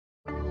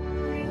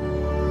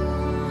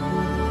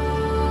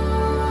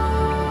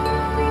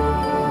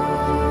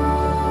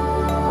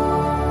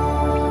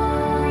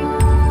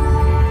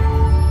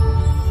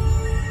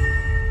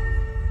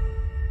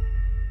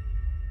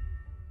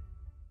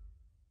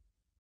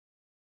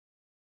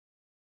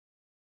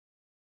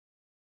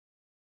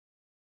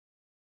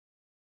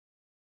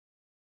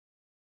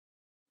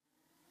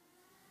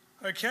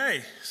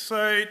Okay,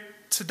 so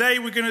today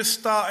we're going to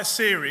start a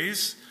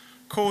series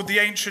called the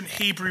Ancient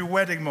Hebrew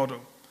Wedding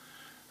Model.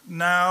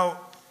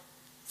 Now,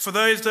 for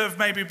those that have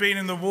maybe been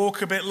in the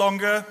walk a bit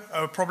longer,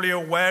 are probably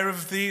aware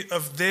of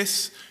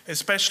this,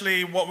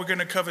 especially what we're going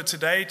to cover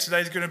today.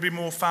 Today's going to be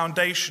more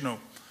foundational,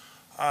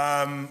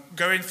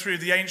 going through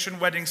the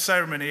ancient wedding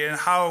ceremony and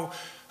how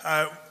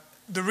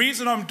the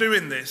reason I'm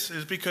doing this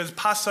is because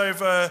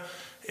Passover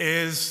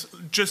is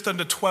just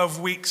under 12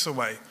 weeks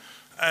away,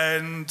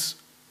 and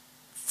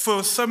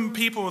for some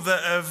people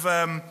that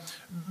have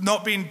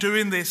not been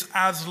doing this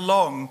as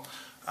long,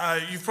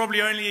 you've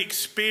probably only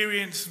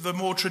experienced the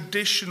more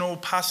traditional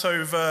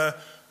Passover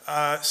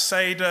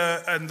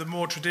Seder and the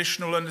more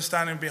traditional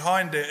understanding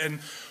behind it. And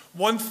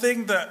one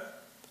thing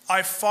that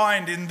I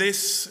find in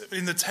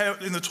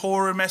the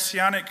Torah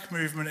Messianic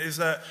movement is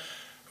that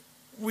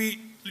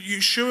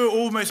Yeshua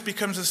almost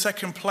becomes a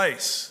second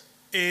place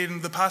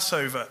in the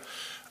Passover.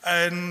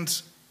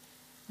 And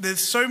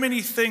there's so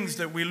many things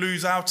that we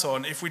lose out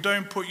on if we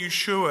don't put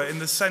Yeshua in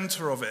the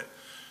center of it.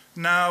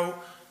 Now,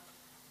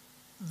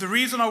 the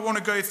reason I want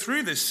to go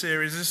through this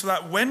series is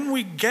that when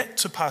we get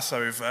to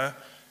Passover,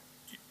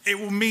 it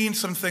will mean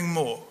something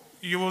more.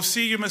 You will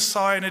see your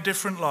Messiah in a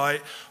different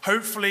light,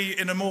 hopefully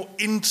in a more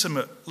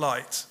intimate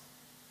light.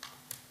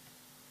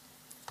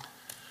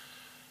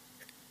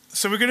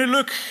 So we're going to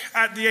look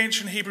at the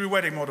ancient Hebrew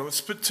wedding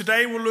models, but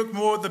today we'll look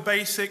more at the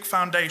basic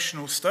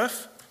foundational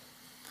stuff.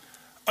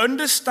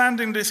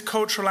 Understanding this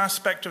cultural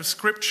aspect of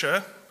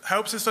Scripture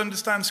helps us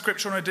understand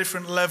Scripture on a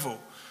different level.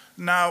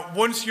 Now,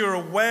 once you're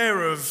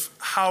aware of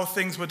how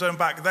things were done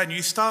back then,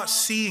 you start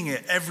seeing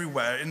it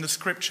everywhere in the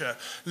Scripture.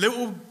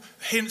 Little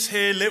hints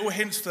here, little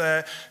hints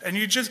there, and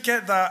you just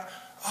get that,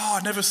 oh,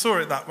 I never saw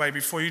it that way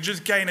before. You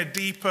just gain a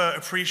deeper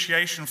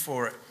appreciation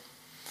for it.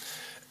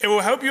 It will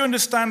help you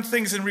understand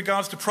things in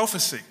regards to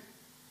prophecy.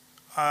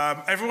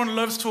 Everyone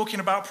loves talking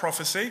about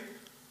prophecy.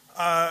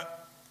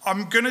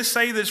 I'm going to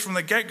say this from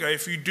the get-go.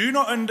 If you do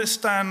not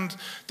understand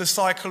the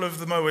cycle of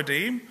the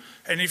Moedim,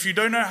 and if you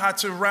don't know how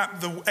to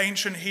wrap the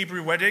ancient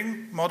Hebrew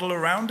wedding model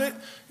around it,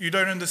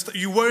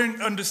 you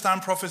won't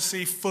understand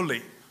prophecy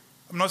fully.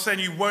 I'm not saying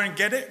you won't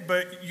get it,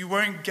 but you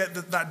won't get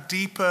that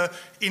deeper,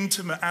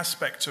 intimate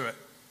aspect to it.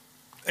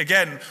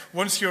 Again,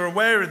 once you're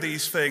aware of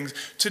these things,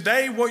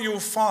 today what you'll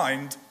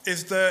find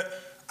is that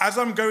as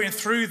I'm going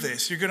through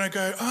this, you're going to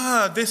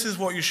go, this is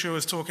what Yeshua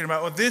is talking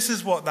about, or this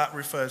is what that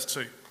refers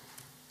to.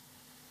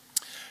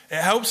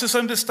 It helps us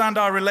understand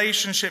our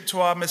relationship to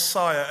our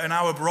Messiah and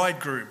our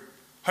bridegroom.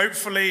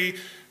 Hopefully,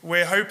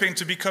 we're hoping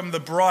to become the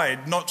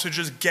bride, not to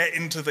just get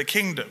into the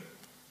kingdom.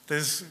 We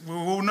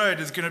all know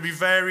there's going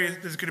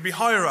to be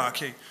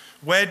hierarchy.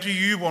 Where do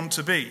you want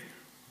to be?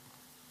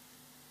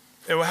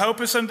 It will help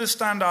us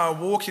understand our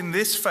walk in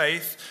this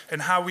faith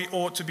and how we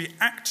ought to be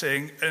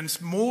acting,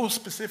 and more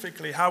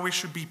specifically, how we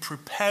should be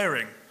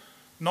preparing,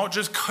 not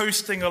just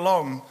coasting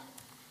along.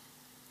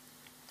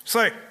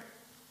 So,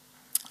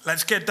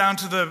 let's get down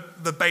to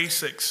the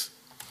basics.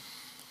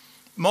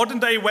 Modern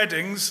day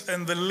weddings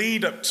and the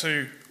lead up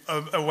to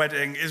a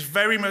wedding is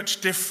very much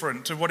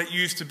different to what it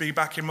used to be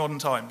back in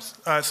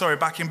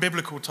back in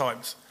biblical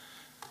times.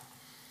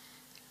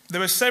 There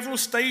were several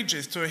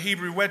stages to a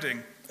Hebrew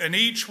wedding, and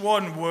each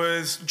one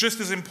was just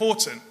as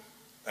important.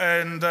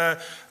 And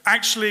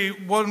actually,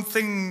 one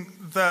thing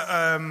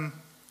that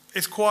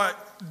is quite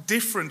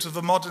different to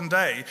the modern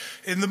day.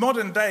 In the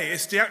modern day,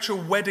 it's the actual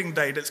wedding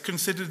day that's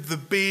considered the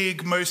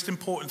big, most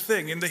important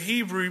thing. In the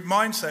Hebrew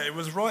mindset, it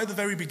was right at the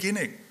very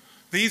beginning.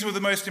 These were the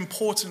most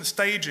important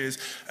stages,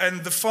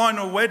 and the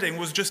final wedding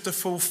was just a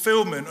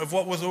fulfillment of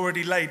what was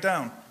already laid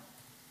down.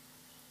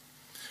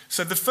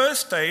 So the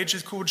first stage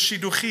is called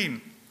Shidduchin,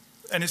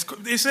 and it's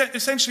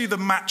essentially the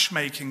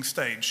matchmaking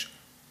stage.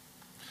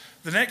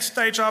 The next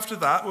stage after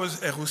that was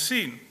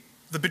Erusin,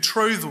 the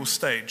betrothal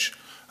stage.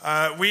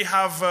 We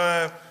have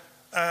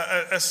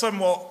a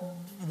somewhat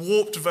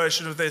warped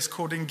version of this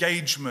called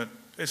engagement.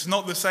 It's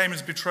not the same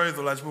as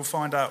betrothal, as we'll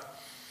find out.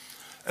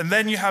 And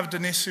then you have the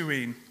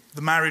Nisuin,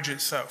 the marriage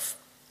itself.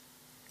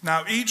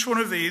 Now, each one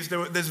of these,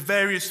 there's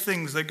various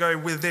things that go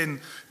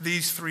within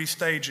these three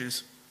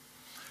stages.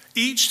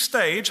 Each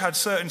stage had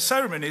certain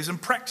ceremonies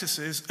and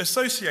practices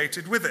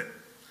associated with it.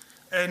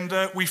 And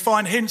we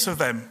find hints of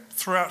them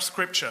throughout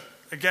Scripture.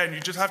 Again, you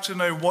just have to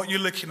know what you're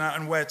looking at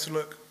and where to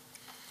look.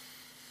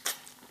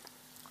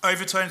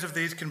 Overtones of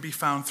these can be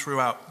found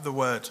throughout the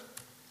word.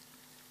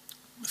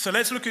 So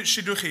let's look at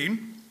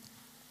Shidduchin.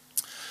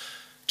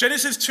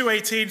 Genesis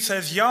 2:18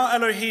 says, Yah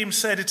Elohim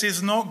said, it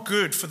is not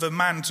good for the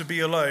man to be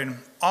alone.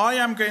 I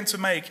am going to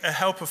make a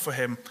helper for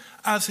him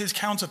as his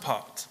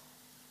counterpart.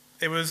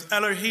 It was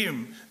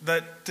Elohim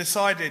that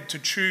decided to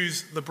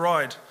choose the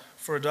bride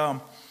for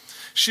Adam.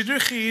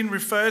 Shidduchin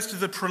refers to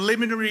the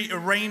preliminary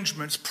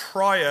arrangements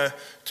prior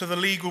to the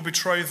legal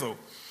betrothal.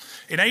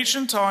 In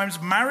ancient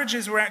times,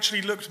 marriages were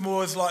actually looked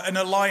more as like an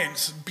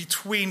alliance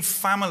between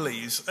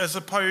families, as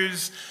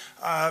opposed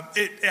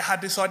it had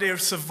this idea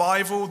of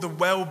survival, the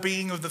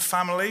well-being of the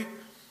family,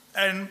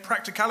 and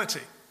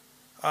practicality.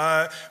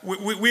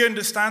 We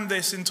understand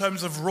this in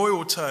terms of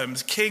royal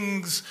terms.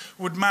 Kings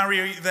would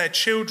marry their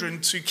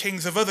children to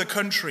kings of other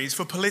countries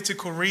for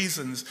political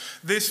reasons.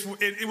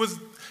 It was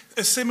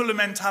a similar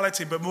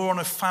mentality, but more on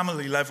a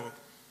family level.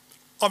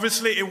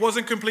 Obviously, it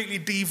wasn't completely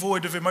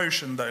devoid of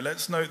emotion, though.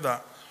 Let's note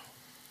that.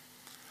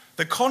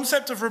 The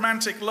concept of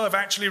romantic love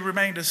actually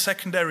remained a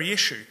secondary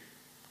issue,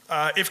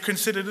 if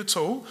considered at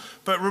all,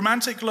 but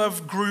romantic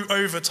love grew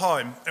over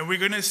time, and we're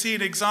going to see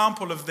an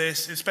example of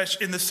this,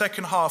 especially in the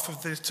second half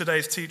of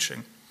today's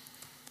teaching.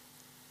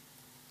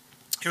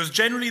 It was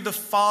generally the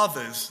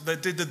fathers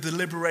that did the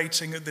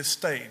deliberating at this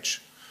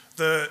stage.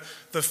 The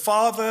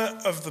father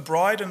of the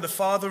bride and the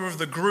father of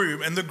the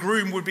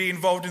groom would be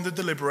involved in the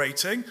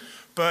deliberating,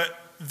 but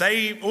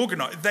they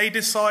organized, they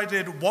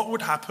decided what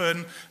would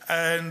happen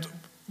and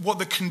what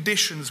the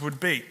conditions would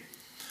be.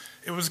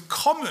 It was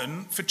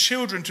common for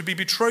children to be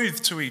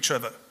betrothed to each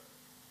other.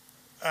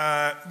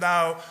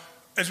 Now,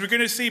 as we're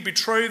going to see,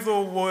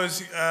 betrothal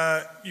was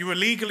you were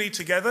legally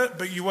together,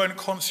 but you weren't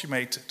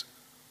consummated.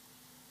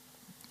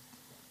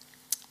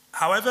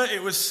 However,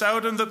 it was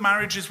seldom that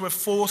marriages were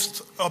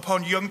forced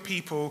upon young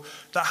people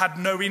that had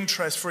no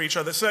interest for each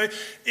other. So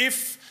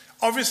if,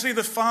 obviously,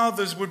 the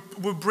fathers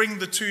would bring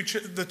the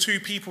two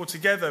people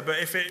together, but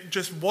if it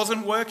just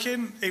wasn't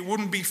working, it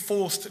wouldn't be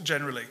forced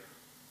generally.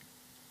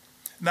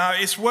 Now,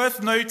 it's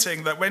worth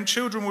noting that when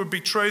children were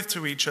betrothed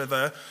to each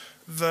other,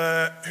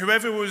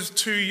 whoever was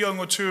too young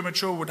or too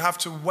immature would have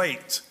to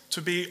wait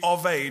to be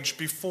of age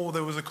before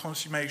there was a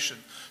consummation.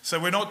 So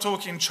we're not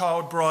talking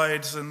child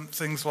brides and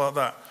things like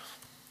that.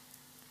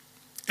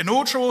 In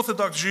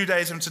ultra-Orthodox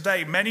Judaism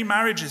today, many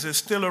marriages are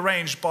still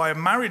arranged by a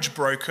marriage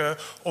broker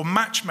or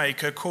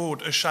matchmaker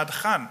called a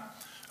shadchan.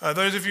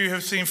 Those of you who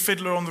have seen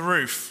Fiddler on the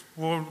Roof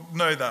will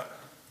know that.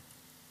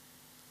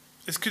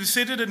 It's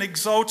considered an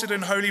exalted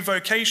and holy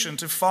vocation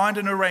to find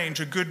and arrange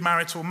a good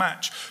marital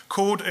match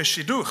called a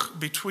shidduch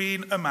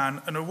between a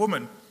man and a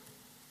woman.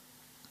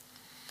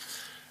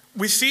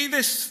 We see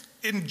this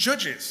in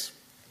Judges.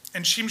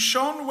 And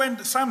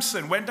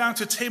Samson went down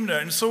to Timnah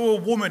and saw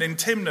a woman in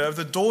Timnah of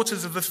the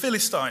daughters of the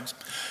Philistines.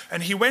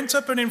 And he went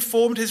up and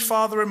informed his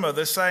father and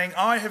mother, saying,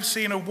 I have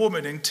seen a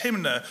woman in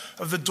Timnah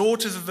of the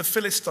daughters of the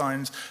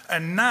Philistines,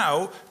 and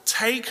now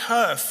take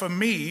her for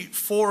me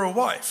for a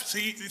wife.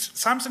 See,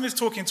 Samson is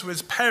talking to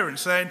his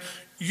parents, saying,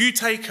 you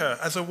take her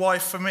as a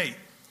wife for me.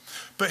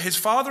 But his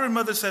father and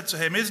mother said to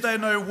him, is there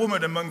no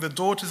woman among the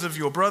daughters of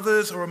your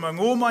brothers or among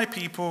all my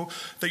people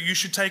that you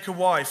should take a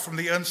wife from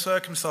the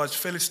uncircumcised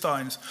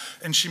Philistines?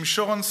 And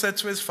Shimshon said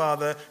to his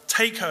father,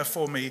 take her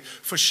for me,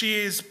 for she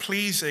is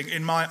pleasing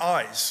in my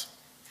eyes.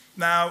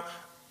 Now,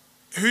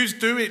 who's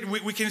doing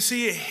it? We can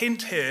see a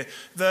hint here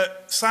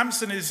that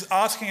Samson is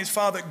asking his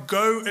father,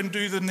 go and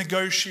do the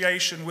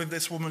negotiation with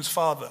this woman's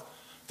father.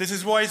 This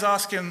is why he's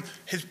asking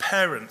his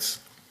parents.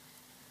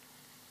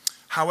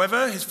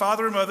 However, his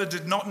father and mother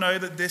did not know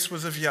that this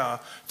was of Yah,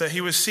 that he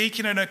was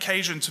seeking an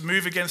occasion to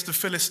move against the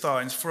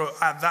Philistines, for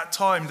at that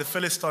time the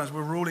Philistines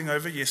were ruling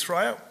over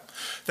Israel.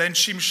 Then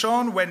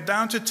Shimshon went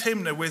down to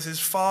Timnah with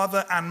his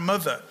father and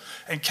mother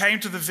and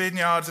came to the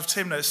vineyards of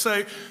Timnah.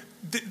 So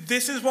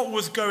this is what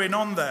was going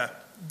on there.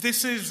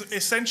 This is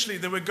essentially,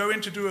 they were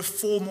going to do a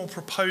formal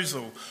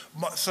proposal.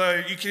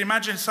 So you can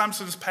imagine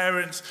Samson's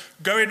parents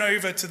going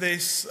over to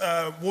this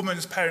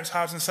woman's parents'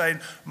 house and saying,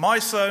 my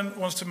son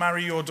wants to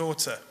marry your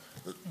daughter.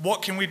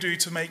 What can we do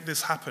to make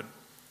this happen?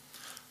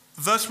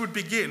 Thus would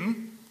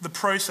begin the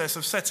process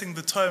of setting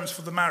the terms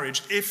for the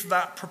marriage if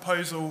that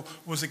proposal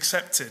was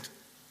accepted.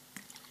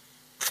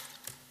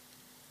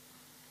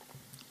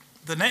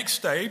 The next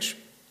stage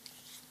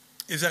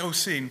is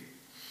Erusin.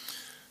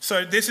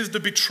 So this is the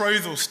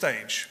betrothal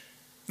stage.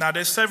 Now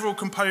there's several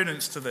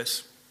components to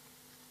this.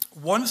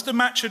 Once the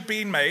match had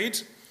been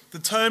made, the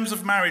terms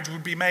of marriage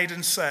would be made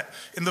and set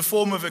in the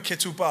form of a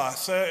ketubah.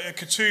 So a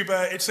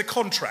ketubah, it's a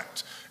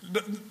contract.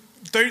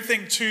 Don't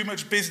think too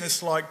much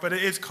business-like, but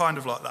it is kind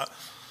of like that.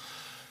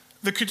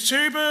 The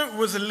ketubah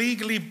was a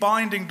legally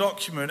binding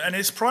document, and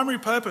its primary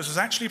purpose was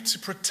actually to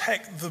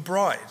protect the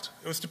bride.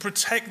 It was to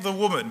protect the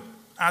woman,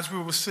 as we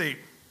will see.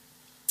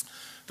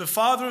 The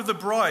father of the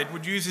bride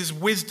would use his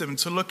wisdom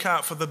to look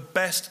out for the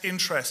best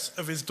interests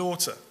of his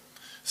daughter.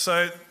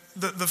 So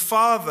the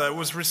father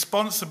was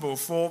responsible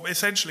for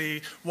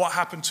essentially what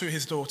happened to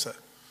his daughter.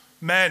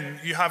 Men,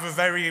 you have a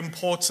very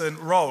important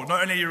role.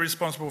 Not only are you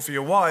responsible for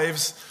your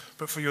wives,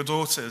 but for your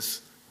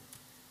daughters.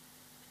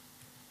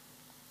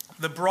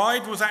 The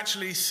bride was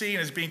actually seen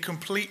as being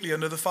completely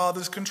under the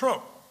father's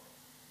control.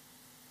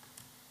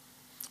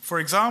 For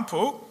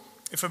example,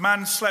 if a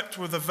man slept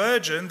with a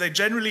virgin, they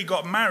generally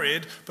got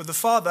married, but the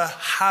father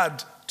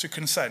had to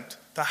consent.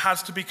 There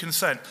has to be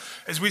consent.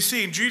 As we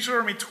see in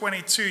Deuteronomy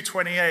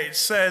 22:28, it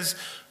says,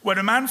 when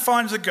a man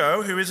finds a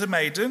girl who is a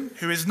maiden,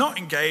 who is not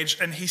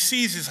engaged, and he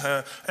seizes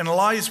her and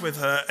lies with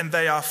her, and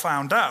they are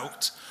found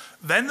out,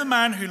 then the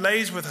man who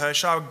lays with her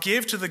shall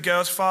give to the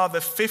girl's father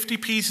 50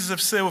 pieces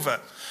of silver,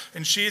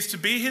 and she is to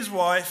be his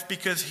wife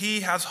because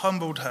he has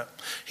humbled her.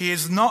 He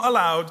is not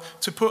allowed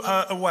to put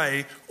her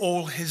away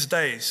all his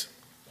days.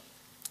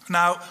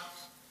 Now,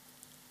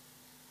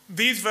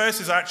 These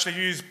verses are actually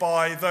used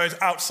by those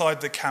outside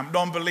the camp,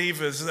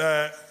 non-believers.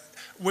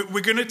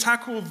 We're going to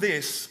tackle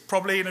this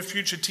probably in a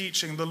future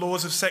teaching, the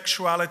laws of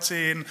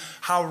sexuality and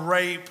how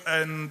rape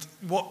and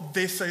what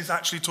this is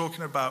actually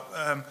talking about,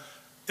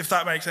 if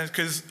that makes sense.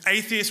 Because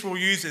atheists will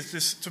use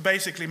this to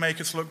basically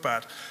make us look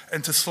bad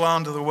and to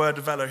slander the word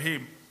of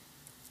Elohim.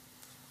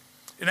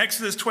 In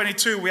Exodus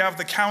 22, we have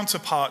the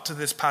counterpart to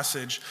this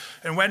passage.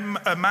 And when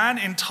a man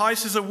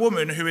entices a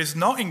woman who is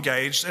not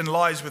engaged and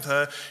lies with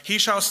her, he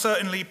shall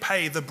certainly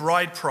pay the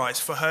bride price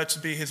for her to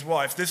be his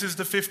wife. This is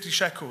the 50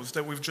 shekels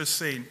that we've just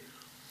seen.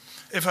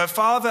 If her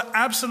father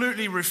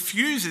absolutely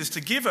refuses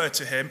to give her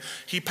to him,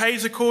 he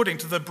pays according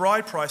to the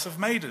bride price of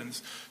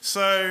maidens.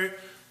 So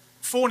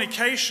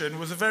fornication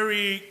was a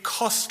very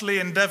costly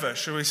endeavor,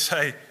 shall we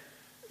say.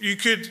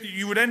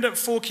 You would end up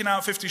forking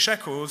out 50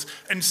 shekels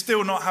and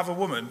still not have a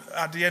woman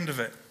at the end of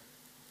it.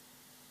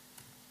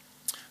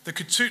 The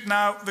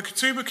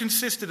ketubah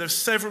consisted of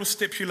several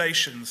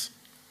stipulations.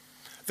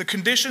 The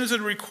conditions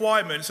and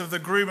requirements of the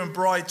groom and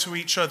bride to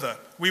each other.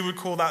 We would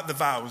call that the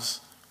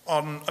vows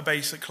on a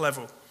basic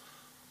level.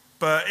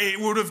 But it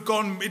would have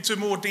gone into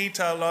more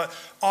detail. Like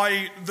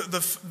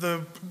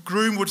the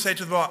groom would say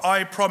to the bride,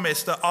 I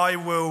promise that I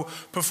will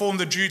perform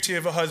the duty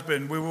of a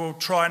husband. We will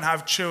try and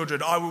have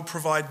children. I will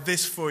provide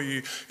this for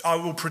you. I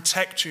will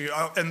protect you.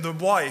 And the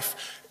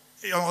wife,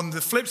 on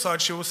the flip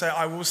side, she will say,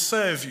 I will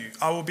serve you.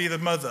 I will be the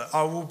mother.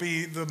 I will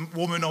be the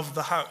woman of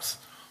the house.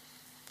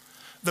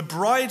 The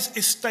bride's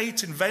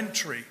estate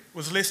inventory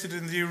was listed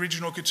in the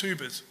original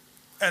ketubahs.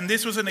 And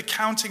this was an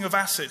accounting of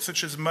assets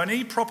such as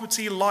money,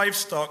 property,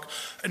 livestock,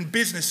 and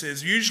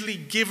businesses, usually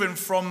given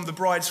from the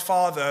bride's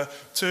father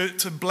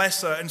to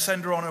bless her and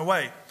send her on her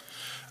way.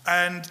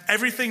 And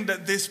everything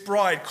that this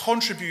bride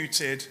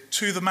contributed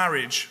to the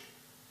marriage.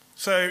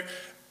 So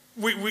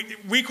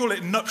we call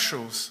it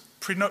nuptials,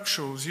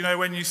 prenuptials. You know,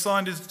 when you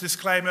signed a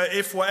disclaimer,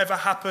 if whatever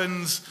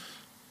happens,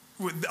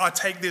 I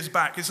take this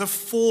back. It's a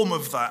form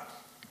of that.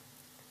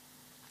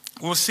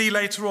 We'll see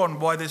later on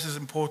why this is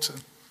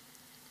important.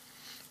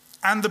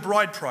 And the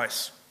bride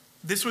price.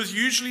 This was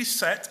usually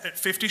set at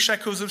 50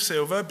 shekels of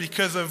silver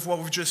because of what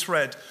we've just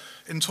read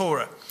in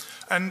Torah.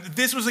 And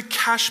this was a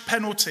cash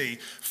penalty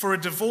for a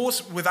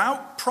divorce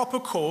without proper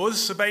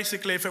cause, so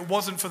basically if it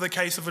wasn't for the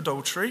case of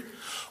adultery,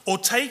 or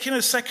taking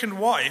a second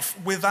wife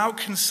without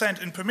consent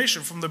and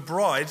permission from the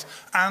bride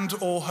and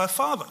or her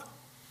father.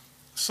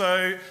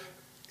 So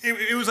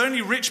it was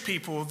only rich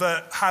people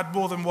that had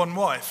more than one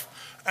wife.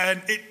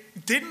 And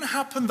it didn't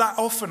happen that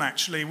often,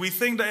 actually. We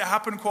think that it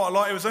happened quite a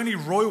lot. It was only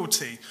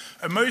royalty.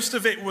 And most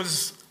of it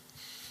was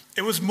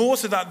more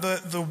so that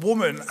the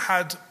woman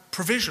had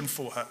provision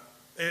for her.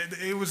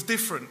 It was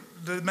different.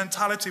 The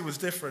mentality was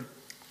different.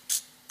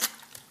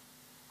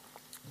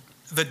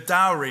 The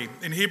dowry,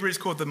 in Hebrew is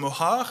called the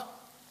mohar.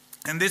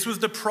 And this was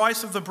the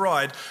price of the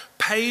bride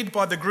paid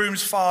by the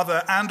groom's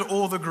father and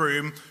or the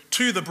groom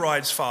to the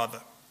bride's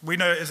father. We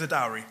know it as a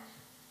dowry.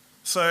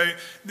 So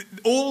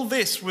all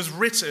this was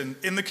written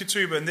in the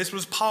ketubah, and this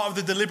was part of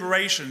the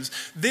deliberations.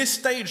 This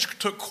stage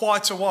took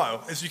quite a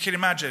while, as you can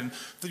imagine.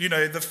 You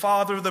know, the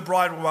father of the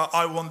bride will,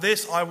 I want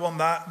this, I want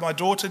that, my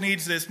daughter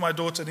needs this, my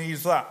daughter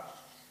needs that.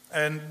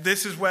 And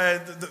this is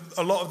where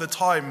a lot of the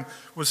time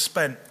was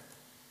spent.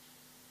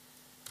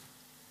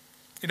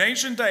 In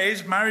ancient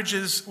days,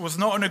 marriages was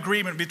not an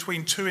agreement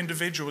between two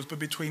individuals, but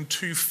between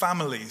two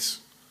families.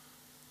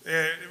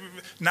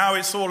 Now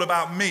it's all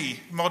about me,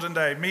 modern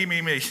day,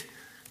 me.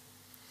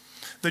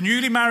 The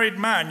newly married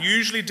man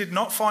usually did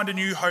not find a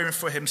new home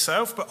for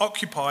himself, but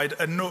occupied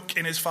a nook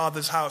in his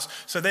father's house.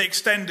 So they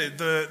extended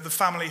the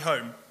family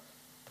home.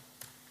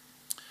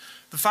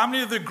 The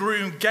family of the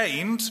groom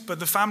gained, but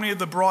the family of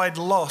the bride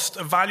lost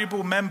a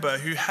valuable member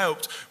who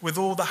helped with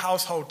all the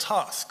household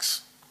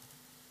tasks.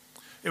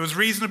 It was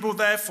reasonable,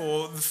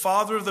 therefore, the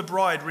father of the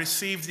bride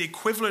received the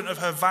equivalent of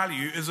her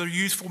value as a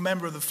useful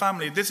member of the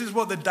family. This is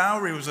what the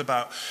dowry was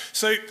about.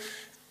 So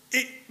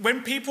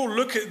when people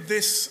look at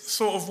this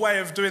sort of way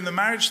of doing the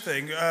marriage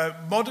thing,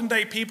 modern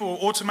day people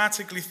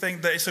automatically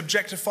think that it's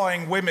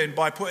objectifying women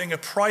by putting a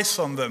price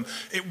on them.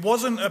 It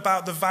wasn't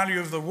about the value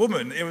of the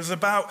woman. It was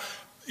about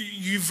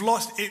you've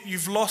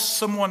lost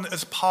someone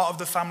as part of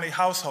the family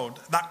household.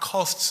 That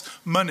costs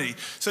money.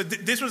 So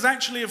this was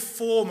actually a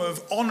form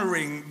of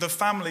honoring the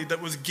family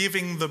that was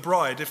giving the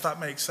bride, if that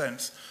makes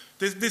sense.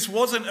 This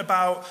wasn't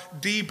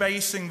about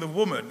debasing the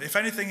woman. If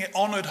anything, it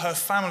honored her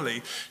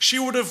family. She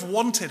would have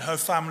wanted her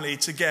family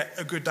to get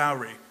a good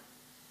dowry.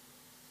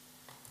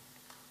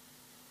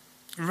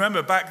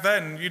 Remember, back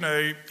then, you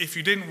know, if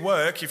you didn't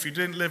work, if you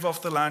didn't live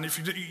off the land,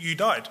 you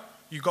died.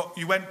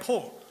 You went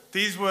poor.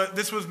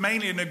 This was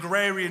mainly an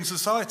agrarian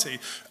society,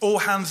 all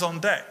hands on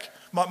deck.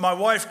 My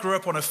wife grew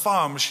up on a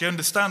farm. She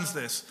understands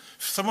this.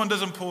 If someone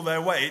doesn't pull their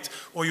weight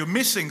or you're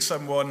missing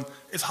someone,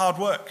 it's hard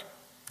work.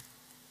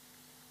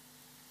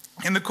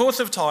 In the course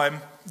of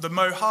time, the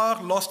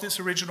mohar lost its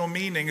original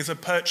meaning as a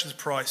purchase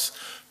price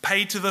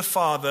paid to the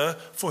father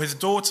for his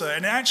daughter,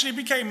 and it actually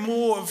became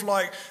more of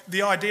like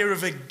the idea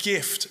of a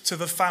gift to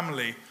the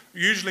family,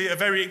 usually a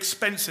very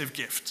expensive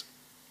gift.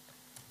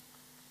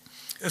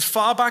 As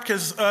far back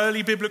as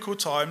early biblical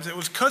times, it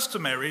was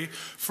customary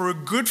for a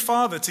good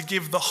father to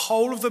give the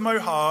whole of the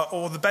mohar,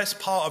 or the best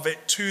part of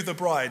it, to the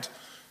bride.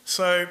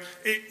 So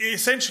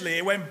essentially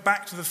it went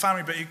back to the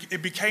family, but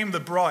it became the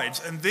bride's,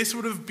 and this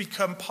would have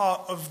become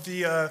part of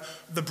the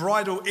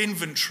bridal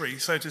inventory,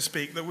 so to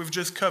speak, that we've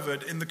just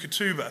covered in the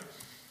ketubah.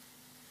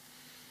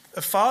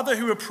 A father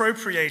who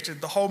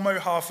appropriated the whole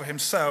mohar for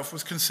himself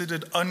was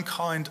considered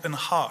unkind and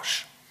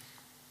harsh.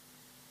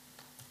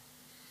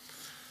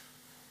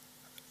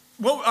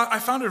 Well, I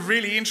found a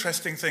really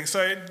interesting thing.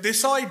 So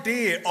this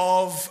idea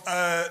of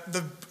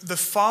the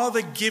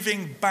father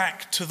giving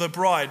back to the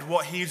bride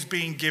what he's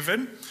being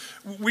given.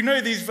 We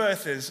know these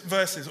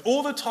verses.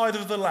 All the tithe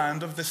of the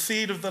land, of the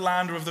seed of the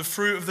land, or of the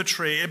fruit of the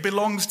tree, it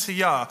belongs to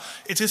Yah.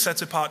 It is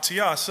set apart to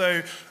Yah.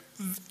 So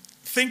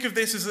think of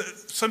this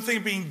as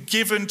something being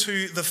given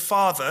to the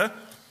father.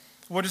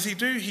 What does he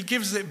do? He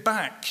gives it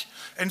back.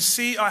 And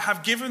see, I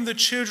have given the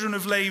children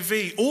of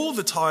Levi all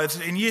the tithes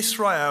in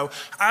Yisrael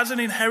as an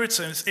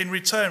inheritance in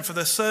return for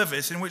the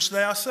service in which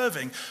they are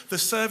serving, the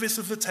service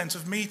of the tent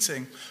of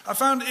meeting. I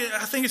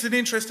think it's an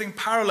interesting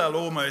parallel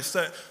almost,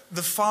 that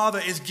the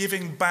father is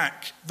giving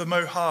back the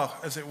mohar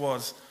as it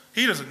was.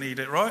 He doesn't need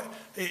it, right?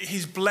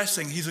 He's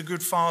blessing. He's a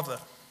good father.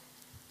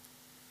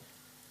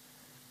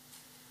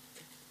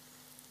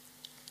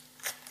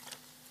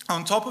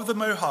 On top of the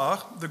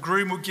mohar, the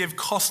groom will give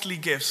costly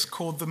gifts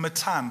called the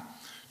matan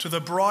to the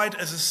bride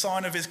as a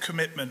sign of his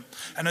commitment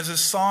and as a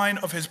sign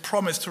of his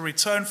promise to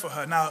return for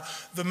her. Now,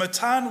 the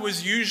matan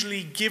was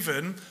usually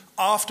given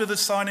after the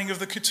signing of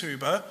the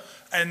ketubah,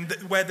 and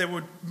where they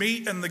would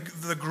meet, and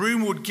the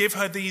groom would give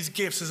her these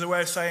gifts as a way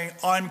of saying,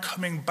 I'm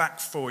coming back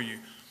for you.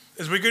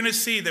 As we're going to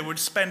see, they would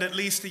spend at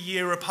least a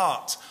year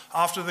apart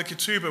after the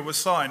ketubah was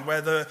signed,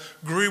 where the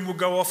groom would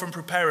go off and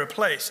prepare a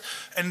place.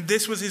 And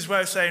this was his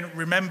way of saying,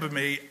 remember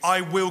me, I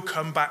will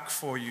come back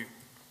for you.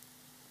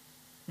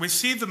 We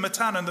see the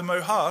matan and the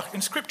mohar in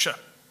Scripture.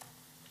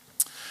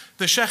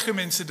 The Shechem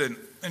incident.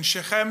 And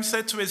Shechem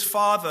said to his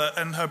father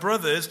and her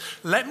brothers,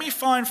 let me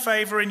find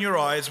favor in your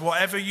eyes.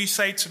 Whatever you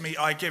say to me,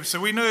 I give. So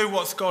we know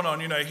what's gone on.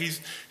 You know,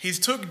 he's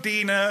took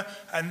Dinah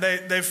and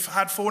they've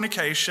had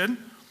fornication.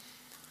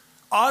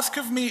 Ask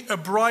of me a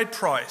bride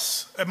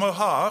price, a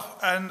mohar,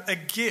 and a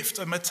gift,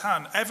 a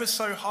matan, ever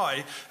so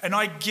high, and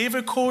I give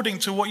according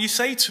to what you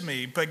say to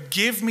me, but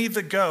give me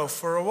the girl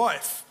for a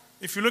wife.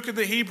 If you look at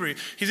the Hebrew,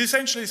 he's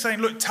essentially saying,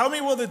 look, tell me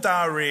what the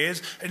dowry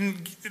is,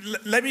 and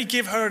let me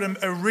give her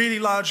a really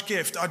large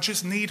gift. I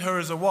just need her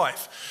as a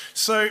wife.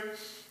 So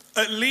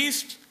at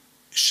least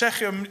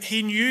Shechem,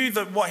 he knew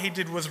that what he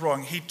did was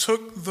wrong. He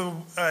took the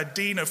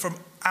Dinah from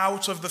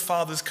out of the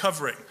father's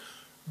covering,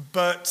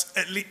 but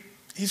at least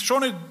he's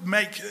trying to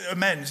make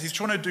amends. He's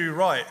trying to do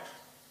right.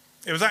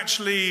 It was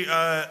actually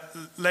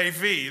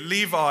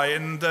Levi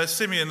and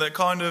Simeon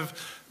that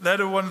they're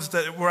the ones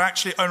that were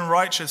actually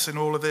unrighteous in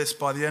all of this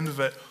by the end of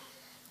it.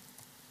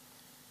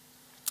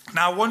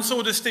 Now, once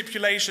all the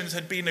stipulations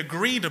had been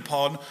agreed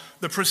upon,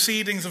 the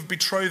proceedings of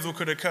betrothal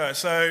could occur.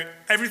 So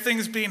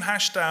everything's been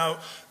hashed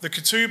out, the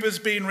ketubah's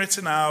been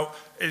written out,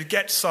 it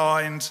gets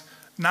signed,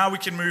 now we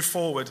can move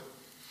forward.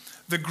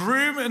 The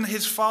groom and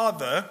his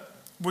father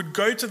would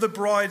go to the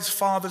bride's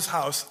father's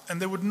house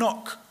and they would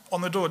knock on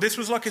the door. This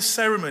was like a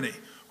ceremony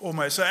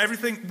almost. So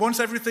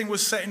once everything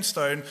was set in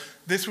stone,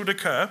 this would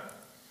occur.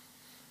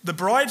 The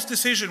bride's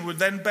decision would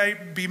then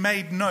be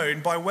made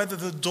known by whether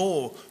the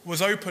door was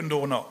opened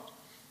or not.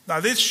 Now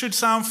this should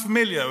sound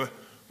familiar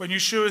when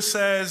Yeshua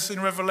says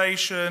in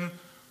Revelation,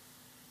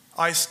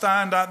 I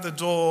stand at the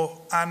door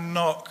and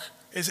knock.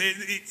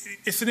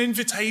 It's an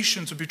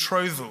invitation to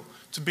betrothal,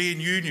 to be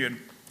in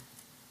union.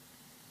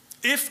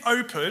 If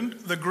opened,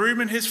 the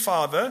groom and his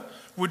father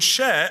would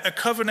share a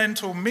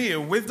covenantal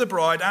meal with the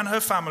bride and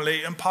her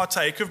family and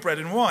partake of bread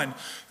and wine.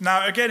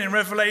 Now, again, in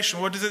Revelation,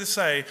 what does it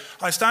say?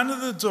 I stand at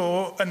the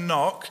door and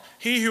knock.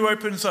 He who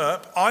opens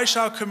up, I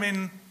shall come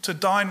in to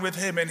dine with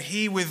him and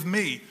he with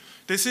me.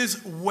 This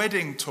is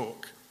wedding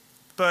talk.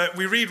 But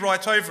we read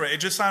right over it. It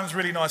just sounds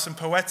really nice and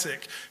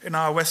poetic in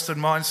our Western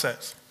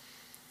mindsets.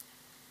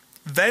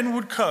 Then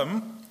would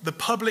come the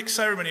public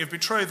ceremony of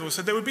betrothal.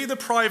 So there would be the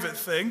private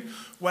thing,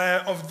 where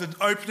of the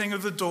opening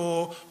of the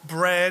door,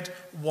 bread,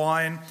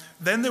 wine.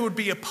 Then there would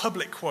be a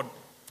public one,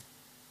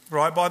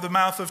 right, by the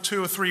mouth of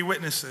 2 or 3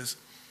 witnesses.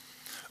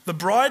 The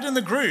bride and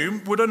the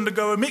groom would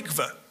undergo a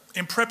mikveh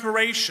in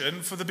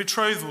preparation for the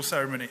betrothal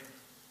ceremony.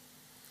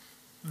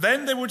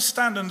 Then they would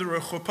stand under a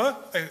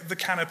chuppah, the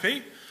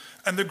canopy,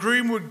 and the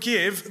groom would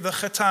give the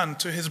chatan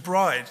to his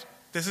bride.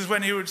 This is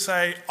when he would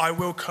say, I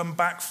will come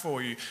back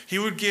for you. He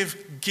would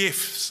give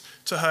gifts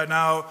to her.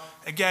 Now,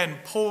 again,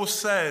 Paul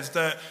says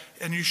that,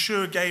 and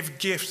Yeshua gave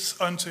gifts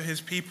unto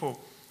his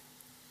people.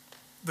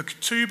 The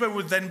ketubah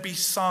would then be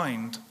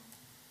signed.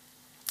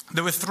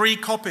 There were 3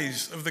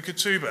 copies of the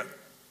ketubah.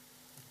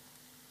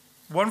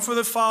 One for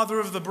the father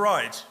of the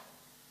bride,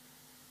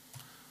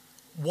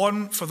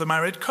 one for the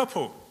married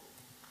couple,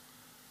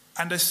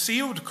 and a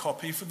sealed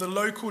copy for the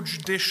local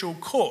judicial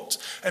court.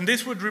 And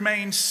this would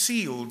remain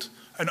sealed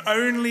And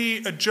only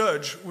a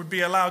judge would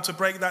be allowed to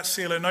break that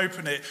seal and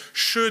open it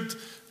should,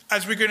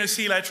 as we're going to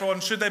see later on,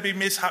 should there be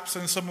mishaps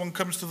and someone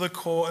comes to the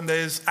court and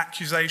there's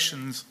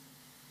accusations.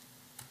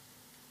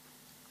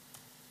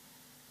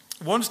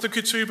 Once the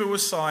ketubah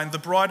was signed, the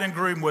bride and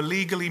groom were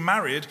legally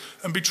married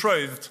and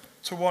betrothed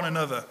to one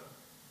another.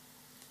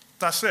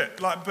 That's it.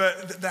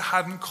 But they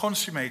hadn't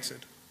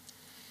consummated.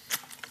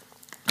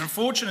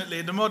 Unfortunately,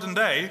 in the modern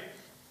day,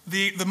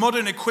 the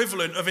modern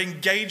equivalent of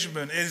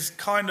engagement is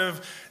kind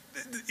of,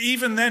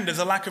 even then there's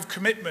a lack of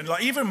commitment.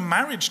 Like even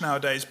marriage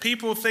nowadays,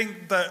 people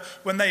think that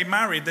when they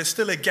married, there's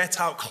still a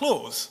get-out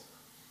clause.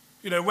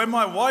 You know, when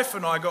my wife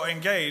and I got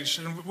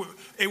engaged, and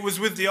it was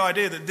with the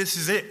idea that this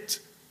is it.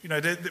 You know,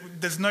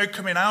 there's no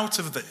coming out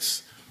of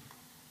this.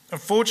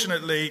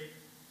 Unfortunately,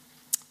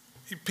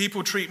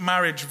 people treat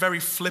marriage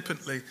very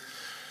flippantly.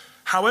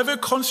 However,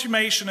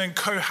 consummation and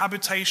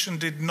cohabitation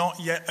did not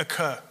yet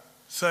occur.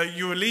 So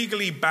you were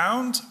legally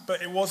bound,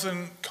 but it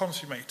wasn't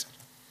consummated.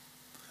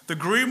 The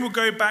groom would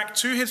go back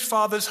to his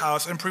father's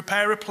house and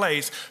prepare a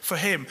place for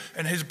him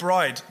and his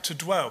bride to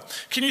dwell.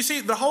 Can you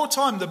see, the whole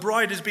time the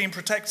bride is being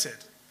protected,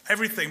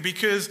 everything,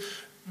 because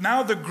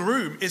now the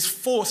groom is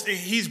forced,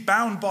 he's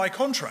bound by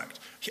contract.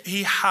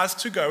 He has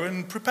to go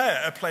and prepare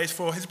a place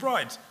for his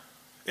bride.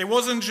 It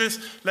wasn't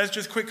just, let's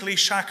just quickly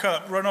shack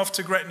up, run off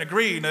to Gretna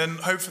Green and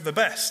hope for the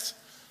best.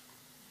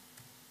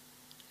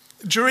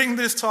 During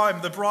this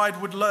time, the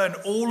bride would learn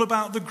all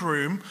about the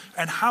groom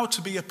and how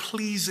to be a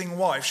pleasing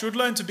wife. She would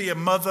learn to be a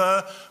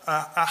mother,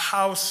 a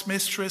house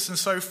mistress, and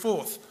so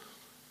forth.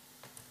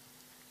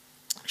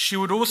 She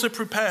would also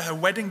prepare her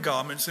wedding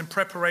garments in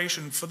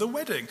preparation for the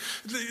wedding.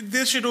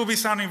 This should all be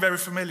sounding very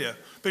familiar,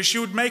 but she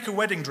would make a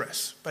wedding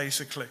dress,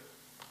 basically.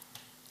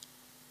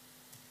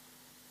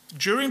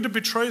 During the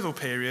betrothal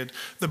period,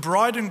 the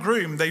bride and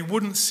groom, they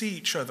wouldn't see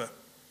each other.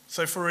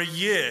 So for a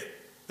year,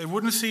 they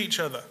wouldn't see each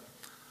other.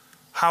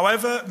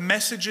 However,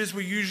 messages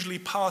were usually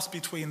passed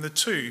between the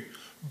two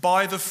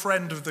by the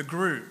friend of the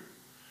groom.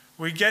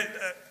 We get...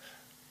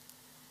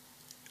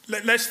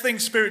 let's think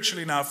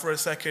spiritually now for a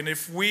second.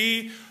 If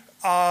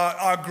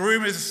our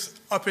groom is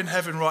up in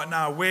heaven right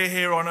now, we're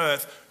here on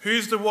earth,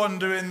 who's the one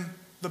doing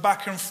the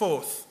back and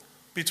forth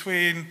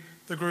between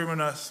the groom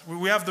and us?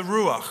 We have the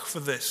Ruach for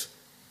this.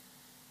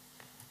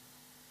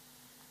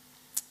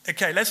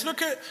 Okay, let's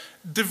look at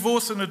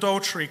divorce and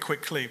adultery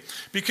quickly.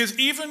 Because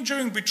even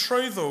during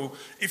betrothal,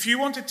 if you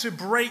wanted to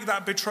break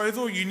that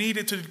betrothal, you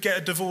needed to get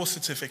a divorce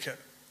certificate.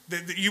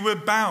 You were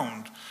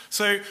bound.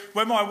 So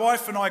when my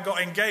wife and I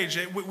got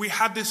engaged, we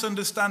had this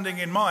understanding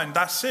in mind.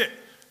 That's it.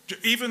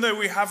 Even though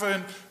we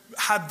haven't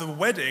had the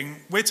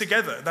wedding, we're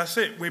together. That's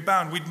it. We're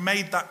bound. We'd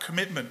made that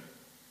commitment.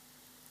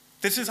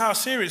 This is how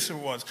serious it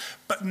was.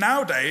 But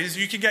nowadays,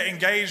 you can get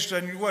engaged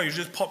and, well, you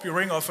just pop your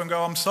ring off and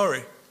go, I'm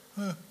sorry.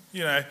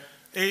 You know.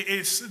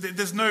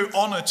 There's no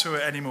honor to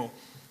it anymore.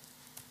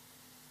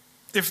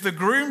 If the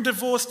groom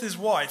divorced his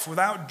wife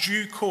without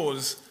due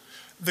cause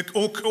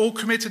or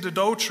committed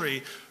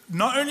adultery,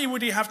 not only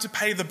would he have to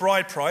pay the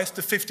bride price,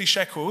 the 50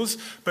 shekels,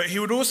 but he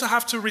would also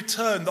have to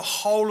return the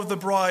whole of the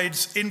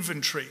bride's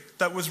inventory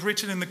that was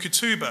written in the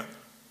ketubah.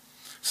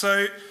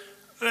 So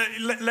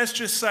let's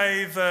just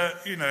say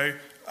that, you know,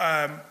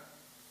 I'm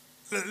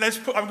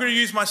going to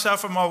use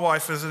myself and my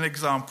wife as an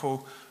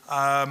example.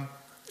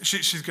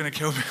 She's going to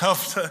kill me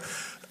after.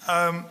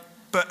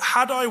 But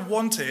had I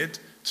wanted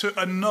to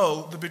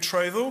annul the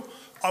betrothal,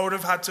 I would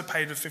have had to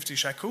pay the 50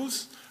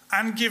 shekels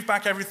and give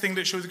back everything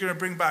that she was going to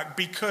bring back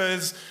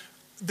because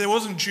there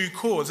wasn't due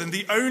cause. And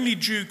the only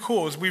due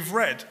cause we've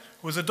read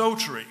was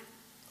adultery,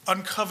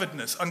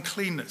 uncoveredness,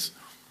 uncleanness.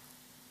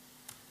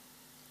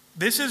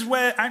 This is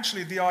where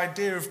actually the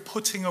idea of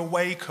putting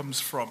away comes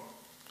from.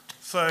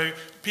 So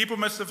people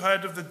must have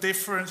heard of the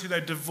difference, you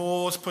know,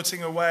 divorce,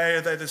 putting away,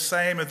 are they the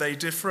same, are they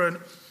different?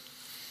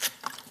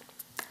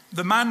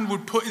 The man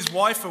would put his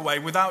wife away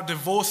without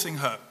divorcing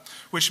her,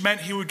 which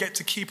meant he would get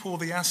to keep all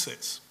the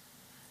assets.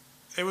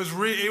 It was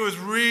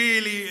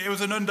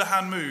an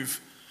underhand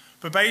move.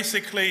 But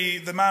basically,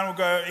 the man would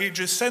go, he'd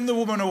just send the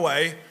woman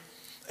away,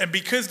 and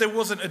because there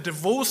wasn't a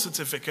divorce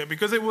certificate,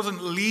 because it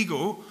wasn't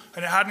legal,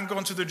 and it hadn't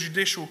gone to the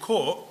judicial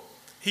court,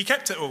 he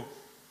kept it all.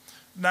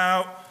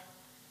 Now,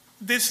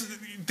 this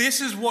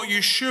is what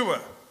Yeshua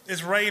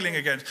is railing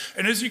against.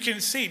 And as you can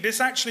see, this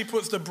actually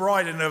puts the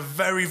bride in a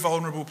very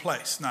vulnerable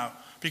place now.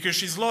 Because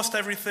she's lost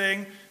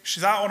everything,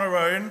 she's out on her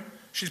own,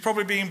 she's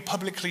probably being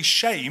publicly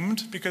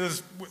shamed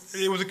because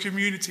it was a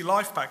community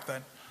life back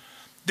then.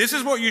 This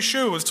is what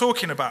Yeshua was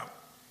talking about,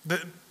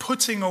 the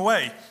putting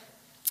away.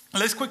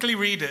 Let's quickly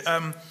read it.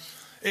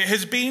 It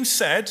has been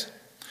said,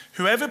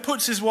 whoever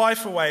puts his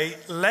wife away,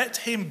 let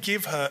him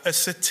give her a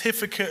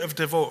certificate of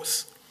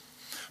divorce.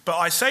 But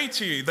I say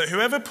to you that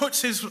whoever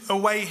puts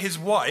away his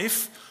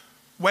wife,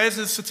 where's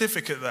the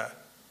certificate there?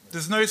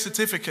 There's no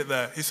certificate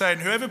there. He's saying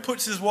whoever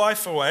puts his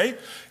wife away,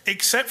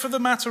 except for the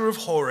matter of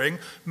whoring,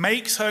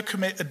 makes her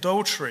commit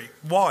adultery.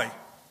 Why?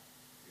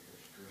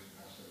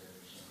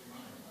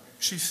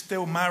 She's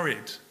still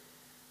married.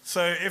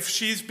 So if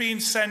she's been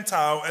sent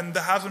out and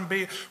there hasn't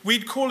been,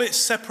 we'd call it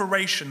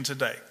separation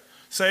today.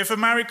 So if a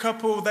married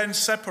couple then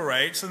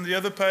separates and the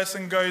other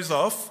person goes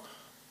off,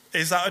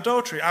 is that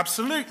adultery?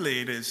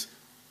 Absolutely it is.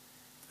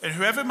 And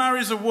whoever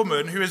marries a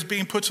woman who has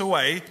been put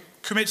away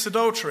commits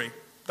adultery.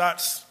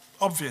 That's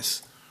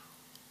obvious.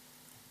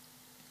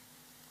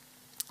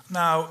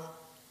 Now,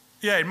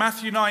 in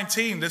Matthew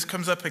 19, this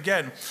comes up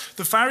again.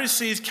 The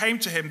Pharisees came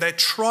to him. They're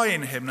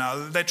trying him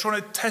now. They're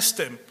trying to test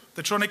him.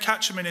 They're trying to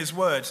catch him in his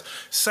words,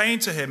 saying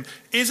to him,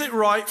 is it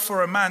right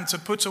for a man to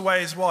put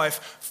away his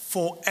wife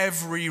for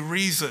every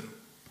reason?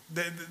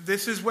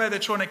 This is where they're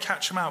trying to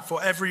catch him out,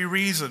 for every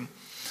reason.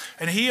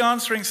 And he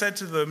answering said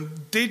to them,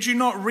 did you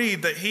not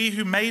read that he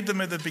who made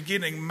them at the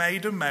beginning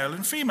made them male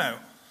and female?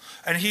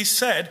 And he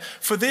said,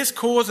 for this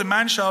cause a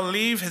man shall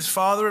leave his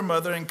father and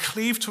mother and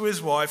cleave to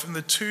his wife, and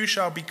the two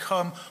shall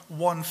become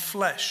one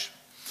flesh.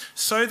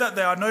 So that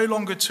they are no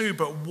longer two,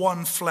 but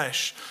one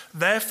flesh.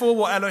 Therefore,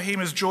 what Elohim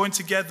has joined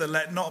together,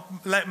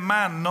 let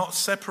man not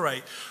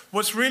separate.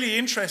 What's really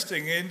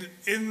interesting,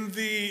 in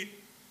the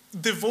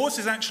divorce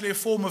is actually a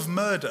form of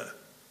murder.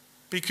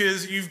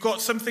 Because you've got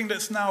something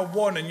that's now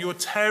one and you're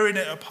tearing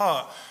it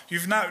apart.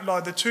 You've now,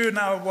 like the two are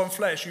now one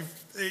flesh.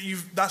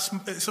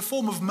 It's a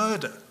form of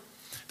murder.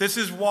 This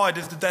is why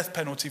there's the death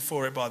penalty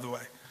for it, by the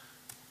way.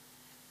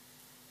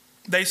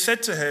 They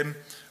said to him,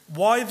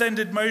 why then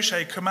did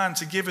Moshe command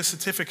to give a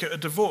certificate of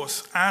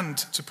divorce and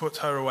to put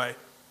her away?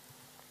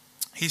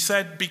 He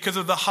said, because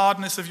of the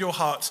hardness of your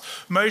hearts,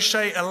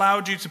 Moshe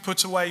allowed you to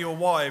put away your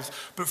wives,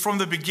 but from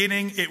the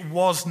beginning it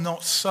was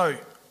not so.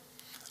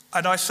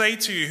 And I say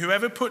to you,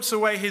 whoever puts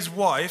away his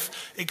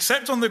wife,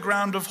 except on the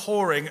ground of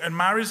whoring, and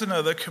marries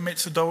another,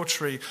 commits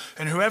adultery.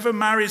 And whoever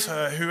marries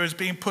her who has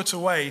been put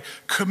away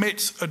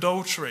commits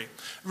adultery.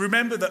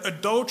 Remember that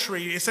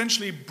adultery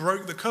essentially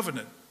broke the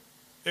covenant.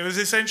 It was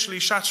essentially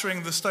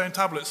shattering the stone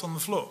tablets on the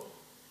floor.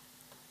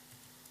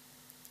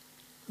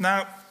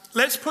 Now,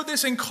 let's put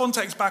this in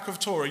context back of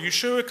Torah.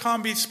 Yeshua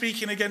can't be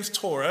speaking against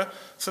Torah,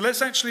 so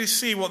let's actually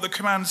see what the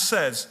command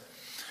says.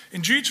 In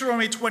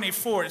Deuteronomy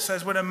 24, it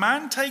says, when a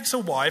man takes a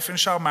wife and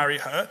shall marry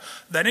her,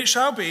 then it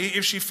shall be,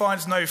 if she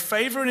finds no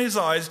favor in his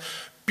eyes,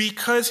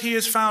 because he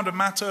has found a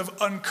matter of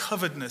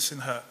uncoveredness in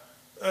her.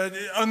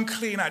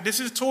 Unclean act. This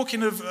is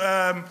talking of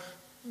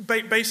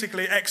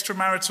basically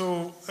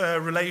extramarital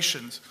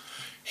relations.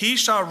 He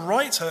shall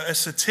write her a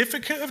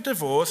certificate of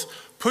divorce,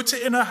 put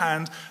it in her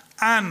hand,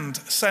 and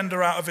send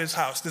her out of his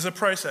house. There's a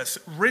process.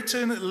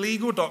 Written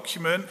legal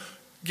document,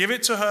 give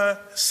it to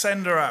her,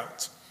 send her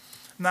out.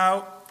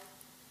 Now,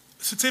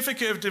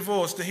 certificate of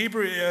divorce, the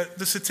Hebrew,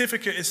 the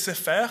certificate is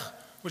sefer,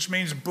 which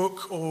means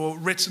book or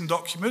written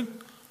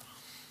document.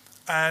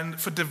 And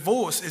for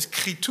divorce is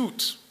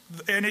kritut,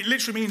 and it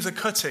literally means a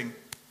cutting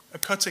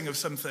of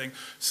something.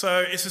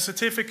 So it's a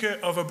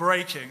certificate of a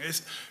breaking.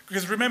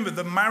 Because remember,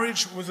 the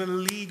marriage was a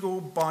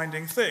legal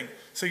binding thing.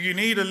 So you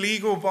need a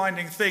legal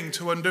binding thing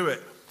to undo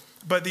it.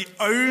 But the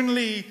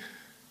only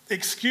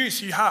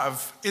excuse you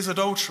have is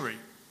adultery.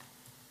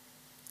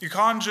 You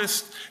can't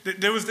just...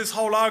 There was this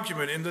whole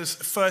argument in the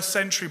first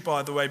century,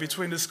 by the way,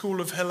 between the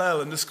school of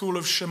Hillel and the school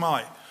of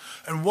Shammai.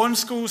 And one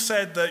school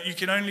said that you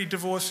can only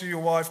divorce your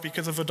wife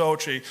because of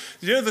adultery.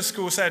 The other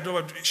school said,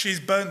 oh,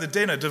 she's burnt the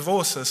dinner,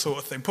 divorce her sort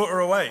of thing, put her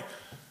away.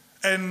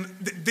 And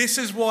this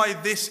is why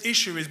this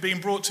issue is being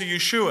brought to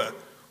Yeshua.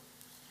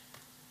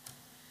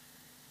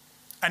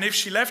 And if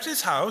she left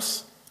his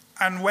house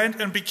and went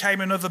and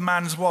became another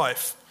man's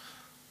wife,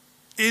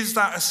 is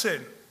that a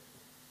sin?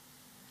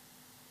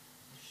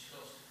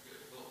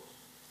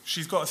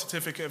 She's got a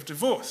certificate of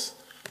divorce.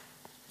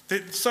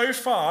 So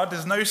far,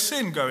 there's no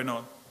sin going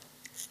on.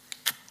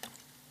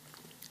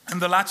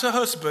 And the latter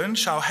husband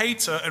shall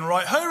hate her and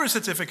write her a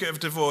certificate of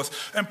divorce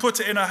and put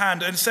it in her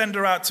hand and send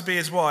her out to be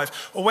his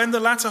wife. Or when the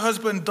latter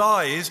husband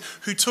dies,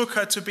 who took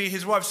her to be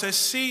his wife. So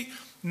see,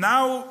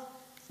 now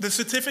the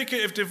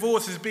certificate of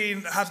divorce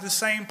has the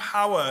same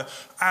power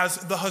as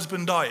the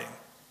husband dying.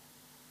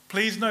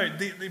 Please note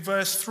the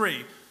verse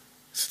 3.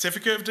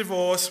 Certificate of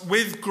divorce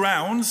with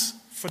grounds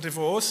for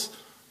divorce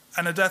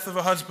and a death of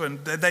a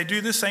husband. They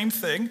do the same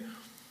thing.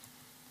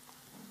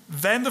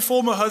 Then the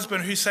former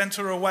husband who sent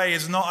her away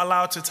is not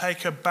allowed to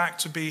take her back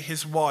to be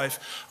his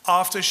wife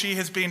after she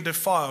has been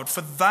defiled,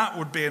 for that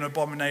would be an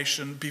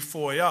abomination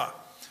before Yah.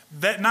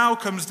 That now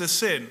comes the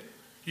sin.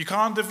 You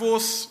can't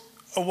divorce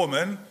a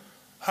woman.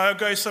 Her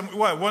goes some.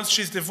 Well, once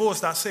she's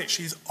divorced, that's it.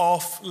 She's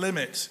off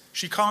limits.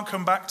 She can't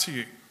come back to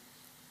you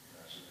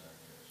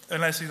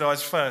unless he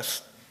dies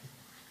first.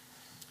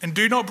 And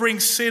do not bring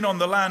sin on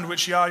the land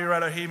which Yah your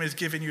Elohim is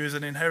giving you as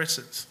an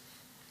inheritance.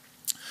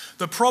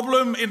 The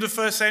problem in the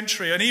first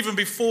century, and even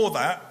before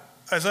that,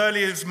 as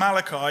early as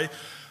Malachi,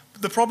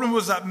 the problem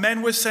was that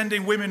men were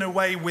sending women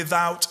away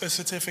without a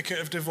certificate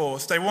of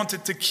divorce. They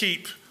wanted to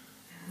keep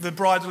the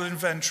bridal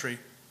inventory.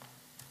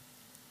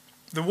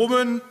 The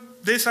woman,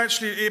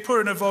 it put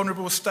her in a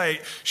vulnerable state.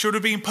 She would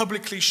have been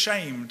publicly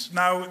shamed.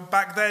 Now,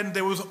 back then,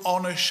 there was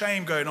honor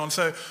shame going on.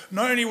 So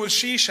not only was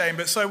she shamed,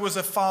 but so was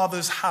her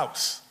father's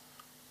house.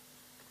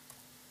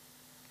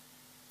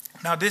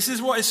 Now, this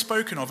is what is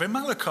spoken of in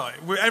Malachi.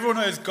 Everyone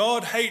knows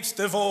God hates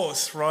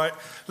divorce, right?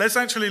 Let's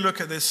actually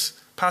look at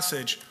this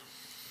passage.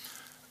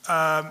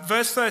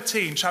 Verse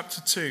 13, chapter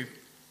 2.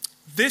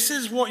 This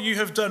is what you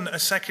have done a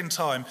second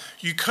time.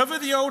 You cover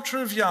the altar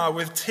of Yah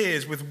with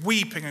tears, with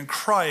weeping and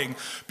crying,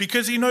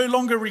 because he no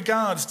longer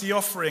regards the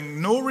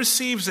offering, nor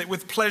receives it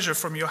with pleasure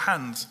from your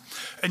hands.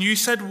 And you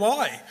said,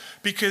 why?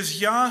 Because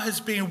Yah has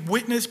been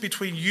witness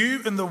between you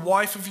and the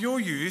wife of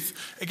your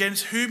youth,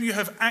 against whom you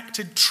have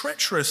acted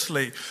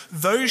treacherously,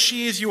 though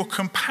she is your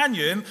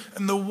companion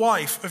and the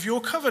wife of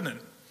your covenant.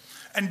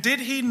 And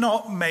did he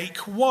not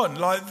make one,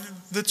 like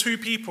the two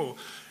people?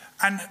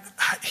 And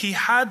he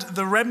had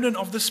the remnant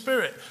of the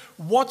Spirit.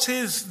 What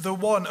is the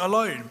one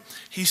alone?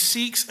 He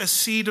seeks a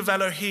seed of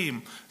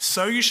Elohim.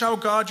 So you shall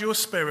guard your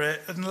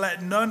spirit, and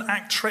let none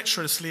act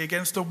treacherously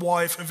against the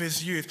wife of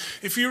his youth.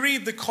 If you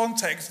read the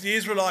context, the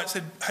Israelites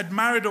had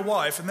married a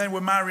wife and then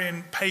were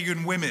marrying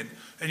pagan women.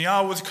 And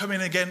Yah was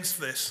coming against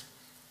this.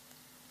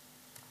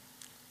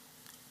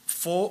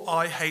 For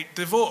I hate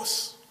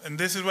divorce. And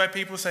this is where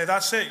people say,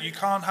 that's it, you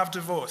can't have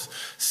divorce.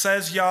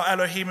 Says Yah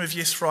Elohim of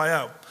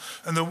Yisrael.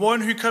 And the one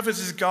who covers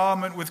his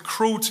garment with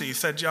cruelty,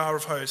 said Yah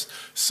of hosts,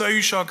 so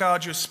you shall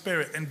guard your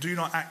spirit and do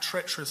not act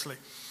treacherously.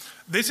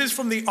 This is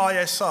from the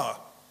ISR.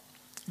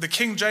 The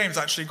King James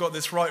actually got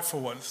this right for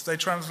once. They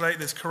translate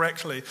this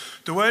correctly.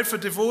 The word for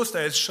divorce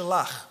there is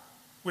shalach,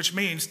 which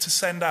means to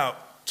send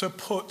out, to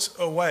put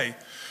away.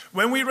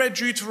 When we read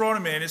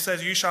Deuteronomy and it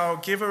says, you shall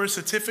give her a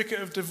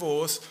certificate of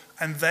divorce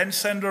and then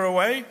send her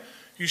away,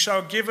 you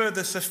shall give her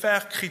the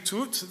Sefer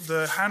Kritut,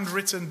 the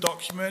handwritten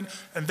document,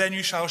 and then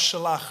you shall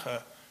shalach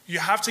her. You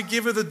have to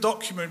give her the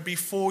document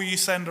before you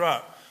send her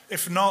out.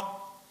 If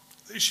not,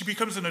 she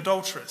becomes an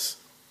adulteress.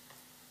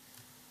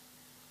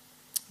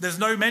 There's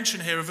no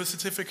mention here of a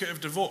certificate of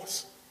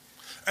divorce.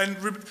 And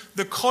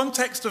the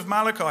context of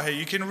Malachi here,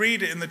 you can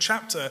read it in the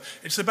chapter.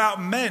 It's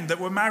about men that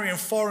were marrying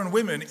foreign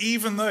women,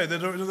 even though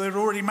they'd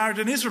already married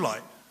an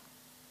Israelite.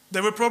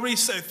 They were probably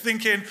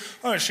thinking,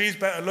 oh, she's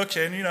better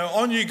looking. You know,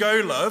 on you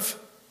go, love.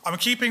 I'm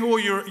keeping all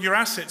your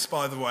assets,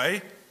 by the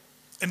way.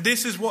 And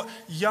this is what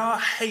Yah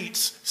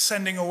hates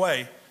sending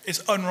away.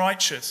 It's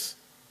unrighteous.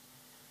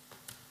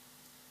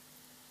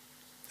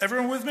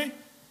 Everyone with me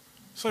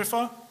so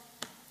far?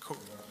 Cool.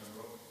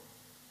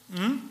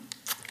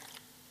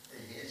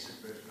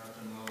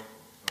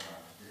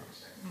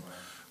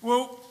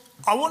 Well,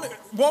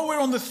 while we're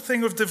on the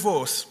thing of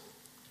divorce,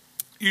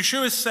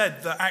 Yeshua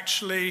said that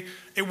actually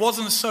it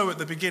wasn't so at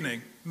the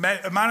beginning.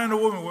 A man and a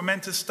woman were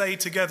meant to stay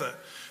together.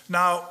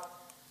 Now,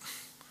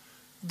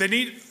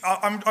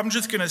 I'm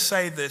just going to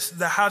say this.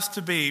 There has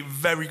to be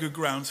very good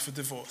grounds for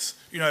divorce.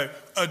 You know,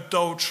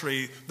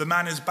 adultery, the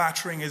man is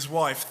battering his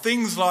wife,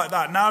 things like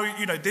that. Now,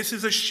 you know, this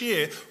is a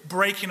sheer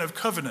breaking of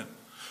covenant.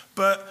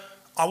 But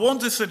I want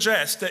to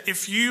suggest that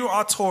if you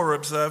are Torah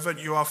observant,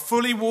 you are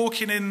fully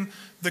walking in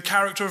the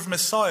character of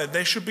Messiah,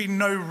 there should be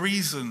no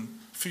reason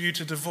for you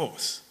to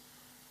divorce.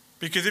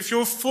 Because if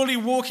you're fully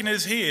walking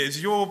as he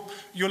is, you're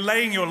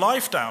laying your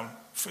life down.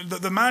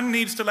 The man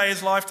needs to lay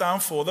his life down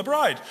for the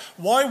bride.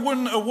 Why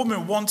wouldn't a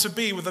woman want to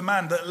be with a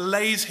man that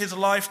lays his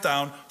life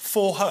down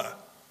for her?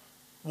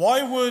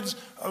 Why would,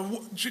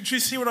 do you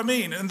see what I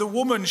mean? And the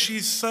woman,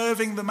 she's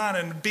serving the man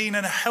and being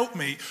a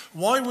helpmeet.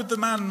 Why would the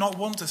man not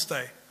want to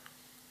stay?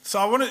 So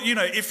I want to, you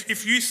know,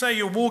 if you say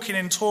you're walking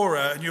in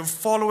Torah and you're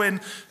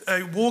following,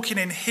 walking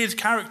in his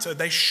character,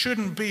 there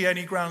shouldn't be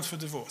any grounds for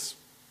divorce.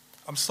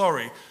 I'm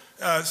sorry.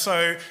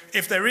 So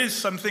if there is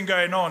something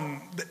going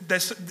on,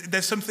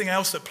 there's something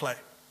else at play.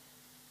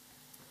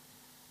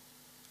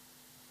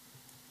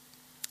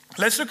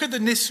 Let's look at the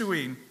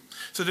Nisuin.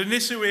 So the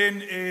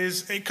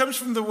Nisuin it comes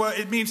from the word,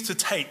 it means to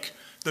take.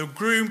 The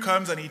groom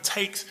comes and he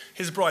takes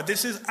his bride.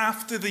 This is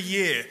after the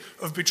year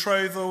of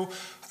betrothal,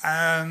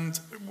 and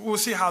we'll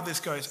see how this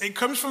goes. It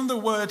comes from the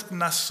word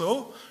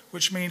naso,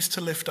 which means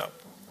to lift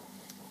up.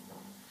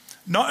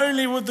 Not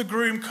only would the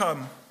groom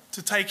come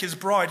to take his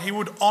bride, he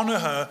would honor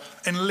her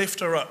and lift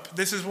her up.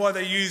 This is why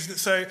they used it.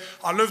 So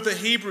I love the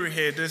Hebrew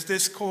here. There's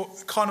this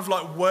kind of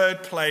like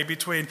word play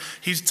between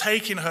he's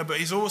taking her, but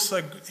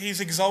he's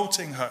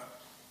exalting her.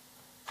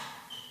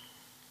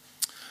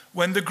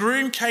 When the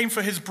groom came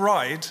for his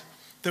bride,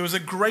 there was a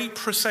great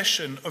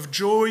procession of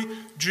joy,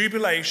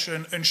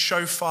 jubilation, and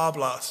shofar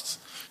blasts.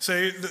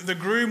 So the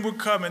groom would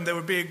come and there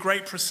would be a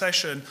great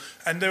procession,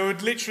 and they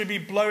would literally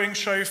be blowing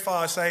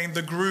shofar saying,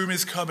 the groom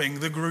is coming,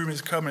 the groom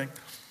is coming.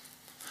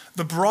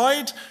 The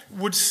bride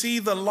would see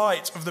the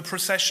light of the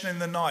procession in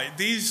the night.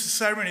 These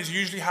ceremonies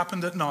usually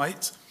happened at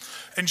night.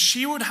 And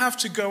she would have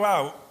to go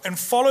out and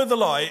follow the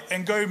light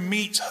and go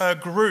meet her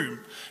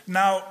groom.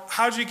 Now,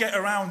 how do you get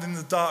around in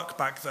the dark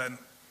back then?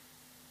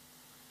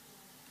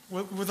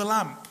 With a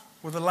lamp.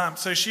 With a lamp.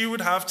 So she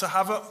would have to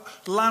have a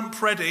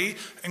lamp ready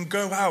and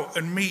go out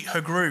and meet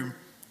her groom.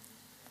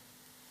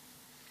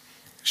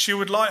 She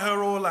would light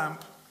her oil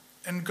lamp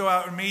and go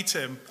out and meet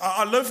him.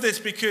 I love this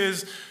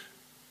because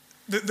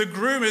the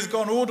groom has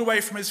gone all the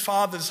way from his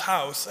father's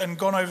house and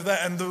gone over there,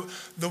 and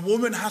the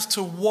woman has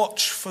to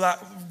watch for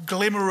that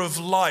glimmer of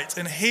light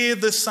and hear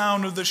the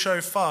sound of the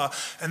shofar,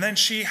 and then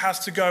she has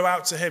to go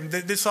out to him.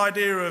 This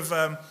idea of,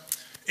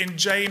 in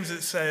James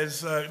it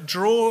says,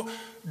 draw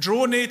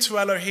draw near to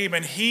Elohim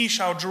and he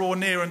shall draw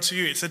near unto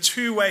you. It's a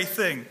two-way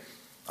thing.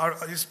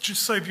 It's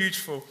just so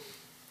beautiful.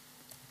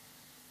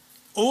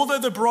 Although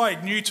the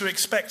bride knew to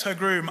expect her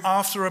groom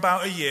after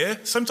about a year,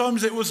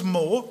 sometimes it was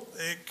more,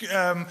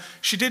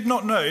 she did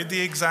not know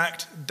the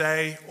exact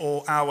day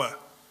or hour.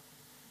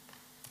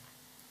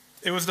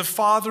 It was the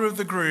father of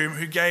the groom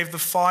who gave the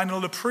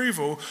final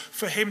approval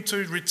for him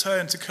to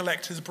return to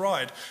collect his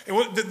bride.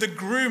 The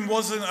groom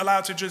wasn't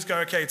allowed to just go,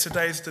 okay,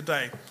 today's the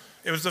day.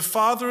 It was the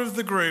father of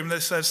the groom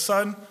that says,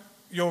 son,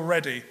 you're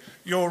ready.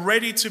 You're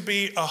ready to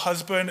be a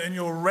husband and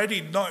you're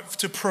ready not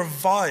to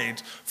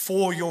provide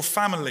for your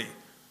family.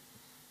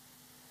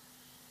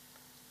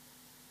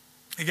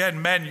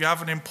 Again, men, you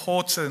have an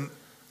important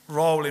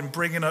role in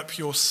bringing up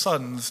your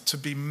sons to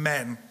be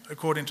men,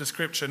 according to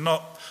Scripture,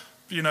 not,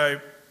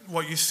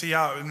 what you see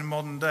out in the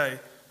modern day,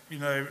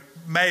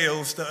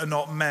 males that are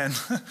not men.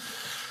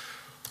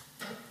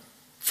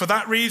 For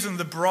that reason,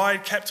 the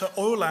bride kept her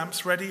oil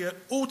lamps ready at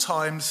all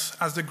times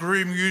as the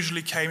groom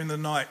usually came in the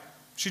night.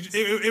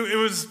 It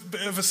was a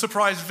bit of a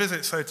surprise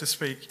visit, so to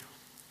speak.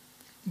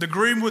 The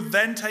groom would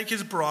then take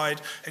his bride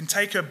and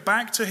take her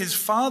back to his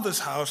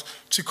father's house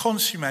to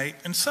consummate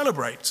and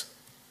celebrate.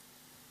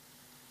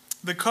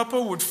 The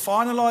couple would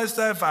finalize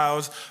their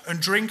vows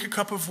and drink a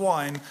cup of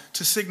wine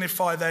to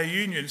signify their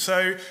union.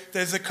 So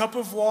there's a cup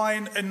of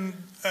wine and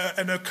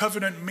a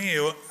covenant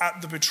meal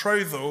at the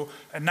betrothal,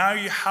 and now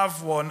you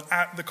have one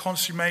at the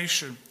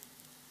consummation.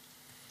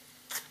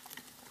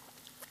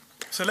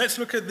 So let's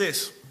look at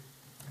this.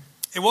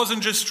 It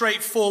wasn't just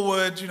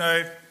straightforward,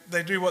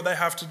 they do what they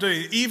have to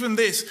do. Even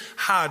this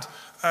had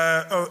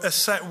a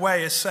set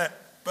way, a set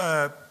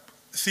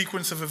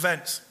sequence of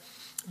events.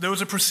 There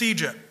was a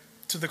procedure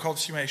to the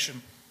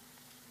consummation.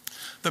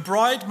 The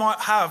bride might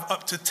have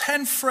up to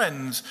 10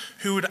 friends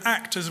who would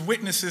act as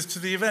witnesses to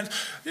the event.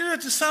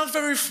 It just sounds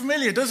very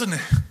familiar, doesn't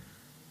it?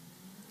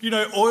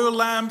 Oil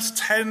lamps,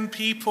 10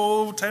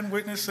 people, 10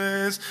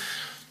 witnesses.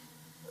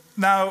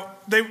 Now,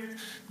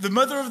 the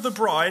mother of the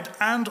bride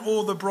and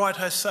or the bride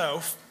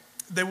herself,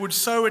 they would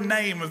sew a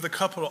name of the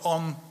couple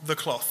on the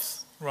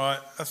cloths, right?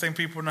 I think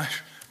people know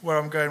where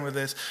I'm going with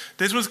this.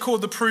 This was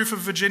called the proof of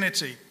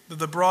virginity, that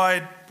the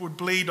bride would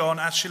bleed on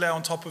as she lay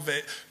on top of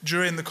it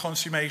during the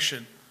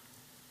consummation.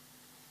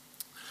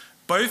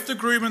 Both the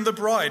groom and the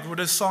bride would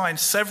assign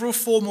several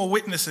formal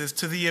witnesses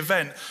to the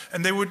event,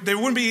 and they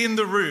wouldn't be in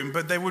the room,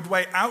 but they would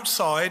wait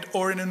outside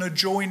or in an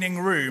adjoining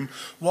room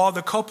while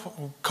the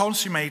couple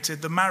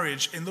consummated the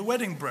marriage in the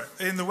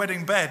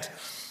wedding bed.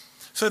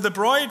 So the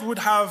bride would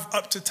have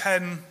up to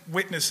 10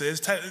 witnesses.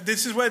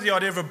 This is where the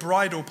idea of a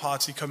bridal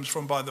party comes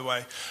from, by the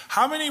way.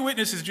 How many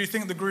witnesses do you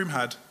think the groom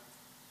had?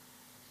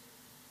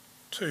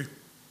 2.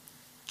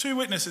 2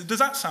 witnesses. Does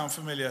that sound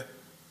familiar?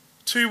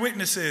 2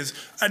 witnesses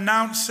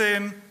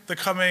announcing the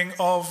coming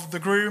of the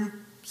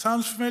groom.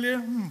 Sounds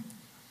familiar?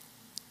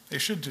 It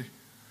should do.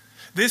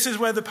 This is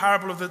where the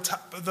parable of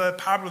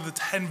the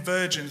 10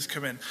 virgins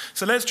come in.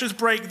 So let's just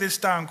break this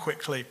down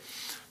quickly.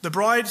 The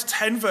bride's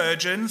 10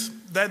 virgins,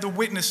 they're the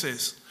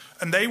witnesses.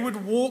 And they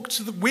would walk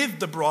with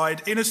the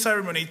bride in a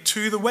ceremony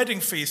to the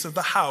wedding feast of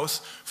the house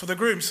for the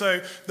groom.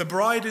 So the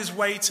bride is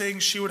waiting.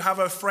 She would have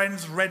her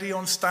friends ready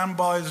on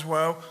standby as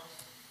well.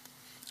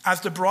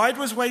 As the bride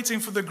was waiting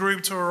for the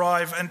groom to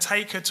arrive and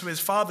take her to his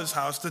father's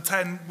house, the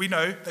 10, we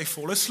know, they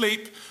fall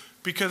asleep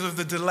because of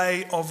the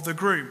delay of the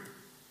groom.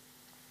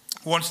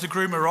 Once the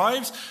groom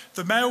arrives,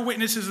 the male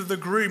witnesses of the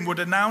groom would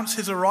announce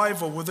his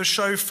arrival with a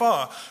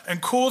shofar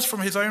and calls from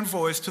his own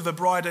voice to the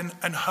bride and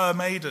her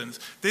maidens.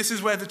 This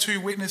is where the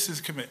 2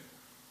 witnesses come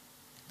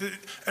in.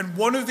 And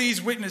one of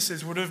these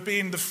witnesses would have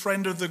been the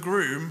friend of the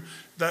groom.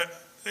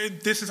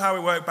 This is how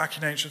it worked back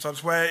in ancient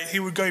times, where he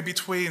would go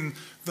between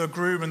the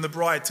groom and the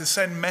bride to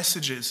send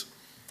messages.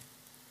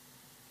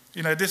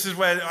 This is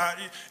where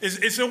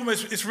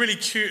it's really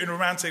cute and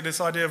romantic, this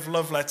idea of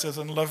love letters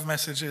and love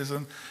messages,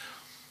 and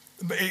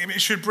it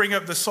should bring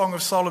up the Song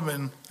of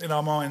Solomon in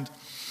our mind.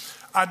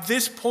 At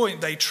this point,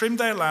 they trimmed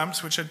their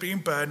lamps, which had been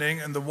burning,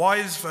 and the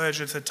wise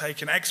virgins had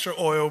taken extra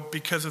oil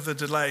because of the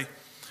delay.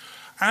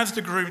 As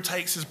the groom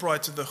takes his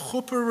bride to the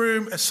chuppah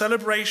room, a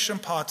celebration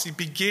party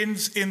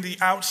begins in the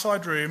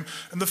outside room,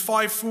 and the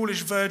 5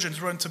 foolish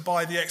virgins run to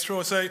buy the extra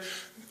oil. So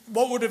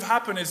what would have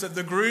happened is that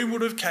the groom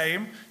would have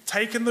came,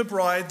 taken the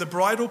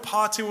bridal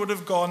party would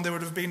have gone, there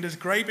would have been this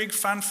great big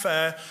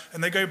fanfare,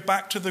 and they go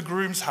back to the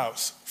groom's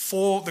house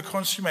for the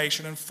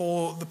consummation and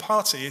for the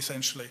party,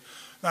 essentially.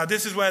 Now,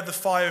 this is where the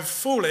 5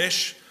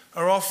 foolish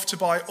are off to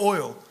buy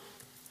oil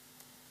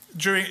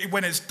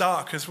when it's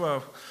dark as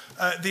well.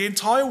 The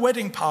entire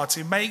wedding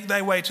party make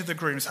their way to the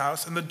groom's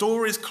house, and the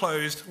door is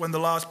closed when the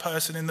last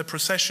person in the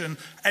procession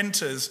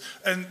enters,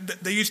 and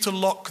they used to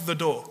lock the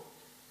door.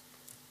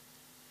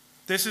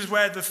 This is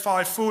where the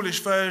 5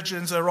 foolish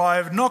virgins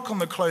arrive, knock on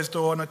the closed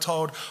door, and are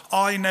told,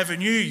 "I never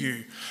knew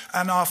you,"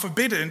 and are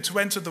forbidden to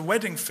enter the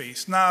wedding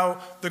feast.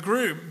 Now, the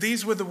groom,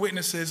 these were the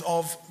witnesses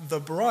of the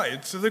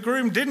bride, so the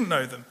groom didn't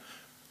know them.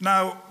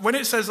 Now, when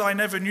it says, "I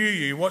never knew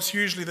you," what's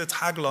usually the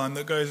tagline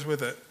that goes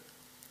with it?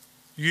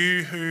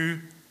 You who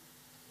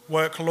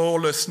work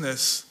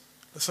lawlessness,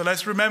 So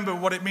let's remember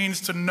what it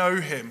means to know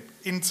him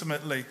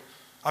intimately.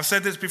 I've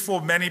said this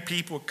before, many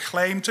people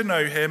claim to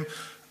know him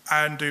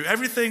and do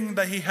everything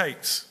that he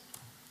hates.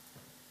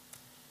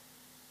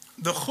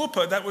 The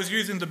chuppah that was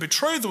used in the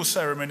betrothal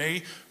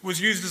ceremony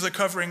was used as a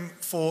covering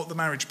for the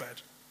marriage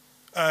bed.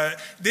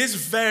 This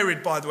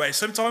varied, by the way.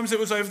 Sometimes it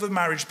was over the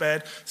marriage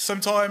bed.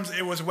 Sometimes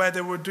it was where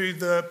they would do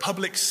the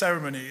public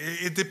ceremony.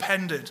 It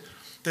depended.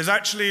 There's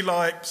actually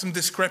some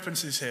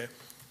discrepancies here.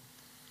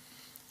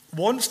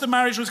 Once the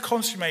marriage was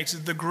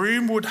consummated, the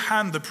groom would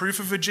hand the proof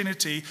of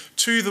virginity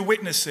to the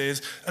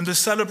witnesses and the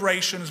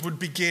celebrations would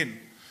begin.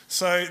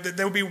 So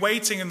they would be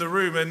waiting in the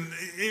room, and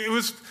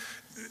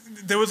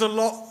there was a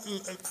lot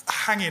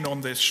hanging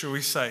on this, shall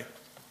we say.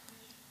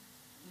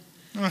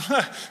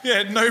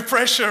 Yeah, no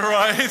pressure,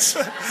 right?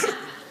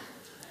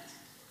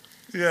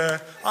 Yeah,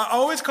 I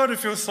always kind of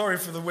feel sorry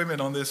for the women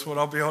on this one,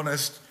 I'll be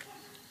honest.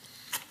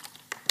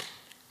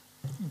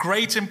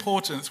 Great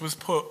importance was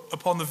put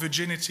upon the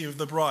virginity of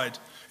the bride.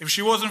 If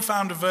she wasn't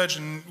found a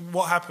virgin,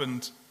 what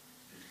happened?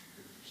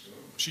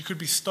 She could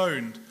be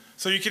stoned.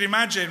 So you can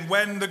imagine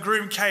when the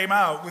groom came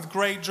out with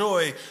great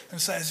joy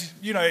and says,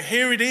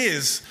 here it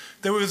is.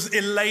 There was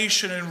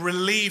elation and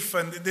relief,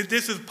 and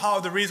this is part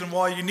of the reason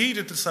why you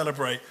needed to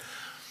celebrate.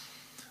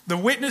 The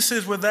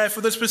witnesses were there for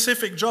the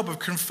specific job of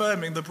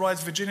confirming the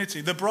bride's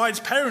virginity. The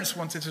bride's parents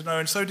wanted to know,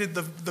 and so did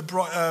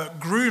the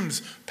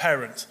groom's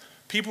parents.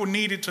 People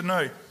needed to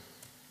know.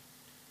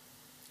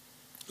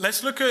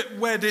 Let's look at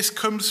where this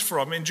comes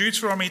from in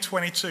Deuteronomy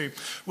 22.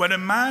 When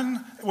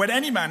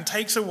any man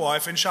takes a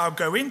wife and shall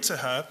go into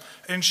her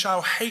and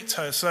shall hate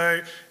her.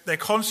 So they're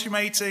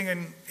consummating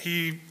and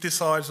he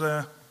decides,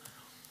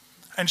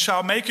 and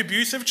shall make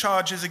abusive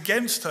charges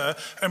against her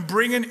and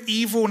bring an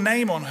evil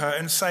name on her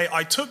and say,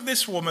 I took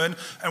this woman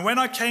and when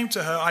I came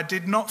to her, I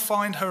did not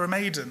find her a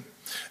maiden.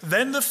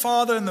 Then the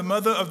father and the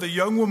mother of the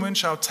young woman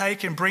shall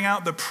take and bring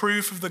out the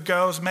proof of the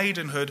girl's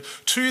maidenhood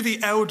to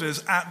the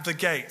elders at the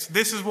gate.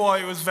 This is why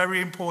it was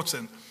very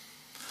important.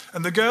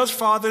 And the girl's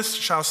father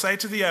shall say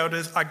to the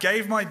elders, I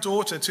gave my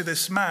daughter to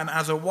this man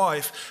as a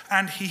wife,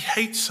 and he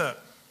hates her.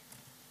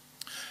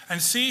 And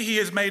see, he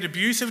has made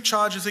abusive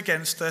charges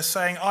against her,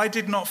 saying, I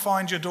did not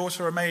find your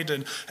daughter a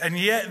maiden, and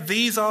yet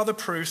these are the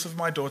proofs of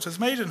my daughter's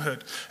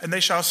maidenhood. And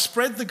they shall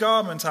spread the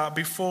garment out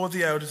before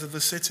the elders of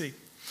the city.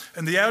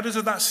 And the elders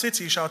of that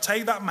city shall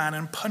take that man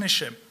and punish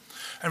him,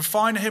 and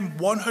fine him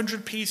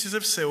 100 pieces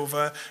of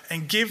silver,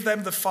 and give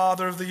them the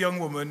father of the young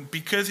woman,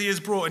 because he has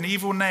brought an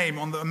evil name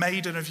on the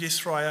maiden of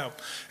Yisrael.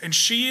 And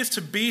she is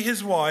to be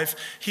his wife.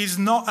 He's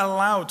not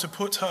allowed to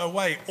put her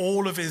away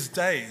all of his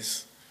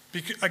days.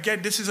 Because,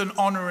 again, this is an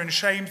honor and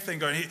shame thing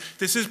going.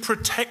 This is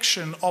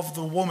protection of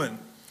the woman.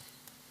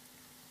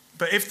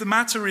 But if the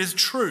matter is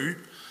true,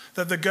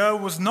 that the girl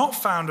was not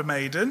found a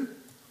maiden,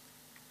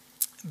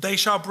 they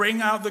shall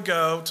bring out the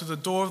girl to the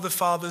door of the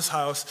father's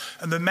house,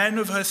 and the men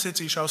of her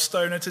city shall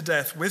stone her to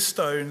death with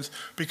stones,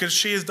 because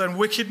she has done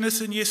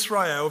wickedness in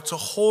Yisrael to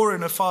whore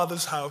in her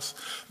father's house.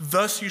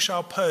 Thus you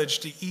shall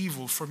purge the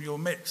evil from your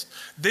midst.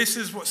 This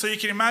is what, so you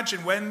can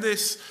imagine when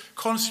this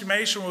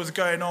consummation was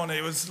going on,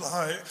 it was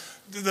like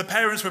the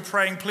parents were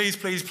praying, please,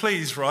 please,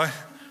 please, right?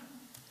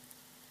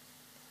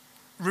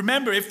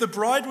 Remember, if the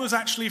bride was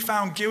actually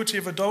found guilty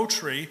of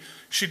adultery,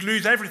 she'd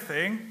lose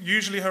everything,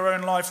 usually her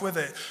own life with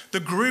it.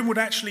 The groom would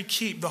actually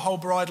keep the whole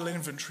bridal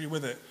inventory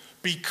with it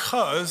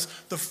because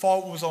the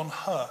fault was on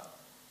her.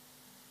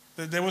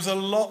 There was a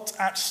lot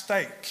at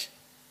stake.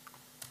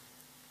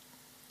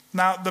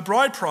 Now, the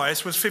bride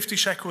price was 50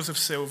 shekels of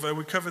silver.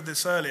 We covered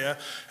this earlier.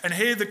 And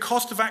here the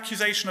cost of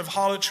accusation of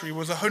harlotry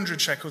was 100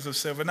 shekels of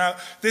silver. Now,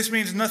 this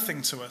means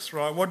nothing to us,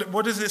 right?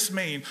 What does this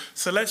mean?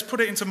 So let's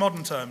put it into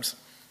modern terms.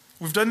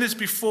 We've done this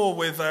before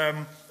with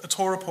a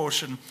Torah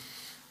portion.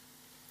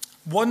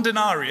 1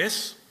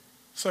 denarius,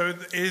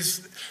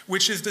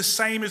 which is the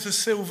same as a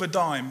silver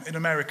dime in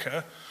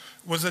America,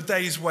 was a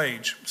day's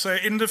wage. So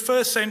in the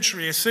first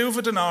century, a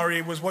silver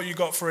denarii was what you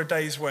got for a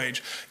day's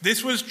wage.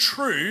 This was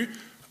true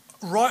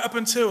right up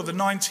until the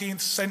 19th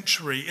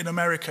century in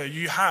America.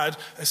 You had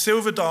a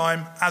silver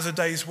dime as a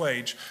day's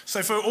wage.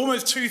 So for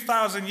almost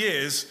 2,000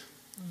 years,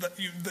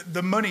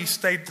 the money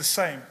stayed the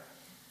same.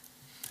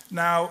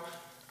 Now,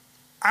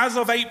 as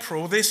of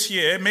April this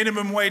year,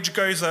 minimum wage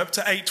goes up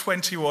to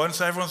 $8.21,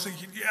 so everyone's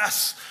thinking,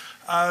 yes.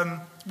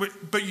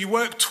 But you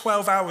work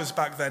 12 hours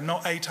back then,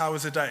 not 8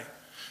 hours a day.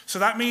 So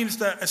that means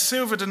that a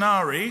silver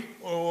denarii,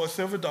 or a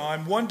silver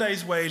dime, 1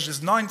 day's wage is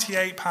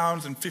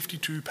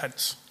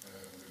 £98.52.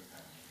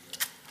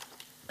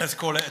 Let's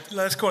call it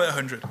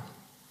 100.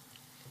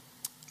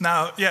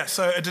 Now, yeah,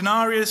 so a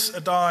denarius,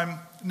 a dime,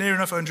 near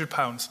enough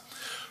 £100.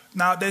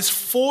 Now, there's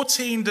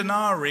 14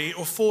 denarii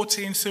or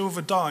 14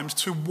 silver dimes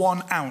to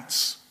 1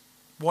 ounce.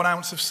 1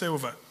 ounce of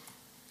silver.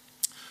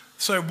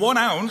 So 1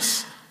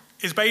 ounce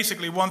is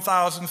basically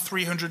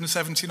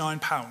 1,379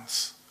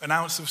 pounds. An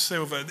ounce of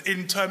silver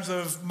in terms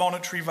of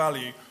monetary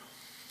value.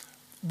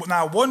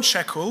 Now, 1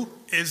 shekel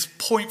is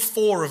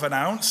 0.4 of an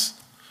ounce,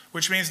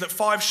 which means that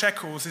 5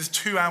 shekels is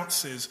 2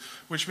 ounces,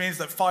 which means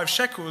that 5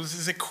 shekels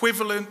is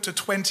equivalent to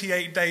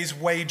 28 days'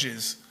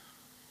 wages.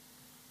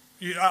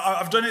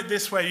 I've done it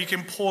this way. You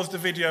can pause the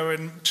video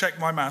and check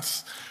my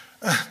maths.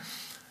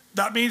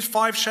 That means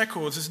 5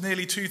 shekels is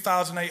nearly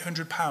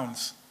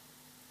 £2,800.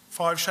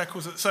 5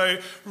 shekels. So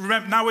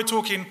remember, now we're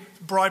talking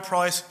bride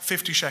price,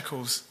 50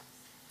 shekels.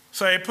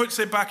 So it puts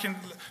it back in,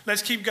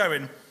 let's keep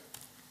going.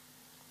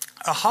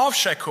 A half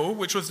shekel,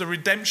 which was the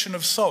redemption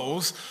of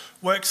souls,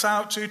 works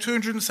out to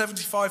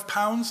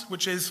 £275,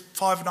 which is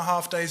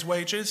 5.5 days'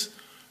 wages.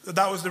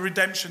 That was the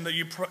redemption that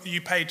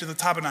you paid to the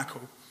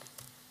tabernacle.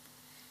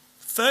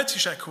 30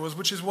 shekels,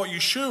 which is what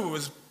Yeshua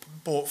was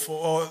bought for,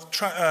 or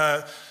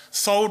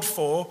sold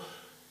for,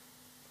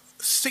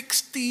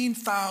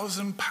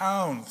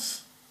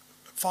 £16,000.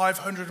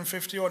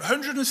 550 or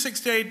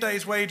 168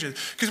 days' wages.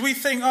 Because we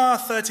think,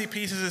 30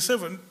 pieces of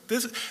silver.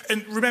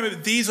 And remember,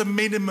 these are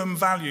minimum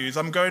values.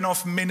 I'm going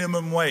off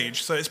minimum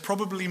wage, so it's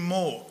probably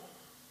more.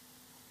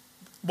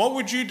 What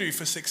would you do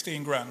for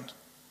 16 grand?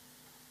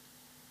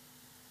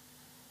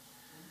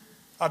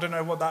 I don't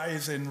know what that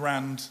is in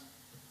rand.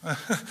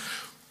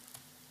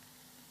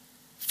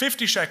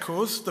 50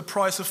 shekels, the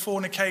price of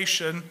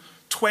fornication,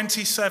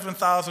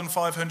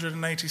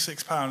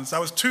 £27,586. That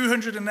was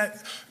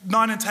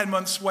 9 and 10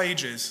 months'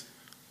 wages.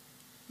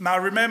 Now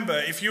remember,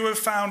 if you were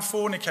found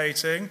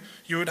fornicating,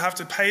 you would have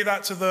to pay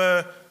that to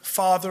the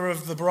father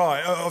of the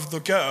bride, of the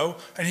girl,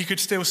 and he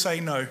could still say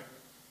no.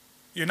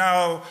 You're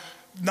now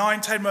 9,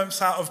 10 months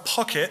out of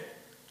pocket,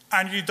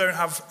 and you don't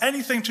have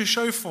anything to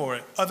show for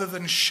it other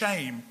than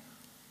shame.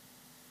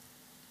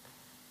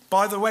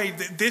 By the way,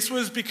 this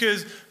was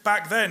because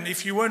back then,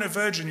 if you weren't a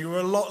virgin, you were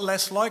a lot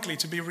less likely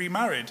to be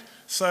remarried.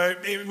 So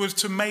it was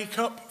to make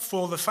up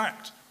for the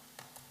fact.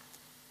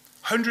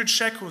 100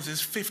 shekels is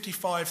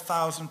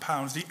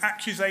 £55,000. The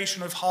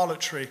accusation of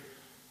harlotry,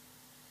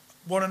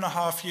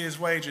 1.5 years'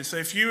 wages. So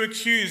if you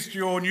accused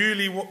your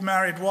newly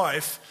married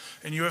wife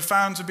and you were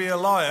found to be a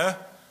liar,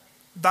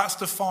 that's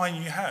the fine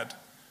you had.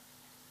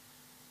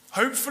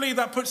 Hopefully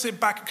that puts it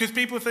back, because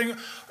people think,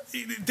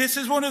 this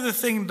is one of the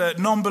things that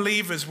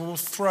non-believers will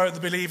throw at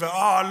the believer.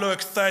 Look,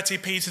 30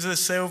 pieces of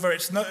silver.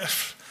 It's not.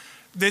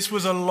 This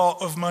was a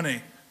lot of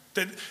money.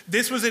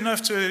 This was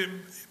enough to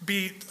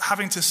be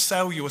having to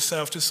sell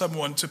yourself to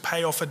someone to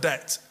pay off a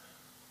debt.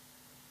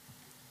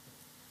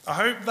 I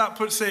hope that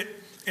puts it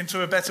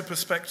into a better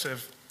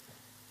perspective.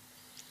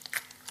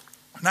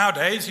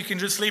 Nowadays, you can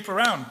just sleep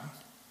around.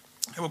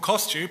 It will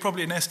cost you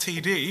probably an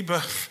STD,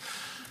 but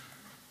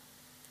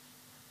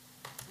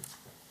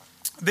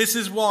this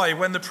is why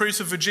when the proofs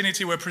of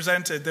virginity were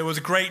presented, there was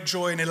great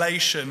joy and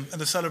elation,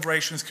 and the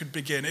celebrations could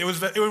begin. It would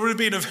have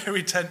been a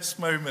very tense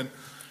moment.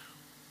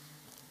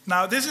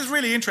 Now, this is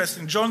really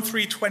interesting. John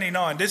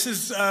 3:29. This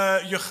is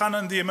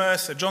Yochanan the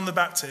Immerser, John the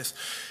Baptist.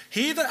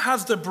 He that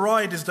has the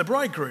bride is the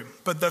bridegroom,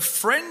 but the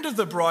friend of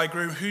the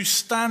bridegroom who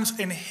stands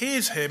and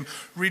hears him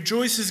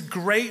rejoices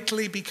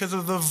greatly because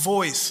of the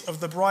voice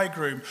of the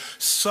bridegroom.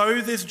 So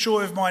this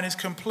joy of mine is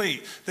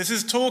complete. This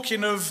is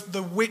talking of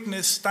the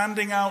witness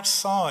standing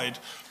outside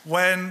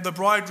when the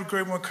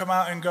bridegroom will come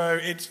out and go,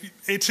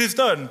 it is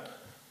done.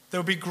 There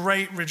will be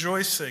great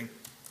rejoicing.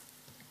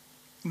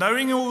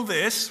 Knowing all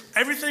this,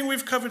 everything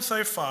we've covered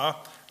so far,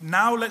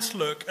 now let's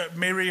look at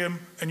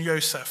Miriam and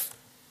Yosef.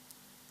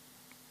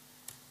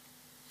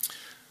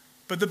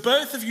 But the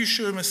birth of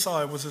Yeshua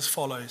Messiah was as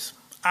follows.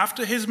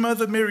 After his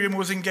mother Miriam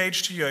was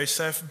engaged to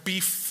Yosef,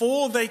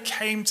 before they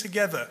came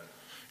together,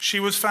 she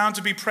was found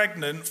to be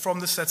pregnant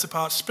from the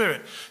set-apart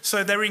spirit.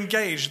 So they're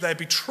engaged, they're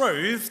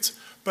betrothed,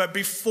 but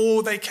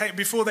before they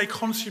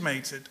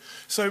consummated.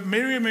 So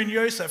Miriam and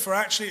Yosef are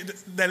actually,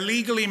 they're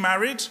legally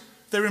married,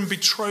 they're in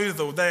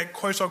betrothal, they're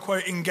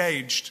quote-unquote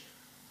engaged.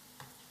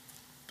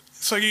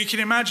 So you can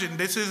imagine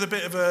this is a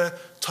bit of a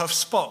tough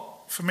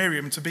spot for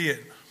Miriam to be in.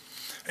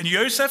 And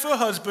Yosef, her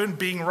husband,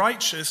 being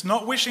righteous,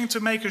 not wishing to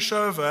make a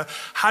show of her,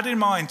 had in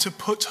mind to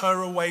put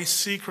her away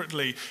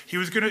secretly. He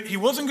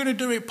wasn't going to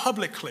do it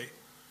publicly.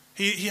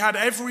 He had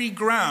every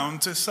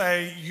ground to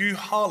say, you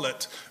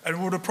harlot,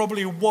 and would have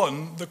probably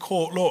won the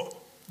court law,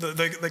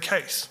 the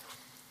case.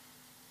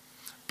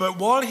 But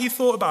while he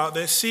thought about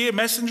this, see, a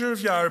messenger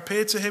of Yah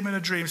appeared to him in a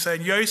dream,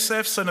 saying,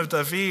 Yosef, son of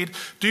David,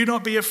 do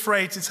not be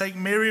afraid to take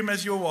Miriam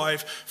as your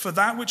wife, for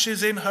that which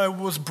is in her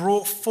was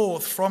brought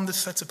forth from the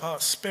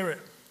set-apart spirit.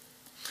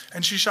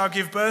 And she shall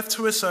give birth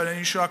to a son, and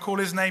you shall call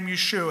his name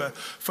Yeshua,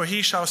 for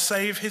he shall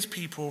save his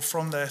people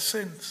from their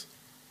sins.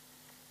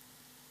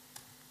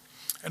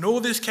 And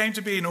all this came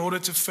to be in order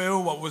to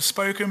fulfill what was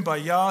spoken by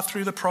Yah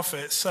through the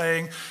prophet,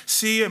 saying,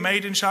 see, a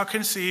maiden shall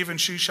conceive, and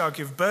she shall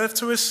give birth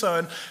to a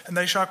son, and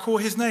they shall call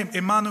his name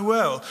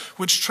Emmanuel,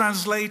 which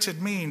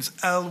translated means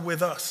El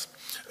with us.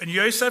 And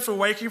Yosef,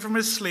 awaking from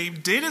his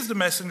sleep, did as the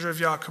messenger of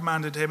Yah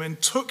commanded him,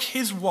 and took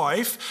his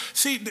wife.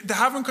 See,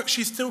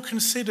 she's still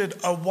considered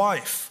a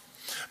wife,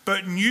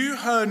 but knew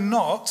her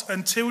not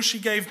until she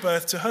gave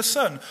birth to her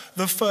son,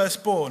 the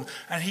firstborn,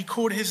 and he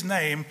called his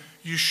name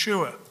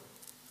Yeshua.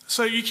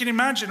 So you can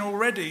imagine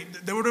already,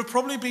 there would have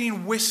probably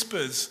been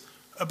whispers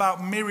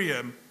about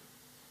Miriam.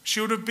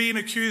 She would have been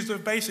accused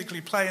of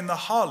basically playing the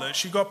harlot.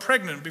 She got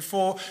pregnant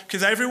before,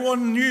 because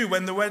everyone knew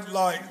when the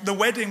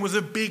wedding was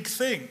a big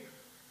thing.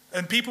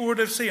 And people would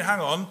have seen, hang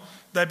on,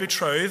 they're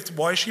betrothed.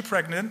 Why is she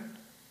pregnant?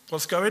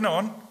 What's going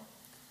on?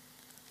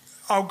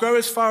 I'll go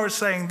as far as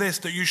saying this,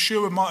 that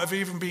Yeshua might have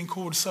even been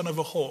called son of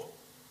a whore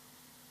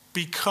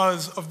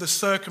because of the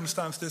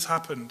circumstance this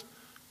happened.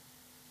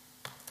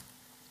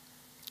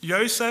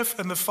 Joseph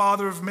and the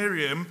father of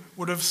Miriam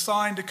would have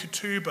signed a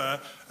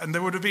ketubah and they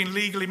would have been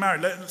legally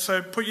married.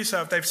 So put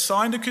yourself, they've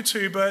signed a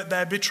ketubah,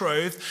 they're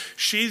betrothed.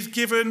 She's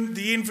given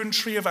the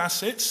inventory of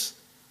assets.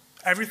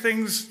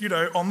 Everything's,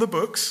 on the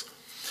books.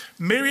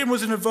 Miriam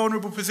was in a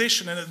vulnerable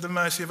position and at the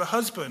mercy of her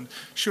husband.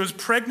 She was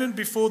pregnant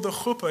before the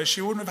chuppah.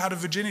 She wouldn't have had a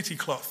virginity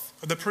cloth,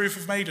 or the proof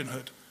of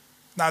maidenhood.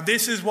 Now,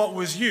 this is what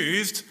was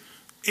used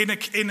in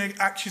an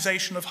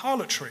accusation of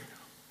harlotry.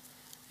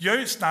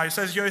 Now, it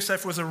says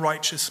Joseph was a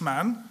righteous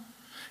man.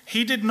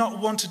 He did not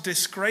want to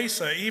disgrace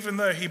her, even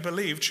though he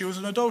believed she was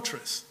an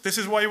adulteress. This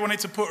is why he wanted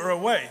to put her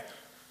away.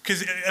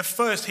 Because at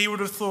first he would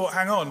have thought,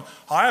 hang on,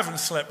 I haven't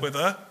slept with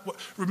her.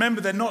 Remember,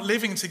 they're not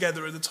living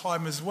together at the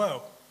time as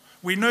well.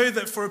 We know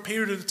that for a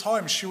period of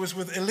time she was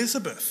with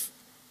Elizabeth,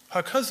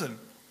 her cousin.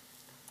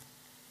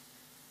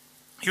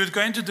 He was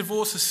going to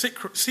divorce her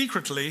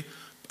secretly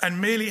and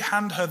merely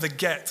hand her the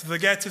get. The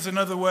get is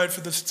another word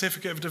for the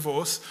certificate of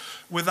divorce,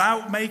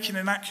 without making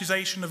an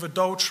accusation of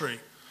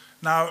adultery.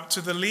 Now, to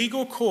the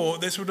legal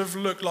court, this would have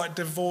looked like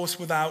divorce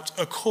without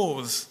a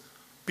cause,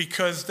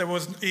 because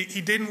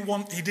he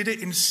did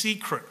it in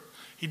secret.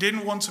 He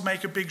didn't want to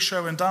make a big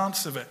show and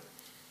dance of it.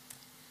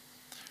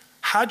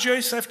 Had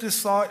Joseph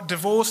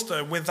divorced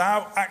her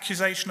without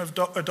accusation of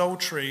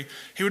adultery,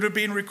 he would have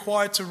been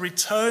required to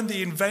return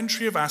the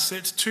inventory of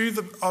assets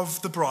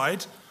of the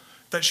bride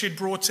that she'd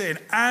brought in,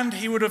 and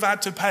he would have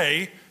had to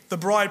pay the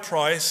bride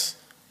price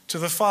to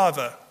the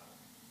father,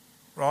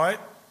 right?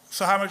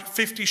 So how much?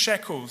 50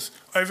 shekels,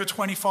 over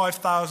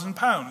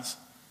 £25,000.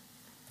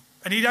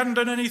 And he hadn't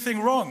done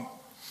anything wrong.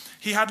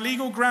 He had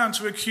legal ground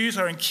to accuse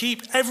her and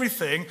keep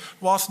everything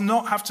whilst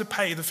not have to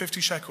pay the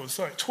 50 shekels.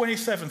 Sorry,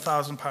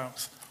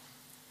 £27,000.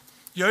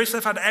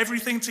 Joseph had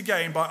everything to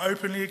gain by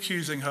openly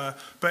accusing her,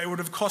 but it would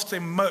have cost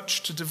him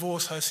much to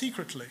divorce her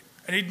secretly.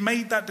 And he'd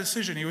made that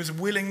decision. He was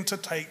willing to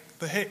take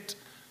the hit.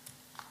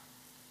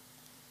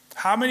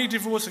 How many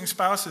divorcing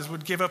spouses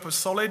would give up a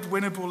solid,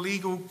 winnable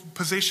legal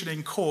position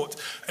in court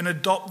and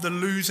adopt the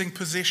losing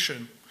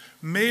position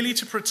merely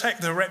to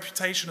protect the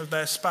reputation of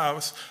their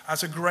spouse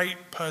as a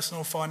great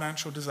personal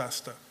financial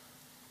disaster?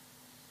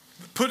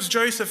 It puts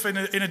Joseph in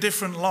a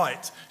different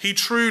light. He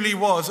truly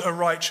was a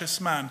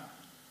righteous man.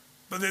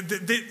 But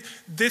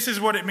this is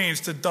what it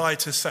means to die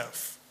to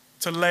self,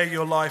 to lay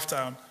your life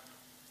down.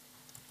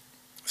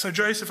 So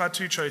Joseph had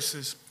two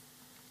choices.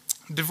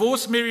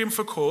 Divorce Miriam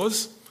for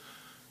cause.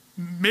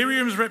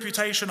 Miriam's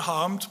reputation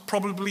harmed,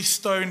 probably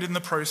stoned in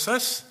the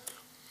process.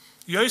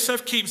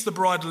 Joseph keeps the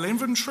bridal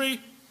inventory.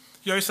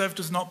 Joseph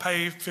does not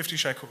pay 50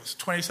 shekels,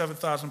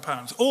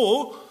 £27,000.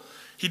 Or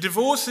he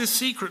divorces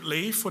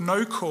secretly for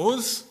no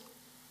cause.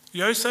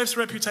 Joseph's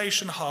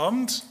reputation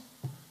harmed.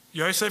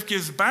 Joseph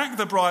gives back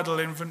the bridal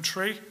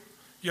inventory.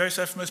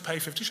 Joseph must pay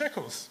 50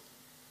 shekels.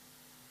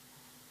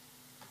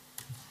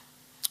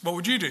 What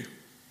would you do?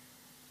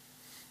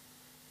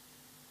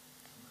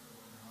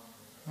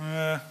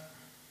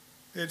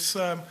 It's,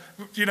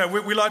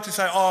 we like to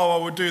say, I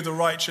would do the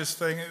righteous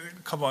thing.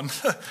 Come on.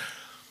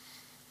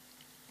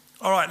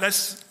 All right,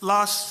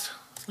 last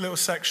little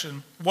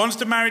section. Once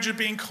the marriage had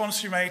been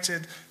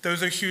consummated, there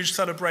was a huge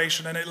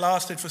celebration, and it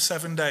lasted for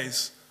 7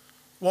 days.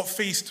 What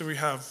feast do we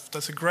have?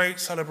 That's a great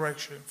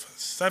celebration for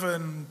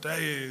 7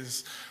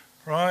 days,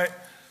 right?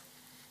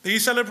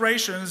 These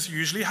celebrations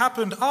usually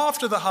happened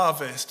after the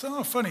harvest.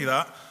 Oh, funny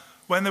that.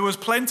 When there was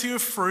plenty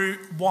of fruit,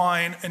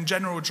 wine, and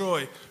general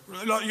joy.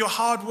 Like your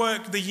hard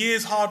work, the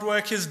year's hard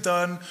work is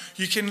done.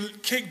 You can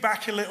kick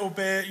back a little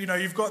bit.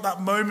 You've got that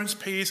moment's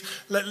peace.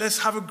 Let's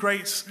have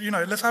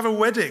let's have a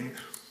wedding.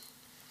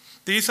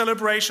 These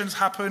celebrations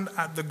happened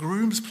at the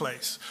groom's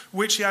place,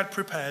 which he had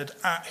prepared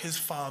at his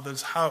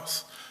father's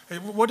house.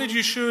 What did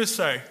Yeshua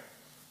say?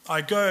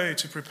 I go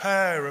to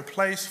prepare a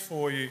place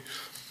for you.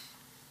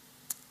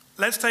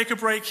 Let's take a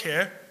break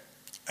here.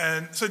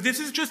 And so this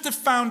is just the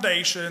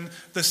foundation,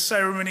 the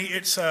ceremony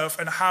itself,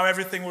 and how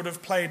everything would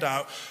have played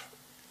out.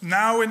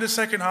 Now in the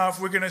second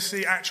half, we're going to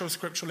see actual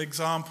scriptural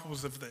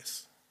examples of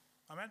this.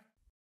 Amen?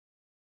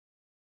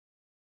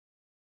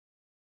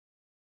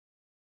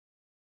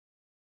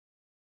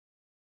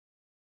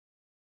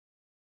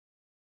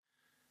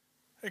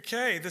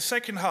 Okay, the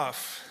second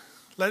half.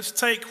 Let's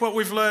take what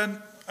we've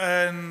learned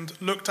and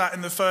looked at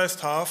in the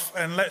first half,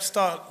 and let's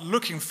start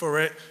looking for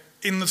it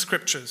in the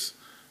scriptures.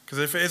 Because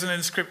if it isn't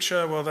in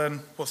scripture, well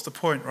then, what's the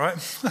point, right?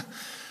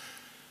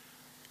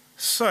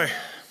 So,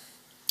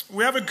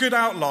 we have a good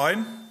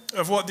outline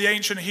of what the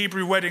ancient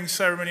Hebrew wedding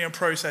ceremony and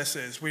process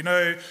is. We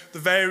know the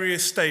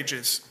various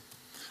stages.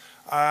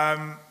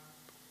 A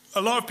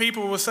lot of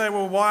people will say,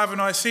 well, why haven't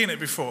I seen it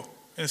before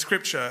in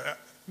scripture?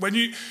 When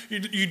you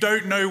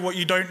don't know what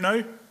you don't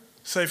know,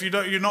 so if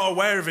you're not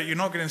aware of it, you're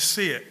not going to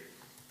see it.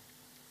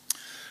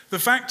 The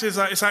fact is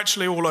that it's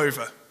actually all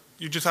over.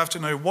 You just have to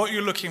know what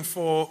you're looking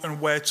for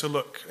and where to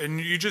look. And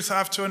you just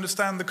have to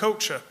understand the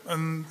culture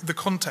and the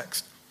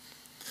context.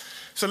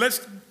 So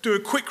let's do a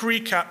quick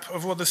recap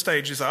of what the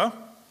stages are.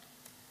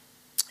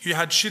 You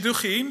had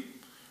Shidduchim,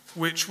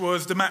 which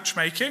was the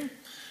matchmaking,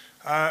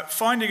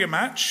 finding a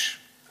match,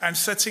 and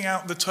setting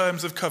out the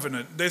terms of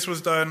covenant. This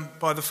was done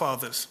by the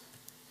fathers.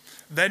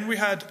 Then we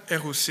had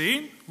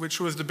Erusin, which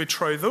was the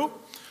betrothal.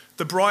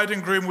 The bride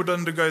and groom would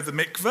undergo the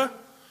mikveh.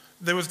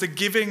 There was the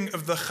giving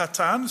of the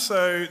chatan,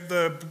 so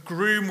the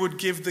groom would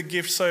give the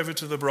gifts over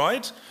to the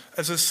bride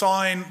as a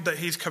sign that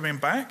he's coming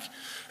back.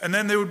 And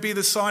then there would be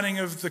the signing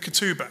of the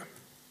ketubah.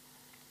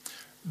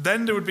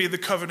 Then there would be the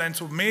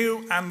covenantal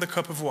meal and the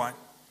cup of wine.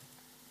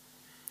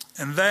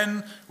 And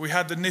then we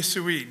had the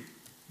nisuin.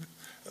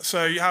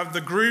 So you have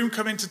the groom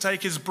coming to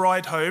take his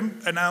bride home,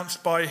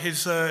 announced by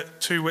his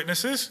two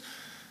witnesses.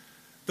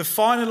 The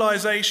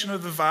finalization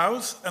of the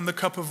vows and the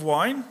cup of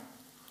wine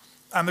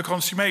and the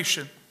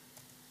consummation.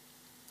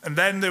 And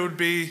then there would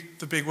be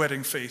the big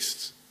wedding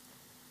feast.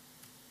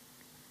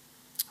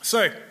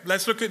 So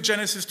let's look at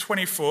Genesis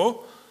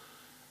 24.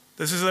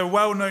 This is a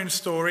well-known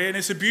story, and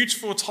it's a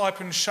beautiful type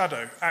and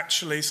shadow,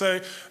 actually. So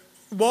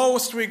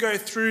whilst we go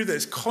through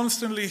this,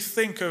 constantly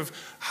think of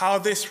how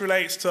this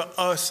relates to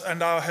us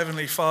and our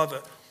Heavenly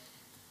Father.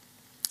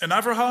 And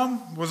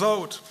Abraham was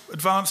old,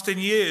 advanced in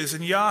years,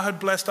 and Yah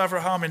had blessed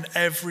Abraham in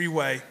every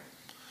way.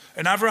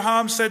 And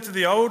Abraham said to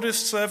the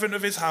oldest servant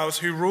of his house,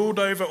 who ruled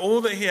over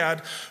all that he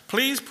had,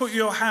 "Please put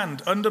your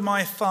hand under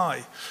my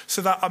thigh,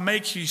 so that I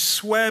make you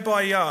swear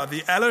by Yah,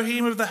 the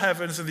Elohim of the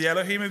heavens and the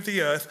Elohim of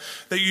the earth,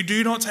 that you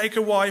do not take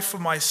a wife for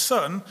my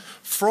son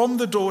from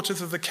the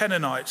daughters of the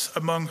Canaanites,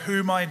 among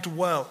whom I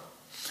dwell.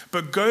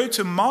 But go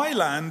to my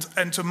land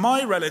and to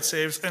my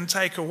relatives and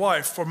take a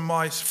wife for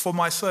my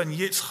son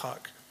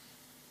Yitzchak."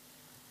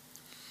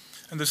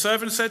 And the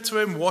servant said to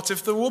him, "What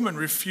if the woman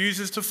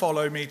refuses to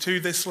follow me to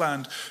this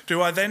land?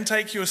 Do I then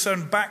take your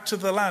son back to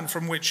the land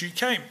from which you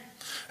came?"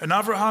 And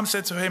Abraham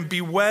said to him,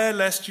 "Beware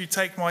lest you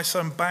take my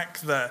son back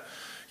there.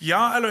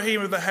 Yah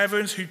Elohim of the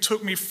heavens, who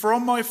took me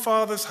from my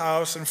father's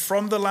house and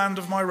from the land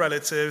of my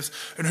relatives,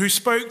 and who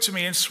spoke to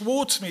me and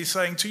swore to me,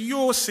 saying, 'To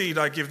your seed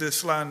I give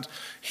this land,'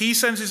 he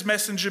sends his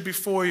messenger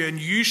before you, and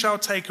you shall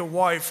take a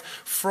wife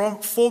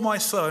for my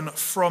son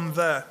from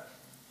there.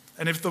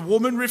 And if the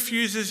woman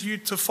refuses you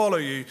to follow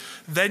you,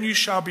 then you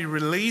shall be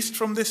released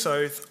from this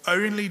oath.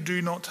 Only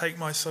do not take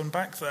my son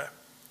back there."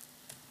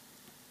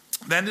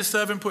 Then the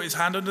servant put his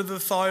hand under the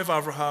thigh of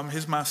Abraham,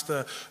 his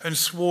master, and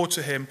swore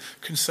to him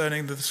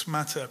concerning this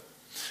matter.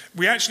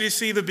 We actually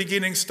see the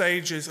beginning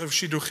stages of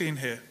Shidduchin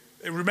here.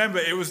 Remember,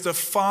 it was the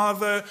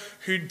father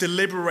who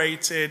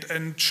deliberated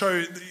and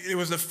chose. It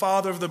was the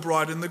father of the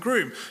bride and the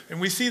groom. And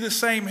we see the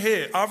same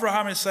here.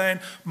 Abraham is saying,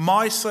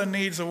 "My son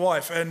needs a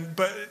wife."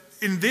 But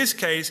in this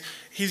case,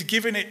 he's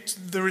given it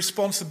the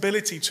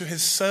responsibility to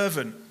his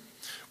servant.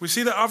 We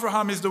see that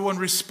Abraham is the one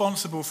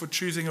responsible for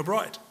choosing a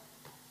bride.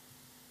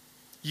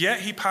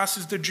 Yet he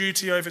passes the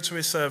duty over to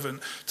his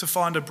servant to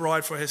find a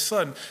bride for his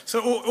son.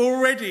 So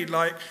already,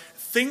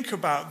 think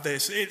about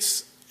this.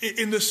 It's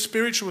in the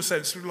spiritual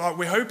sense,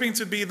 we're hoping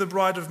to be the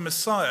bride of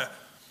Messiah.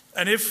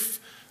 And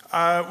if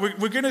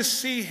we're going to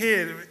see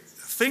here,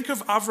 think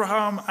of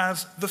Abraham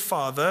as the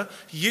father,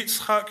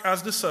 Yitzchak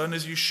as the son,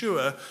 as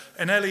Yeshua,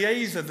 and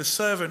Eliezer, the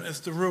servant,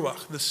 as the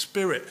Ruach, the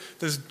spirit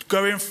that's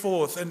going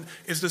forth, and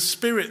is the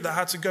spirit that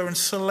had to go and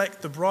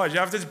select the bride. You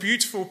have this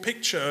beautiful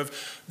picture of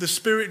the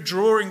spirit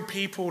drawing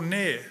people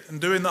near and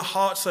doing the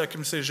heart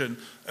circumcision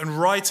and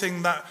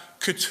writing that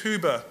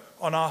ketubah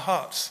on our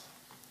hearts.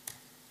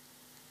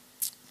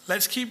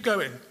 Let's keep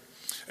going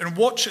and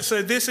watch.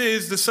 So this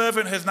is, the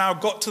servant has now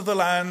got to the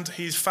land.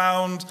 He's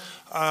found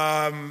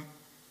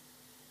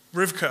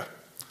Rebecca,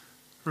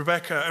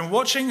 and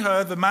watching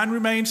her, the man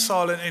remained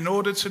silent in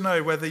order to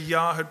know whether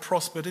Yah had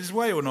prospered his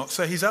way or not.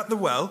 So he's at the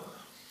well,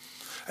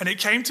 and it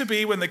came to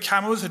be when the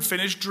camels had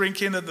finished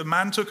drinking that the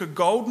man took a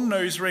golden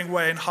nose ring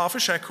weighing 1/2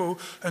 shekel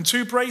and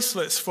 2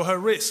 bracelets for her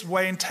wrists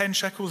weighing 10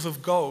 shekels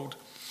of gold.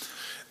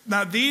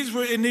 Now these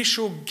were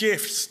initial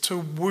gifts to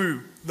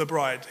woo the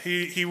bride.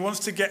 He wants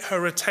to get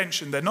her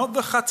attention. They're not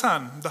the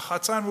chatan. The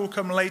chatan will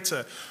come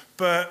later,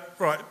 but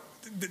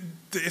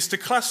it's the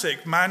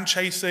classic man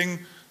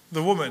chasing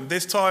the woman.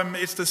 This time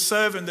it's the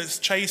servant that's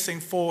chasing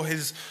for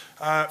his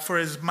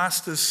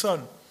master's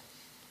son.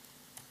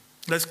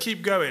 Let's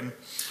keep going.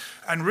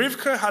 And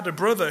Rivkah had a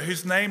brother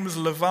whose name was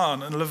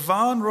Lavan, and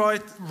Lavan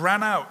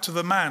ran out to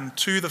the man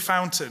to the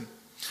fountain.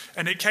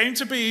 And it came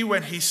to be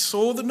when he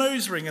saw the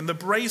nose ring and the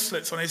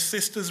bracelets on his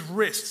sister's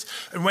wrists,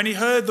 and when he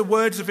heard the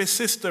words of his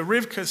sister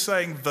Rivkah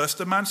saying, "Thus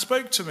the man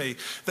spoke to me,"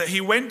 that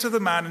he went to the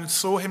man and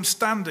saw him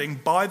standing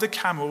by the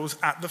camels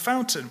at the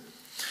fountain.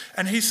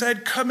 And he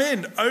said, "Come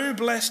in, O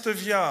blessed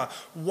of Yah.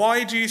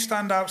 Why do you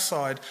stand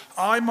outside?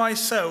 I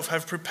myself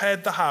have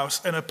prepared the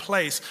house and a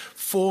place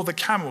for the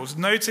camels."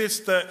 Notice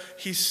that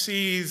he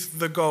sees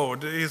the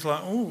gold. He's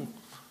like, ooh.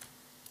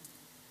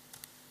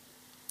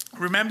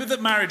 Remember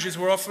that marriages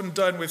were often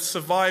done with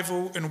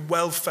survival and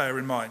welfare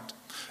in mind,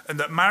 and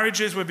that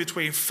marriages were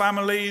between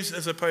families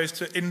as opposed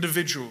to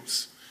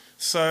individuals.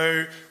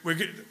 So we're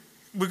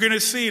going to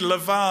see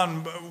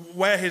Lavan,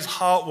 where his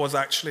heart was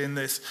actually in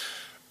this.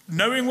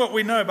 Knowing what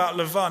we know about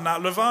Lavan, now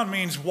Lavan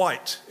means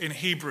white in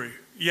Hebrew,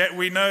 yet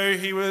we know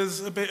he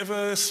was a bit of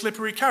a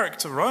slippery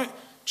character, right?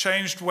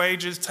 Changed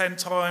wages 10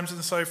 times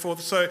and so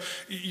forth. So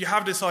you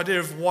have this idea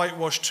of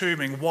whitewashed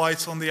tombing,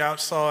 white on the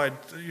outside,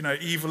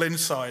 evil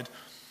inside.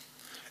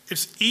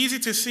 It's easy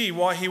to see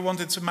why he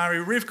wanted to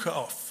marry Rivkah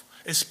off,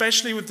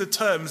 especially with the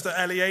terms that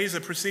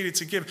Eliezer proceeded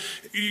to give.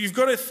 You've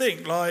got to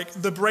think, like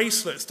the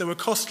bracelets, they were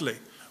costly.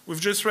 We've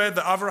just read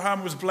that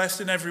Abraham was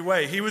blessed in every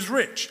way. He was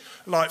rich,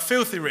 like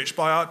filthy rich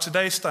by our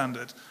today's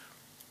standard.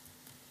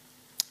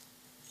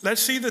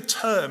 Let's see the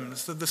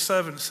terms that the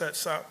servant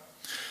sets out.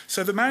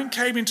 So the man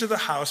came into the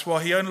house while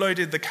he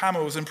unloaded the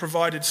camels and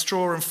provided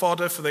straw and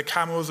fodder for the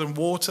camels and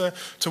water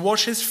to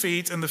wash his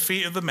feet and the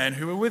feet of the men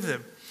who were with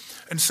him,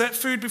 and set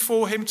food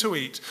before him to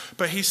eat.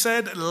 But he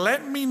said,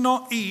 "Let me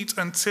not eat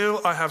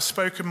until I have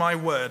spoken my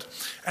word."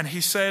 And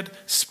he said,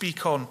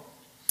 "Speak on."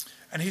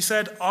 And he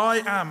said, "I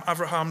am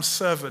Abraham's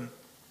servant,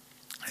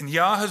 and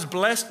Yah has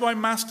blessed my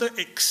master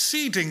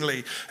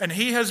exceedingly, and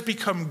he has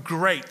become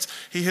great.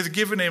 He has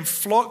given him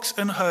flocks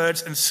and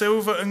herds and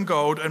silver and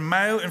gold and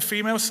male and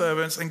female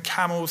servants and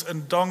camels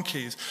and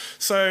donkeys."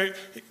 So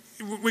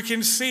we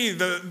can see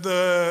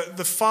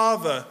the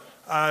father,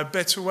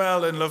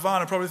 Betuel and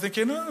Lavan, are probably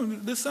thinking, "Oh,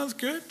 this sounds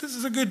good. This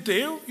is a good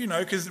deal,"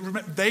 because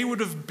they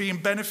would have been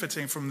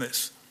benefiting from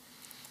this.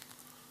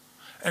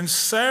 "And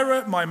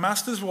Sarah, my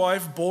master's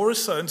wife, bore a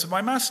son to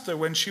my master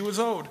when she was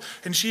old,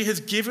 and she has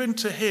given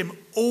to him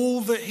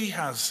all that he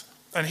has."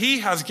 And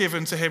he has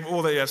given to him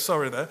all that he has.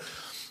 Sorry there.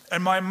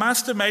 "And my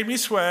master made me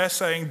swear,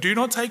 saying, 'Do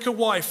not take a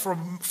wife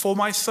for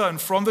my son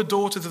from the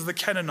daughters of the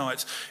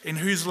Canaanites in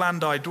whose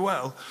land I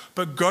dwell,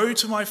 but go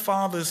to my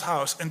father's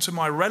house and to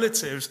my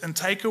relatives and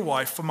take a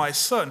wife for my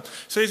son.'"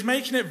 So he's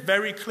making it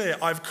very clear,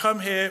 I've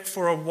come here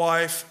for a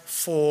wife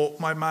for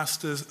my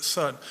master's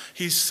son.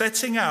 He's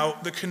setting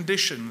out the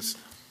conditions.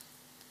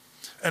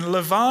 And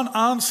Lavan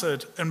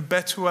answered, and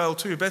Betuel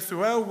too.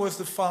 Betuel was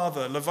the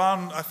father.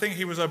 Lavan, I think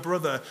he was her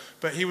brother,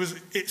 but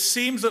it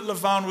seems that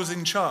Lavan was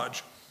in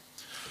charge.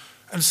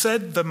 And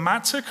said, "The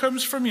matter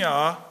comes from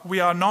Yah. We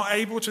are not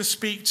able to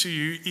speak to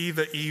you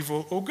either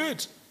evil or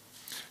good.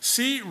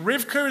 See,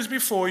 Rivkah is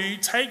before you.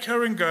 Take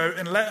her and go,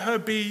 and let her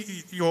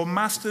be your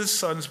master's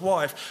son's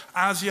wife,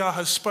 as Yah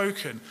has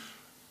spoken."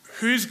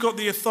 Who's got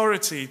the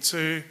authority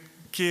to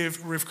give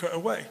Rivkah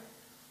away?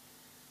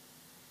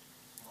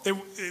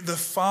 The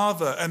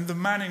father and the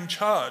man in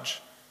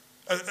charge.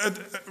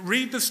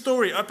 Read the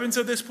story. Up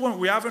until this point,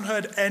 we haven't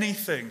heard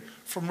anything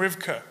from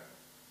Rivkah,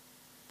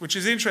 which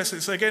is interesting.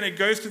 So again, it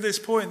goes to this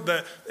point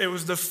that it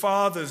was the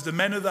fathers, the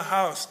men of the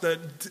house,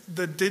 that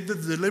did the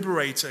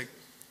deliberating.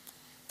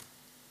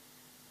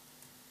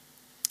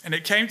 "And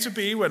it came to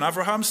be when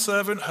Abraham's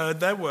servant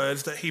heard their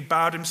words that he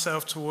bowed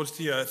himself towards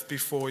the earth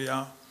before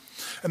Yah.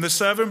 And the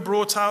servant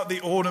brought out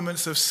the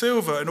ornaments of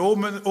silver and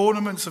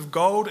ornaments of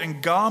gold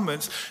and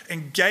garments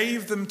and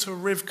gave them to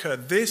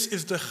Rivkah. This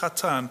is the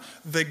chatan,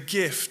 the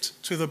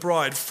gift to the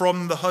bride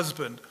from the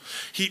husband.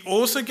 He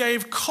also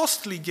gave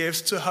costly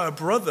gifts to her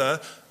brother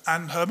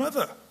and her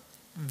mother."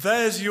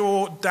 There's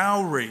your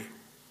dowry,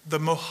 the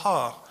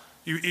mohar.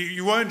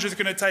 You weren't just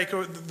going to take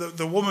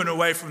the woman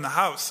away from the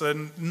house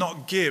and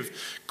not give.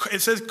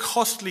 It says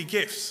costly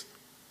gifts.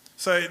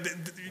 So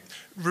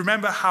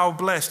remember how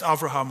blessed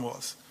Abraham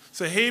was.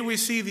 So here we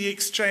see the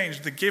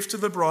exchange, the gift to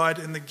the bride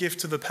and the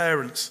gift to the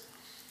parents.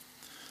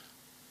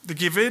 The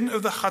giving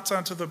of the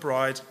chatan to the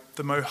bride,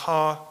 the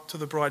mohar to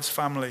the bride's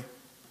family.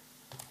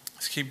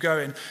 Let's keep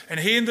going. "And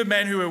he and the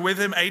men who were with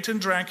him ate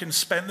and drank and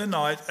spent the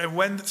night.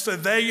 So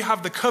there you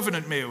have the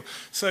covenant meal.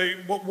 So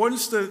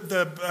once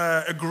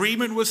the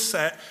agreement was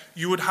set,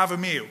 you would have a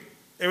meal.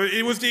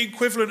 It was the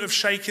equivalent of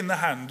shaking the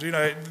hand.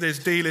 This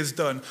deal is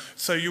done.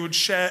 So you would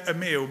share a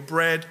meal,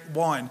 bread,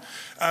 wine.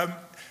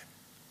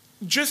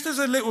 Just as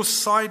a little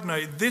side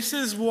note, this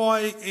is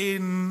why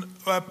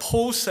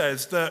Paul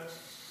says that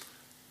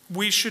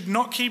we should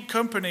not keep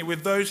company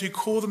with those who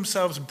call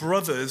themselves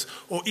brothers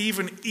or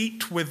even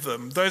eat with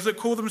them. Those that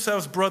call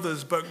themselves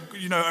brothers but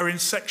are in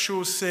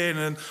sexual sin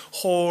and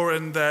whore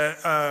and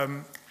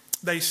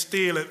they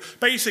steal it.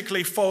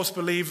 Basically false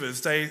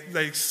believers.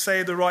 They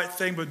say the right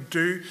thing but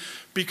do.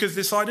 Because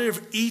this idea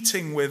of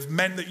eating with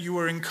meant that you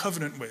were in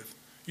covenant with.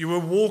 You were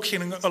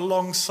walking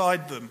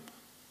alongside them.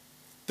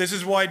 This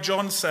is why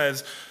John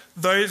says,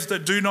 "Those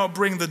that do not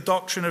bring the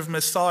doctrine of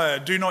Messiah,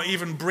 do not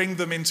even bring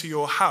them into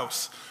your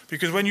house."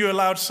 Because when you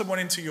allowed someone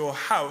into your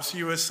house,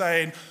 you were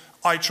saying,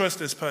 "I trust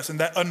this person.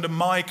 They're under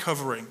my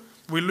covering."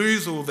 We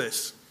lose all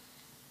this.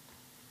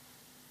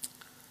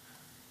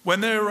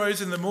 When they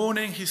arose in the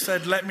morning, he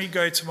said, "Let me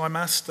go to my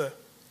master."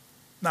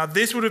 Now,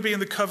 this would have been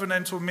the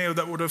covenantal meal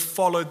that would have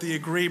followed the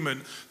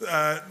agreement.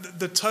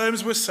 The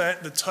terms were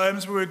set, the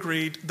terms were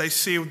agreed, they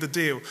sealed the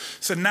deal.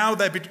 So now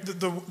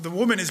the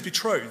woman is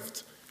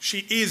betrothed.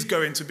 She is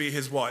going to be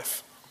his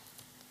wife.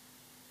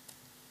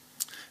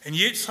 And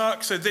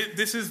Yitzhak, so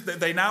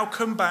they now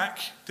come back.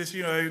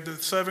 The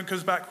servant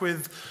comes back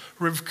with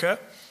Rivkah.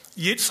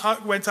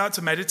 Yitzhak went out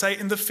to meditate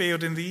in the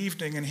field in the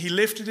evening, and he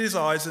lifted his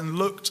eyes and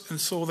looked and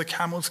saw the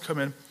camels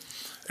coming.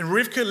 And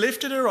Rivkah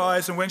lifted her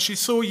eyes, and when she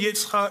saw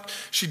Yitzhak,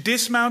 she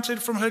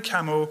dismounted from her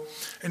camel,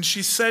 and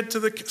she said to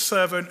the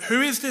servant,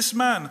 "Who is this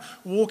man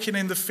walking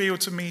in the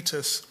field to meet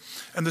us?"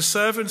 And the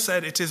servant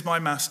said, "It is my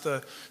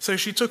master." So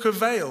she took a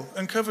veil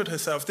and covered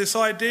herself. This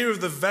idea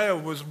of the veil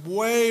was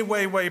way,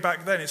 way, way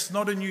back then. It's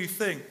not a new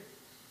thing.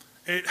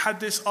 It had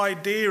this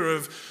idea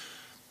of,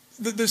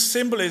 the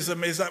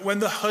symbolism is that when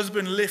the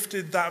husband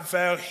lifted that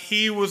veil,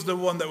 he was the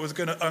one that was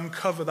going to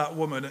uncover that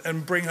woman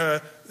and bring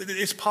her.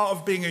 It's part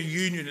of being a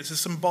union. It's a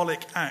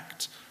symbolic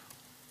act.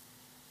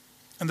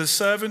 And the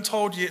servant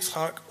told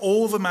Yitzhak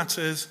all the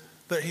matters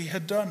that he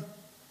had done.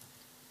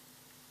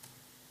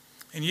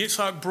 And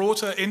Yitzhak brought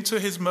her into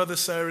his mother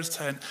Sarah's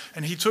tent,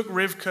 and he took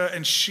Rivkah,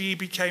 and she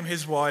became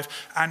his wife,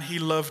 and he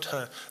loved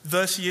her.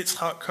 Thus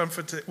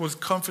Yitzhak was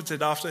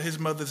comforted after his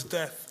mother's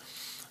death.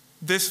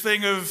 This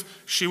thing of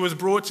she was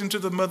brought into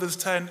the mother's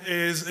tent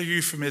is a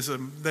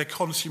euphemism. They're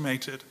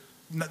consummated.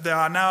 They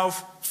are now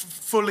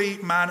fully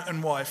man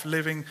and wife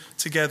living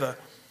together.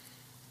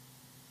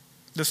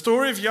 The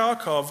story of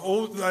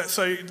Yaakov,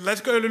 so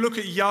let's go look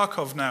at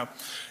Yaakov now.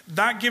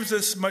 That gives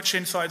us much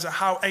insight into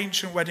how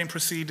ancient wedding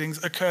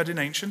proceedings occurred in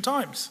ancient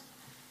times.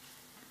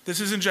 This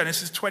is in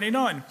Genesis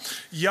 29.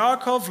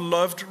 Yaakov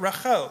loved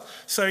Rachel.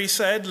 So he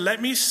said,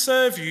 "Let me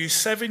serve you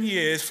 7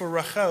 years for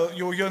Rachel,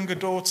 your younger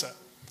daughter."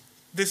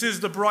 This is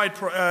the bride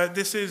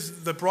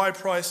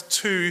price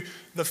to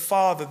the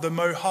father, the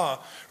mohar.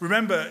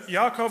 Remember,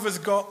 Yaakov has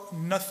got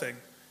nothing.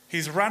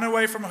 He's ran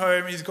away from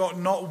home. He's got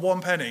not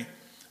one penny.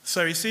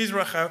 So he sees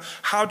Rachel.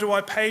 "How do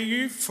I pay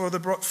you for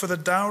the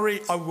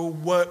dowry? I will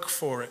work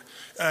for it."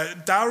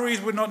 Dowries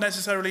were not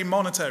necessarily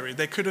monetary.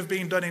 They could have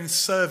been done in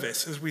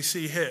service, as we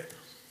see here.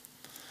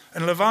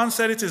 And Lavan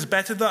said, "It is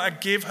better that I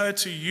give her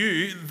to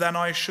you than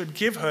I should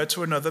give her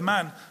to another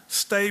man.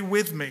 Stay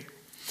with me."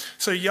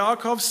 So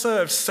Yaakov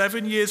served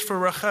 7 years for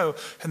Rachel,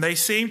 and they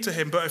seemed to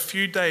him but a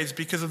few days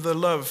because of the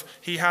love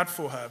he had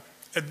for her.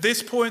 At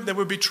this point, they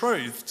were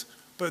betrothed,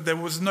 but there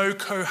was no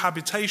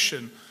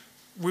cohabitation.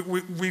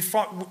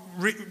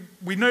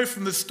 We know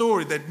from the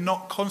story they'd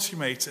not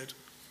consummated.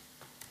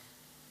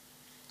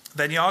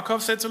 Then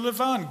Yaakov said to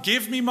Lavan,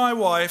 "Give me my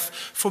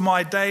wife, for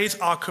my days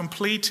are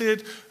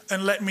completed,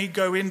 and let me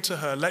go into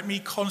her. Let me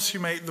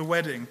consummate the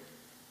wedding."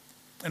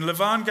 And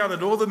Lavan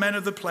gathered all the men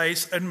of the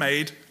place and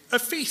made a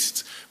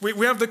feast.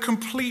 We have the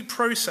complete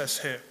process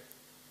here.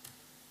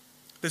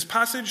 This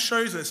passage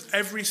shows us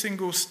every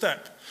single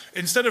step.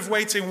 Instead of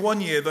waiting 1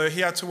 year, though,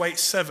 he had to wait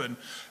 7.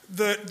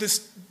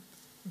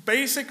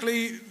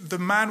 Basically, the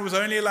man was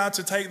only allowed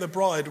to take the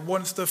bride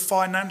once the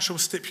financial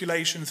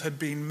stipulations had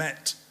been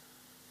met,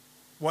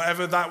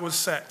 whatever that was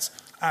set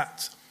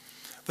at.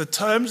 The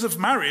terms of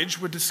marriage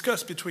were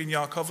discussed between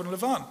Yaakov and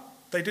Lavan.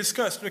 They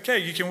discussed, "Okay,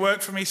 you can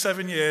work for me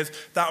 7 years,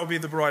 that will be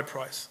the bride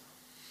price."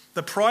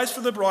 The price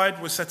for the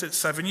bride was set at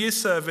 7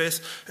 years'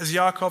 service, as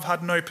Yaakov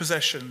had no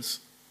possessions.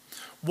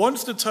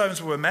 Once the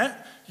terms were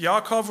met,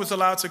 Yaakov was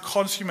allowed to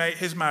consummate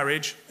his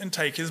marriage and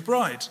take his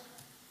bride.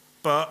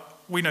 But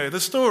we know the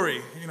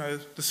story,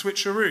 the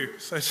switcheroo,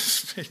 so to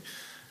speak.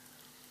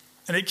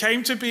 "And it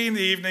came to be in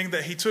the evening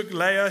that he took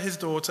Leah, his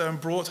daughter, and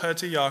brought her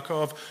to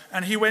Yaakov,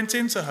 and he went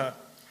into her.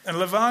 And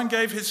Lavan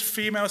gave his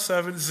female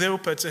servant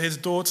Zilpah to his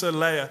daughter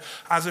Leah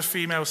as a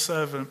female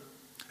servant.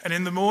 And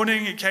in the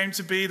morning it came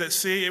to be that,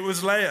 see, it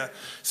was Leah."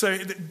 So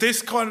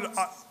this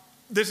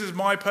is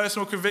my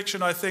personal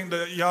conviction. I think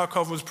that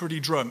Yaakov was pretty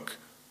drunk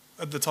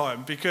at the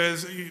time,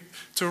 because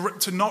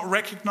to not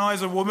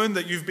recognize a woman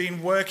that you've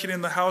been working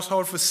in the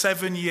household for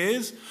 7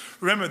 years.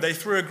 Remember, they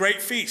threw a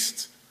great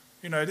feast.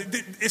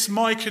 It's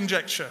my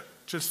conjecture,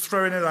 just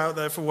throwing it out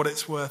there for what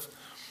it's worth.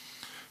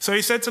 So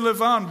he said to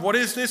Lavan, "What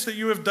is this that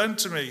you have done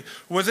to me?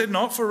 Was it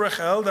not for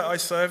Rachel that I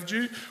served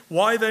you?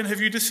 Why then have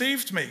you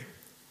deceived me?"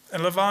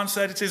 And Lavan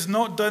said, "It is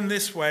not done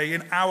this way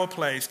in our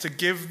place, to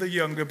give the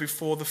younger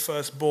before the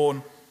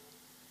firstborn.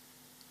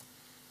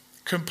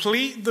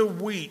 Complete the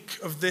week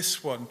of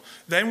this one.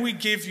 Then we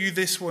give you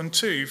this one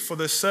too, for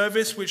the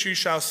service which you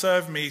shall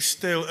serve me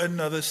still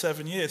another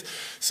 7 years."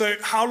 So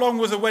how long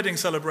was a wedding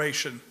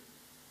celebration?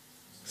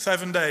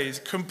 7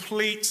 days.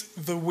 Complete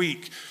the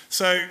week.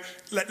 So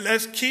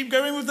let's keep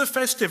going with the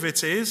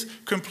festivities.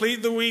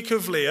 Complete the week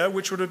of Leah,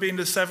 which would have been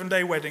the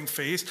 7-day wedding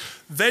feast.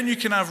 Then you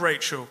can have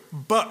Rachel.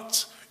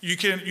 But you're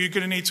going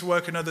to need to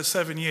work another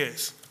 7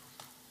 years.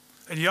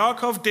 And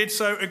Yaakov did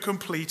so and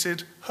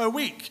completed her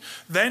week.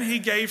 Then he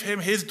gave him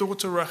his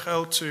daughter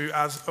Rachel too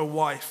as a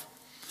wife.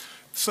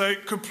 So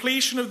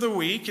completion of the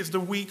week is the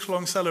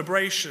week-long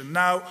celebration.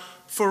 Now,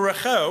 for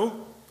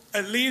Rachel,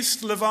 at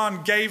least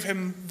Lavan gave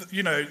him,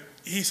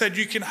 he said,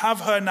 "You can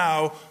have her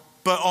now,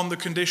 but on the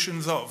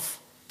conditions of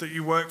that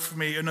you work for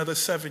me another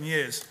 7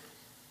 years."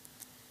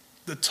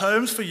 The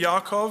terms for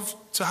Yaakov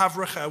to have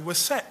Rachel were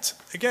set.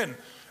 Again,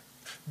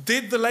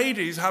 did the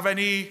ladies have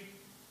any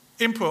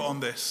input on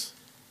this?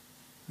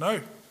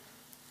 No.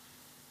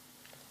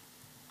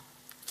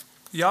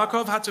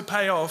 Yaakov had to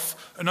pay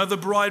off another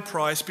bride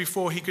price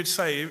before he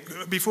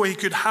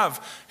could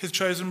have his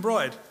chosen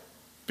bride.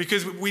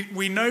 Because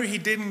we know he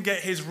didn't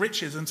get his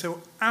riches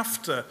until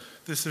after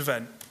this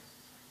event.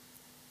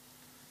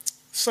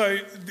 So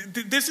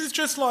this is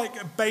just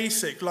like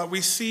basic, like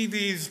we see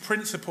these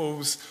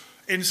principles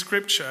in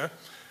Scripture.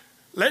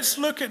 Let's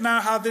look at now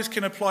how this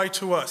can apply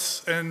to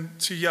us and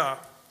to Yah.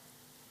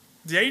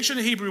 The ancient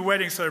Hebrew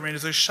wedding ceremony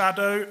is a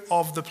shadow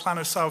of the plan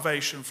of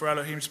salvation for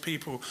Elohim's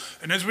people.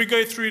 And as we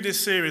go through this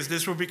series,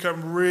 this will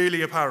become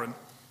really apparent.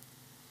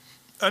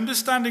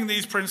 Understanding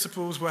these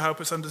principles will help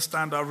us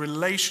understand our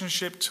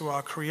relationship to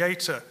our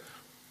Creator.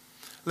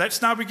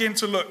 Let's now begin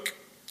to look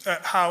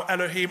at how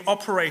Elohim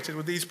operated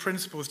with these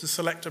principles to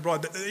select a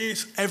bride.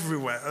 It's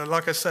everywhere,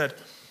 like I said.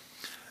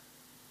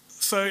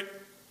 So,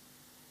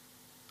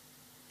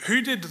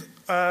 who did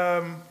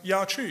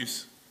Yah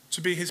choose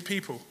to be his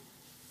people?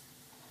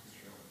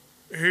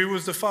 Who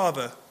was the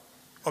father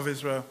of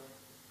Israel?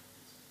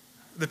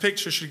 The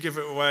picture should give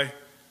it away.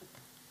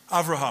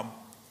 Abraham.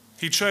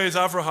 He chose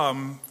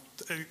Abraham,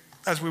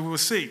 as we will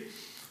see.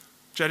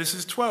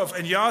 Genesis 12.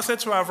 And Yah said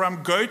to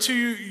Abraham, go to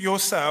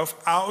yourself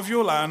out of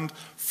your land,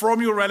 from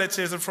your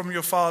relatives and from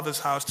your father's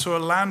house, to a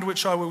land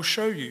which I will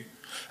show you.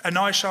 And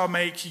I shall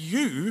make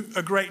you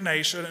a great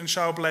nation, and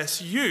shall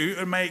bless you,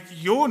 and make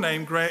your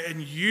name great,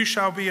 and you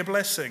shall be a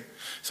blessing.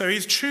 So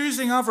he's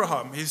choosing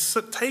Abraham. He's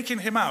taking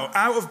him out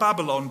of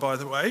Babylon, by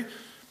the way.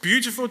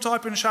 Beautiful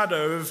type and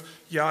shadow of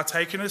Yah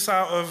taking us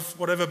out of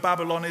whatever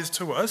Babylon is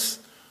to us.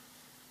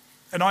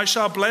 And I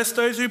shall bless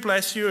those who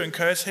bless you, and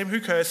curse him who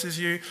curses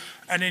you.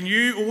 And in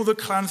you all the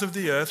clans of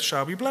the earth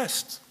shall be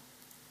blessed.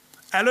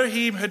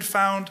 Elohim had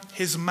found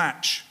his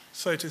match,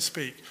 so to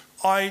speak.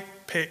 I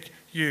pick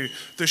you.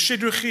 The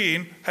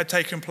shidduchin had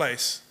taken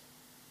place.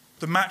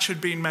 The match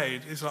had been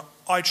made. It's like,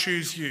 I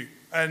choose you.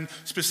 And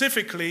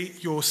specifically,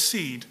 your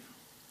seed.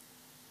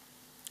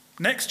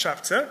 Next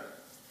chapter.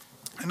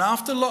 And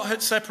after Lot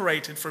had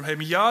separated from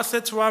him, Yah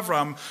said to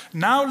Avram,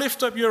 now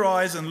lift up your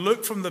eyes and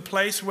look from the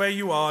place where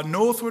you are,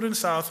 northward and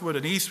southward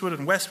and eastward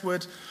and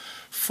westward.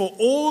 For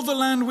all the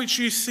land which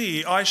you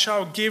see, I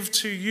shall give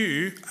to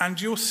you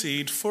and your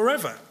seed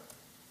forever.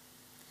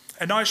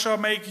 And I shall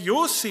make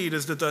your seed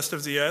as the dust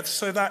of the earth,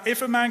 so that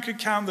if a man could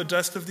count the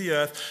dust of the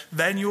earth,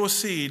 then your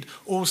seed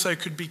also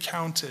could be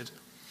counted.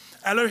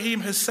 Elohim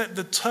has set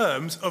the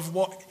terms of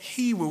what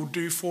he will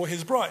do for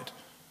his bride.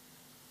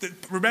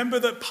 Remember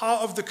that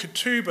part of the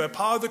ketubah,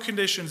 part of the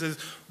conditions is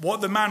what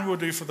the man will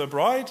do for the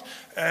bride,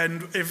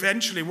 and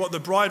eventually what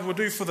the bride will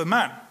do for the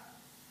man.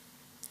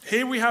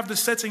 Here we have the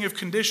setting of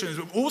conditions,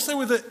 but also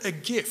with a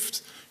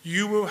gift.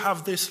 You will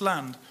have this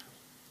land.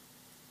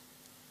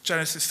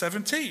 Genesis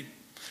 17.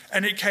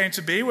 And it came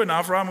to be when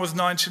Avram was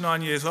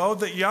 99 years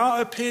old that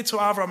Yah appeared to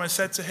Avram and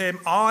said to him,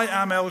 I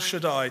am El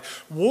Shaddai.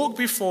 Walk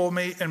before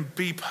me and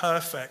be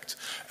perfect.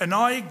 And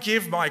I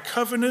give my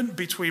covenant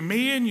between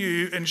me and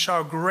you and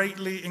shall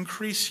greatly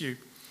increase you.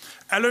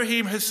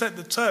 Elohim has set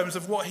the terms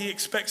of what he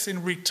expects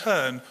in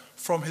return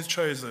from his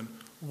chosen.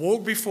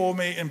 Walk before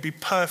me and be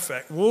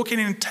perfect. Walk in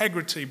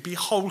integrity. Be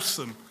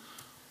wholesome.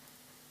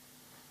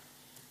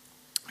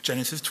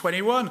 Genesis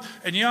 21.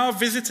 And Yah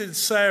visited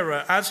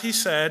Sarah as he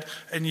said,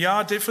 and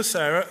Yah did for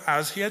Sarah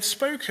as he had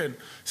spoken.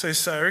 So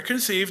Sarah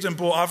conceived and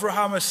bore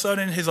Abraham a son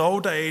in his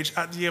old age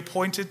at the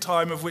appointed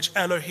time of which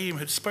Elohim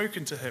had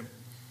spoken to him.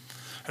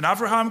 And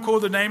Abraham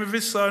called the name of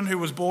his son who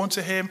was born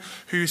to him,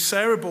 who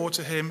Sarah bore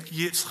to him,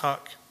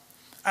 Yitzchak.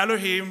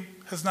 Elohim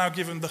has now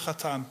given the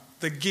Chatan,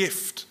 the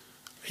gift.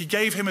 He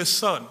gave him a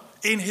son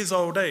in his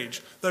old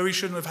age, though he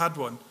shouldn't have had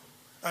one.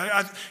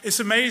 It's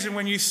amazing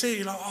when you see,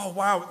 you're like, oh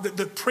wow,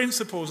 the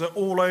principles are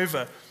all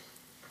over.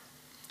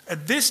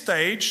 At this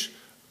stage,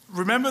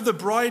 remember the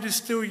bride is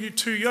still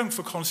too young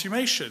for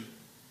consummation.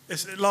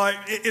 It's like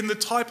in the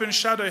type and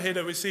shadow here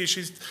that we see,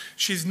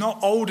 she's not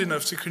old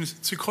enough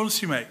to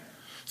consummate.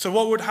 So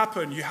what would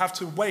happen? You have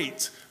to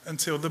wait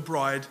until the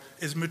bride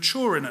is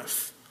mature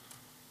enough,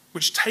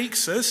 which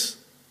takes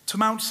us to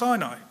Mount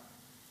Sinai.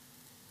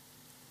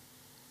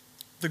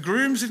 The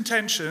groom's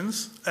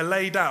intentions are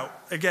laid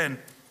out again.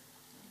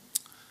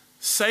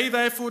 Say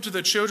therefore to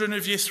the children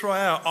of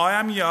Yisrael, I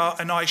am Yah,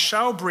 and I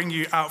shall bring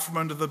you out from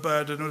under the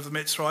burden of the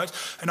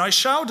Mitzrites, and I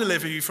shall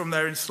deliver you from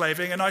their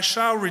enslaving, and I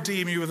shall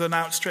redeem you with an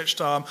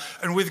outstretched arm,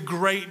 and with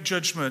great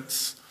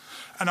judgments.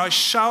 And I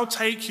shall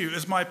take you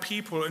as my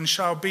people, and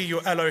shall be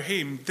your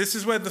Elohim. This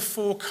is where the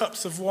 4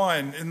 cups of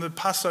wine in the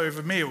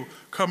Passover meal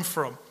come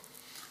from.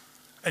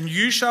 And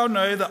you shall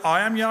know that I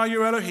am Yah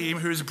your Elohim,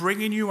 who is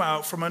bringing you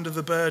out from under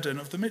the burden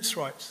of the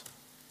Mitzrites.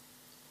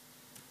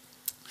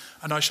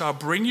 And I shall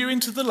bring you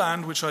into the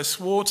land which I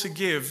swore to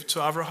give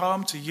to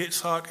Abraham, to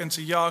Yitzhak, and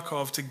to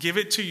Yaakov, to give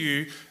it to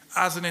you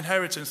as an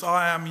inheritance.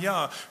 I am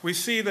Yah. We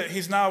see that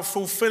he's now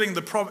fulfilling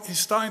he's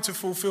starting to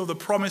fulfill the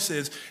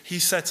promises he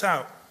set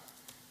out.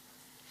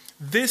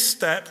 This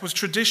step was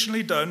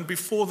traditionally done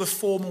before the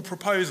formal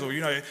proposal.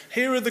 You know,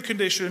 here are the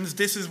conditions.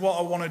 This is what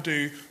I want to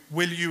do.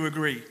 Will you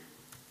agree?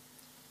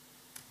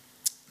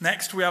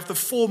 Next, we have the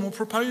formal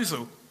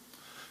proposal.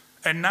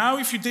 And now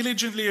if you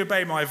diligently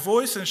obey my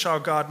voice and shall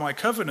guard my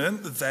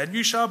covenant, then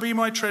you shall be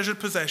my treasured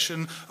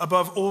possession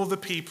above all the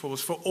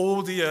peoples, for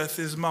all the earth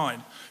is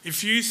mine.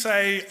 If you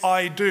say,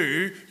 I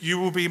do, you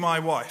will be my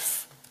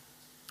wife.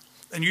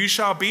 And you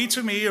shall be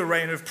to me a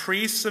reign of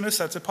priests and a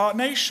set-apart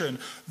nation.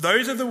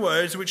 Those are the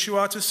words which you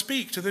are to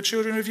speak to the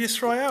children of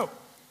Israel.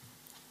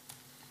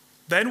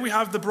 Then we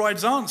have the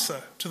bride's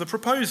answer to the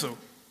proposal.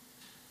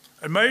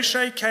 And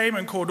Moshe came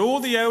and called all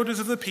the elders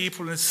of the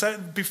people and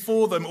set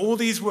before them all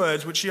these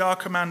words which Yah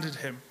commanded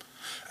him.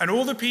 And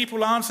all the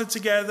people answered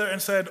together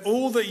and said,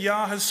 all that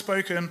Yah has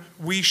spoken,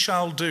 we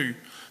shall do.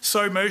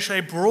 So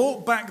Moshe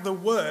brought back the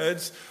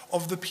words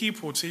of the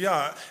people to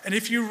Yah. And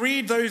if you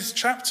read those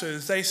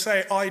chapters, they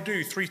say, I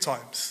do 3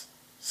 times.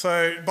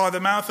 So by the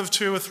mouth of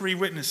 2 or 3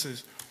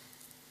 witnesses.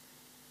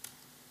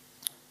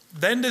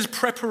 Then there's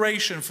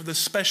preparation for the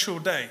special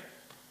day.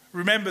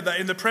 Remember that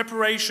in the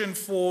preparation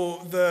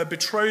for the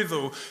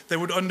betrothal, they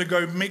would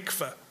undergo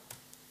mikveh.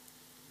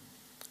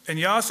 And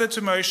Yah said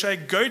to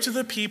Moshe, go to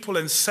the people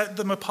and set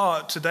them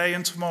apart today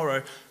and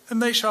tomorrow,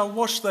 and they shall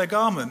wash their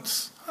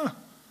garments.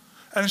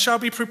 And shall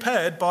be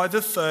prepared by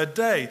the 3rd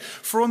day.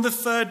 For on the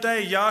 3rd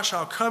day Yah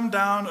shall come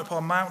down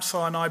upon Mount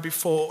Sinai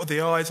before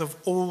the eyes of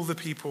all the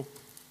people.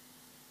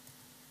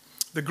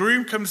 The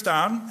groom comes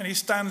down and he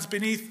stands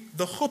beneath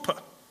the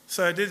chuppah.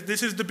 So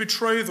this is the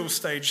betrothal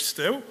stage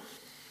still.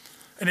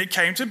 And it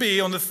came to be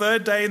on the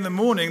 3rd day in the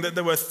morning that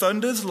there were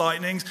thunders,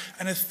 lightnings,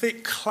 and a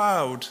thick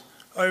cloud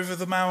over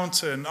the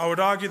mountain. I would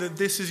argue that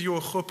this is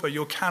your chuppah,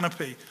 your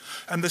canopy.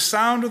 And the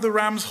sound of the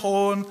ram's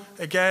horn,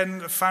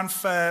 again,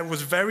 fanfare,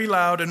 was very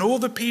loud, and all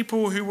the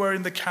people who were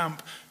in the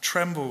camp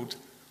trembled.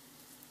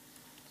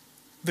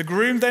 The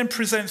groom then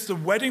presents the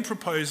wedding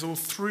proposal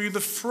through the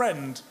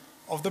friend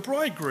of the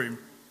bridegroom.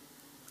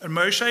 And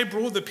Moshe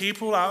brought the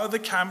people out of the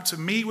camp to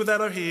meet with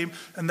Elohim,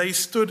 and they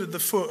stood at the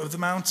foot of the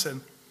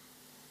mountain.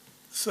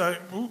 So,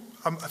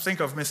 I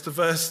think I've missed a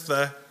verse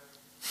there.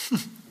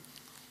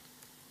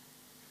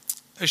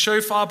 A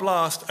shofar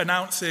blast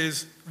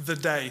announces the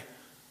day.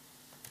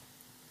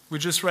 We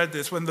just read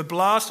this. When the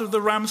blast of the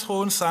ram's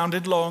horn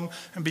sounded long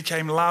and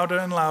became louder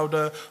and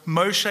louder,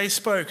 Moshe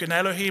spoke, and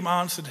Elohim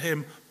answered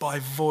him by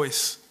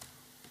voice.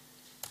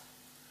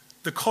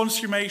 The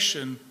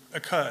consummation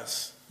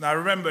occurs. Now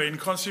remember, in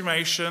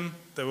consummation,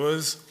 there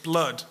was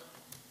blood.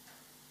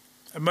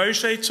 And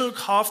Moshe took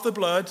half the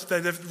blood.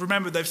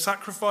 Remember, they've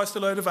sacrificed a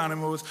load of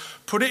animals,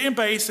 put it in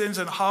basins,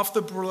 and half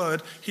the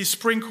blood he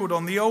sprinkled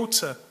on the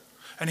altar.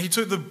 And he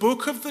took the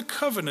book of the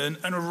covenant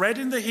and read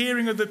in the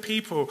hearing of the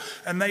people.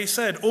 And they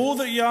said, all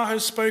that Yah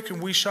has spoken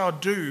we shall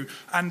do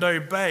and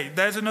obey.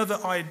 There's another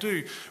I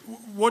do.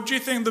 What do you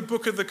think the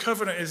book of the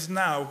covenant is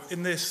now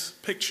in this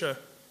picture?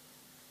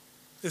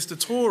 It's the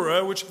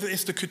Torah, which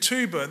is the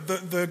ketubah,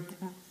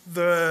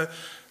 the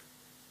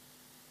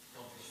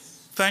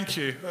thank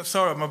you.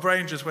 Sorry, my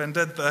brain just went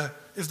dead there.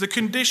 Is the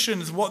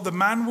conditions, what the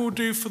man will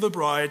do for the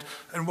bride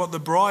and what the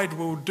bride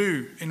will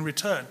do in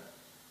return.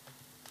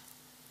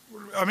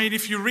 I mean,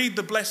 if you read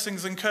the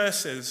blessings and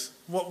curses,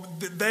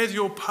 there's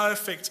your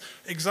perfect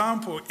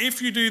example.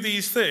 If you do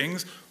these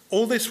things,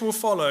 all this will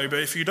follow. But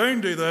if you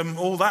don't do them,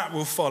 all that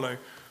will follow.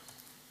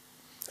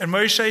 And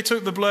Moshe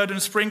took the blood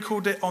and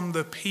sprinkled it on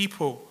the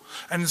people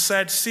and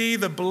said, see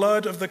the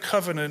blood of the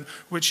covenant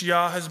which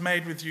Yah has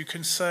made with you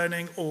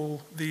concerning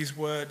all these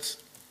words.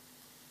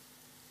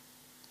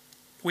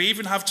 We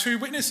even have 2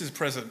 witnesses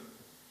present.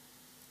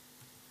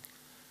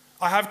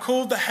 I have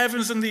called the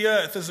heavens and the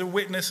earth as a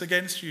witness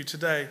against you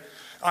today.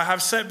 I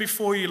have set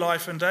before you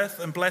life and death,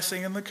 and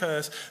blessing and the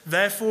curse.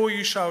 Therefore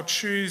you shall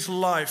choose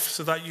life,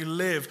 so that you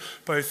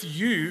live, both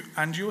you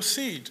and your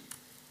seed.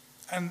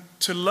 And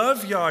to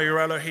love Yah your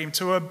Elohim,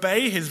 to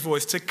obey his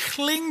voice, to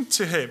cling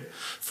to him.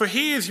 For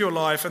he is your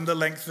life and the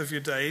length of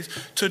your days,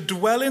 to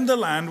dwell in the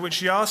land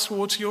which Yah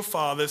swore to your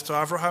fathers,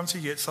 to Abraham, to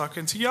Yitzhak,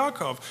 and to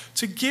Yaakov,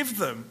 to give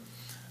them.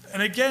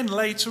 And again,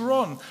 later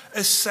on,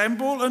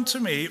 assemble unto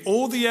me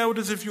all the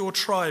elders of your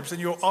tribes and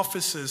your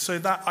officers, so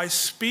that I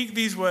speak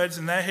these words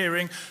in their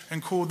hearing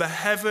and call the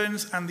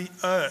heavens and the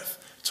earth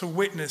to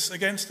witness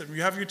against them.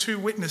 You have your 2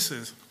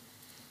 witnesses.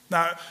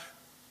 Now,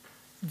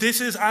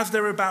 this is as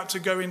they're about to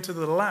go into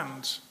the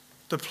land,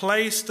 the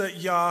place that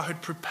Yah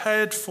had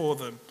prepared for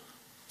them.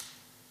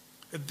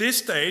 At this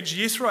stage,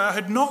 Yisrael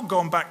had not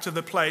gone back to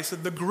the place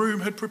that the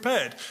groom had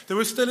prepared. They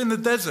were still in the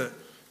desert,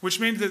 which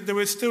means that they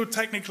were still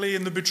technically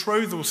in the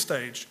betrothal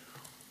stage.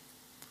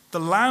 The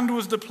land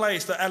was the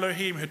place that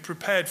Elohim had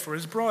prepared for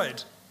his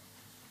bride.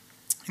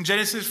 In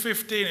Genesis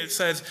 15 it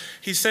says,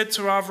 he said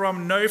to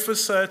Avram, know for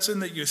certain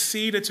that your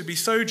seed are to be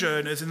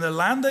sojourners in the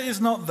land that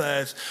is not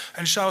theirs,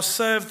 and shall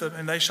serve them,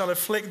 and they shall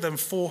afflict them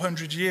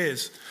 400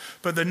 years.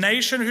 But the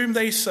nation whom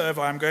they serve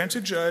I am going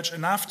to judge,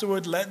 and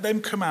afterward let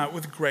them come out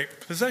with great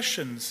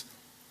possessions.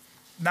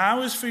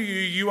 Now as for you,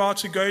 you are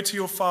to go to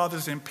your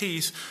fathers in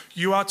peace.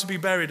 You are to be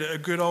buried at a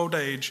good old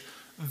age.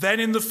 Then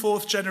in the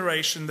 4th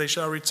generation they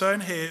shall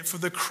return here, for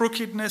the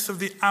crookedness of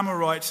the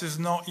Amorites is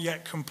not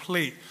yet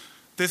complete.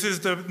 This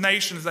is the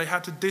nations they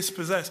had to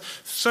dispossess.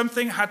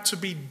 Something had to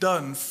be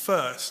done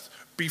first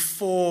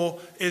before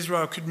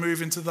Israel could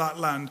move into that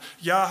land.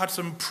 Yah had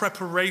some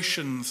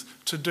preparations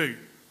to do.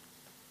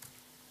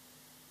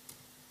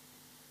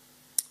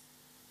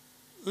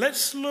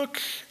 Let's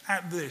look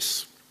at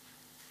this.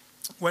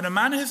 When a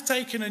man has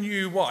taken a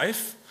new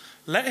wife,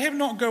 let him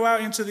not go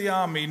out into the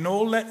army,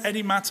 nor let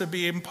any matter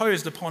be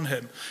imposed upon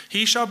him.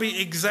 He shall be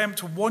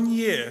exempt 1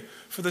 year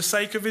for the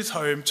sake of his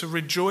home, to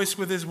rejoice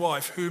with his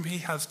wife whom he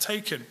has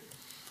taken.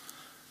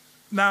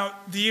 Now,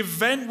 the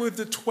event with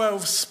the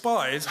 12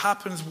 spies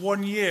happens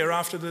 1 year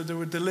after they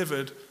were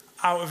delivered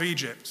out of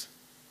Egypt.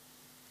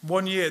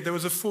 1 year, there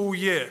was a full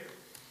year.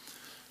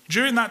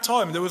 During that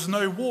time, there was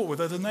no war with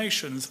other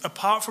nations,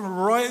 apart from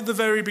right at the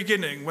very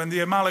beginning when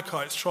the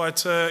Amalekites tried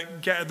to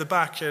get at the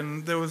back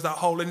and there was that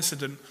whole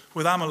incident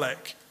with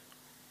Amalek.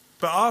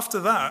 But after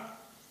that,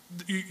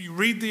 you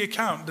read the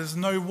account, there's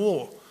no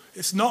war.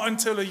 It's not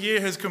until a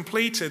year has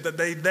completed that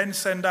they then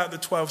send out the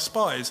 12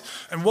 spies.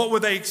 And what were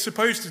they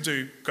supposed to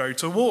do? Go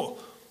to war.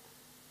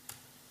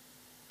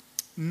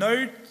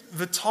 No,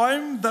 the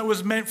time that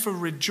was meant for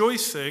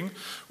rejoicing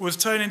was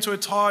turned into a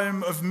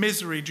time of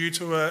misery due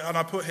to and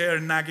I put here,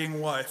 a nagging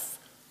wife.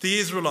 The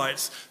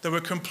Israelites, they were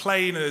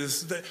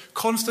complainers,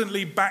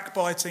 constantly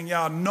backbiting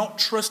Yah, not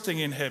trusting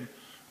in him.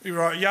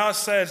 Right? Yah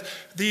says,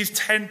 these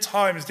 10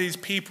 times these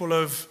people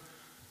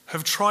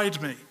have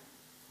tried me.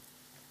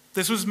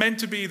 This was meant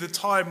to be the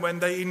time when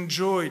they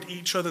enjoyed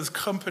each other's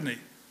company.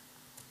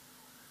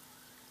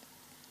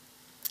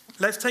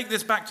 Let's take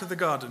this back to the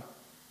garden.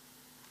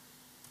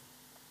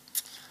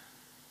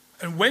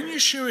 And when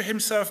Yeshua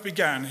himself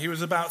began, he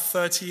was about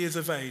 30 years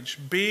of age,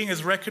 being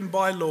as reckoned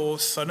by law,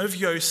 son of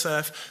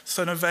Yosef,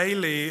 son of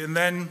Eli, and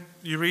then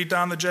you read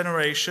down the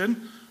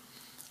generation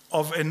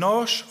of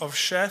Enosh, of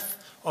Sheth,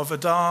 of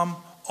Adam,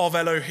 of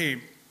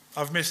Elohim.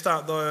 I've missed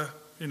out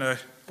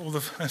all the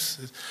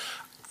verses.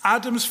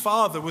 Adam's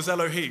father was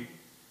Elohim.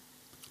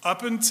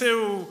 Up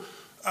until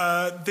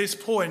this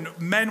point,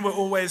 men were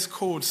always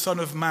called son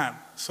of man,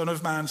 son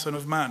of man, son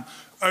of man.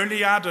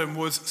 Only Adam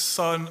was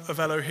son of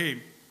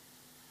Elohim.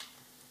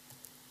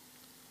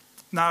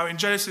 Now, in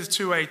Genesis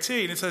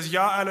 2:18, it says,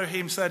 Yah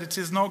Elohim said, it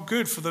is not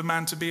good for the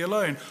man to be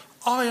alone.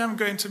 I am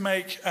going to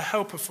make a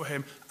helper for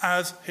him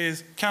as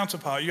his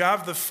counterpart. You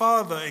have the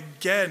father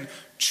again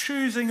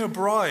choosing a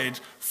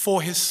bride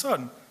for his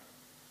son.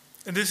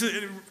 And this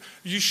is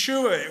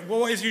Yeshua.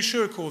 What is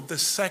Yeshua called? The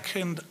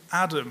second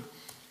Adam.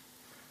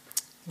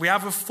 We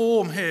have a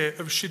form here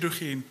of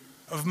shidduchin,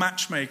 of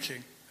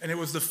matchmaking. And it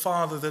was the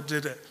father that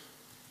did it.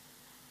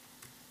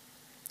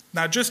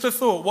 Now, just a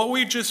thought. What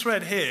we just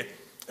read here,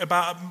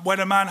 about when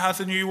a man has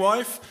a new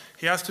wife,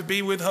 he has to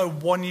be with her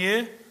 1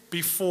 year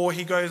before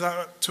he goes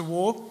out to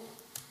war.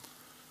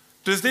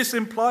 Does this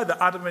imply that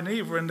Adam and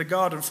Eve were in the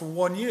garden for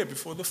 1 year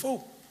before the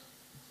fall?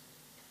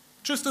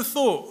 Just a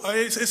thought.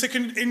 It's it's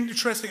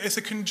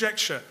a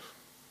conjecture.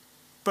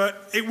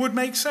 But it would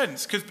make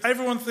sense, because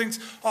everyone thinks,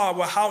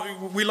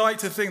 we like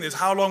to think this,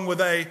 how long were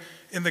they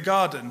in the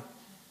garden?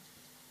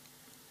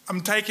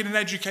 I'm taking an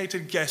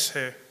educated guess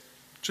here.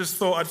 Just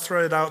thought I'd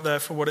throw it out there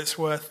for what it's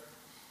worth.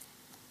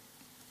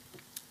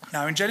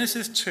 Now, in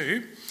Genesis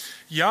 2,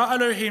 Yah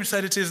Elohim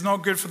said, it is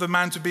not good for the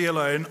man to be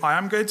alone. I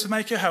am going to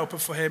make a helper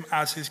for him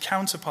as his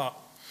counterpart.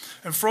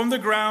 And from the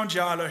ground,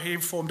 Yah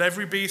Elohim formed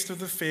every beast of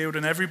the field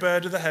and every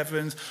bird of the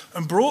heavens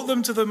and brought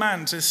them to the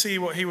man to see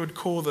what he would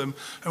call them.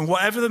 And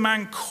whatever the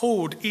man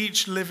called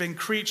each living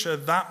creature,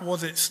 that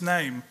was its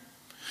name.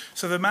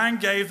 So the man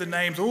gave the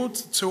names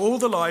to all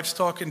the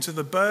livestock and to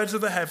the birds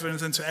of the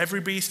heavens and to every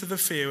beast of the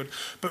field.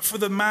 But for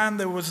the man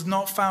there was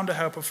not found a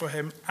helper for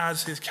him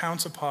as his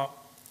counterpart.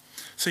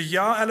 So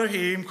Yah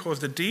Elohim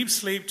caused a deep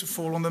sleep to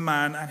fall on the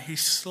man, and he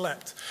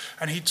slept.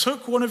 And he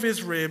took one of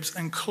his ribs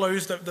and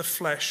closed up the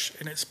flesh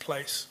in its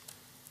place.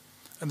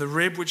 And the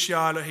rib which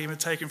Yah Elohim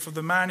had taken from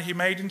the man, he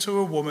made into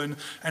a woman,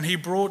 and he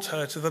brought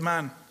her to the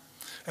man.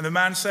 And the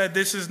man said,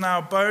 this is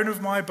now bone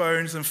of my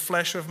bones and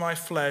flesh of my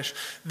flesh.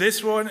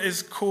 This one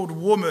is called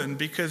woman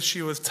because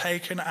she was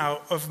taken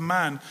out of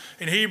man.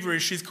 In Hebrew,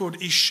 she's called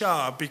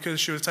Isha because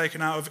she was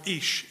taken out of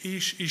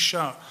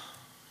Isha.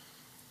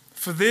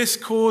 For this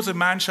cause a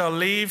man shall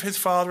leave his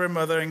father and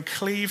mother and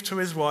cleave to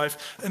his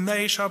wife, and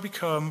they shall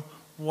become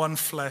one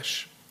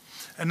flesh.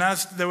 And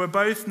as they were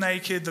both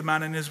naked, the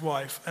man and his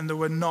wife, and they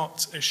were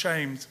not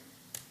ashamed.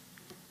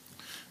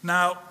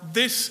 Now,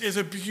 this is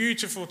a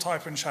beautiful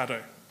type and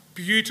shadow.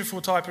 Beautiful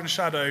type and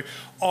shadow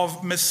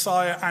of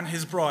Messiah and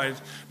his bride.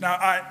 Now,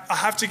 I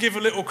have to give a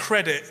little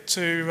credit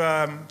to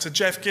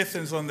Jeff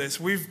Githens on this.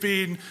 We've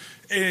been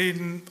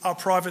in our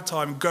private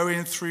time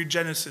going through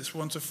Genesis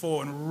 1 to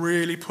 4 and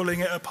really pulling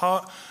it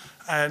apart.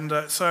 And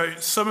so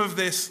some of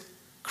this,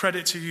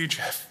 credit to you,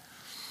 Jeff.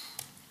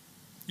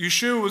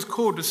 Yeshua was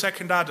called the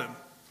second Adam.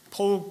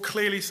 Paul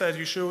clearly says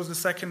Yeshua was the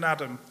second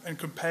Adam and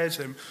compares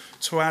him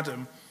to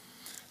Adam.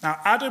 Now,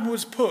 Adam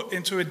was put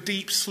into a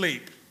deep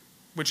sleep,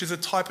 which is a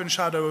type and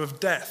shadow of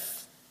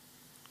death.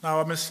 Now,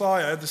 our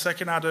Messiah, the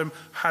second Adam,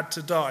 had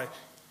to die.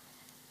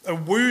 A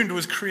wound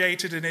was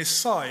created in his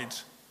side,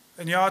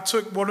 and Yah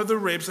took one of the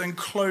ribs and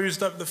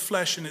closed up the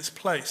flesh in its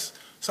place.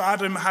 So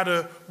Adam had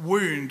a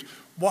wound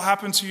What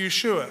happened to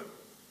Yeshua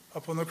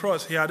up on the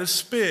cross? He had a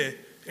spear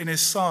in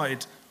his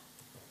side.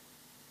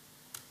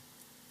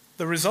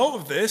 The result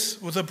of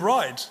this was a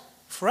bride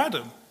for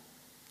Adam.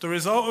 The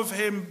result of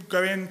him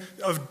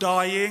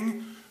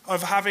dying,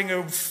 of having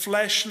a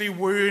fleshly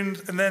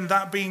wound and then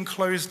that being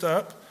closed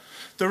up,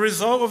 the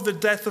result of the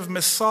death of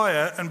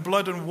Messiah and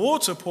blood and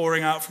water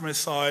pouring out from his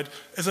side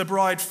is a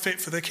bride fit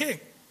for the king.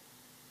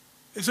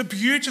 It's a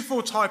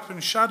beautiful type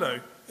and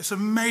shadow. It's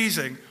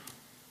amazing.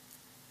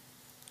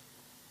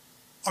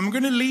 I'm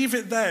going to leave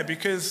it there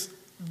because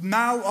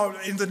now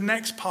in the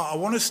next part, I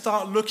want to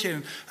start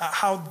looking at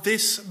how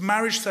this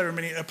marriage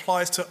ceremony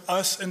applies to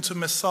us and to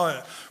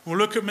Messiah. We'll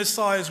look at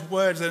Messiah's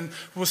words and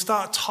we'll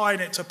start tying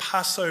it to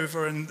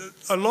Passover and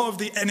a lot of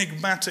the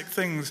enigmatic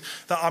things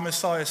that our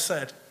Messiah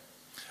said.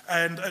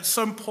 And at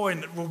some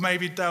point, we'll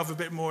maybe delve a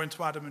bit more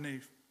into Adam and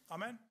Eve.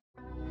 Amen?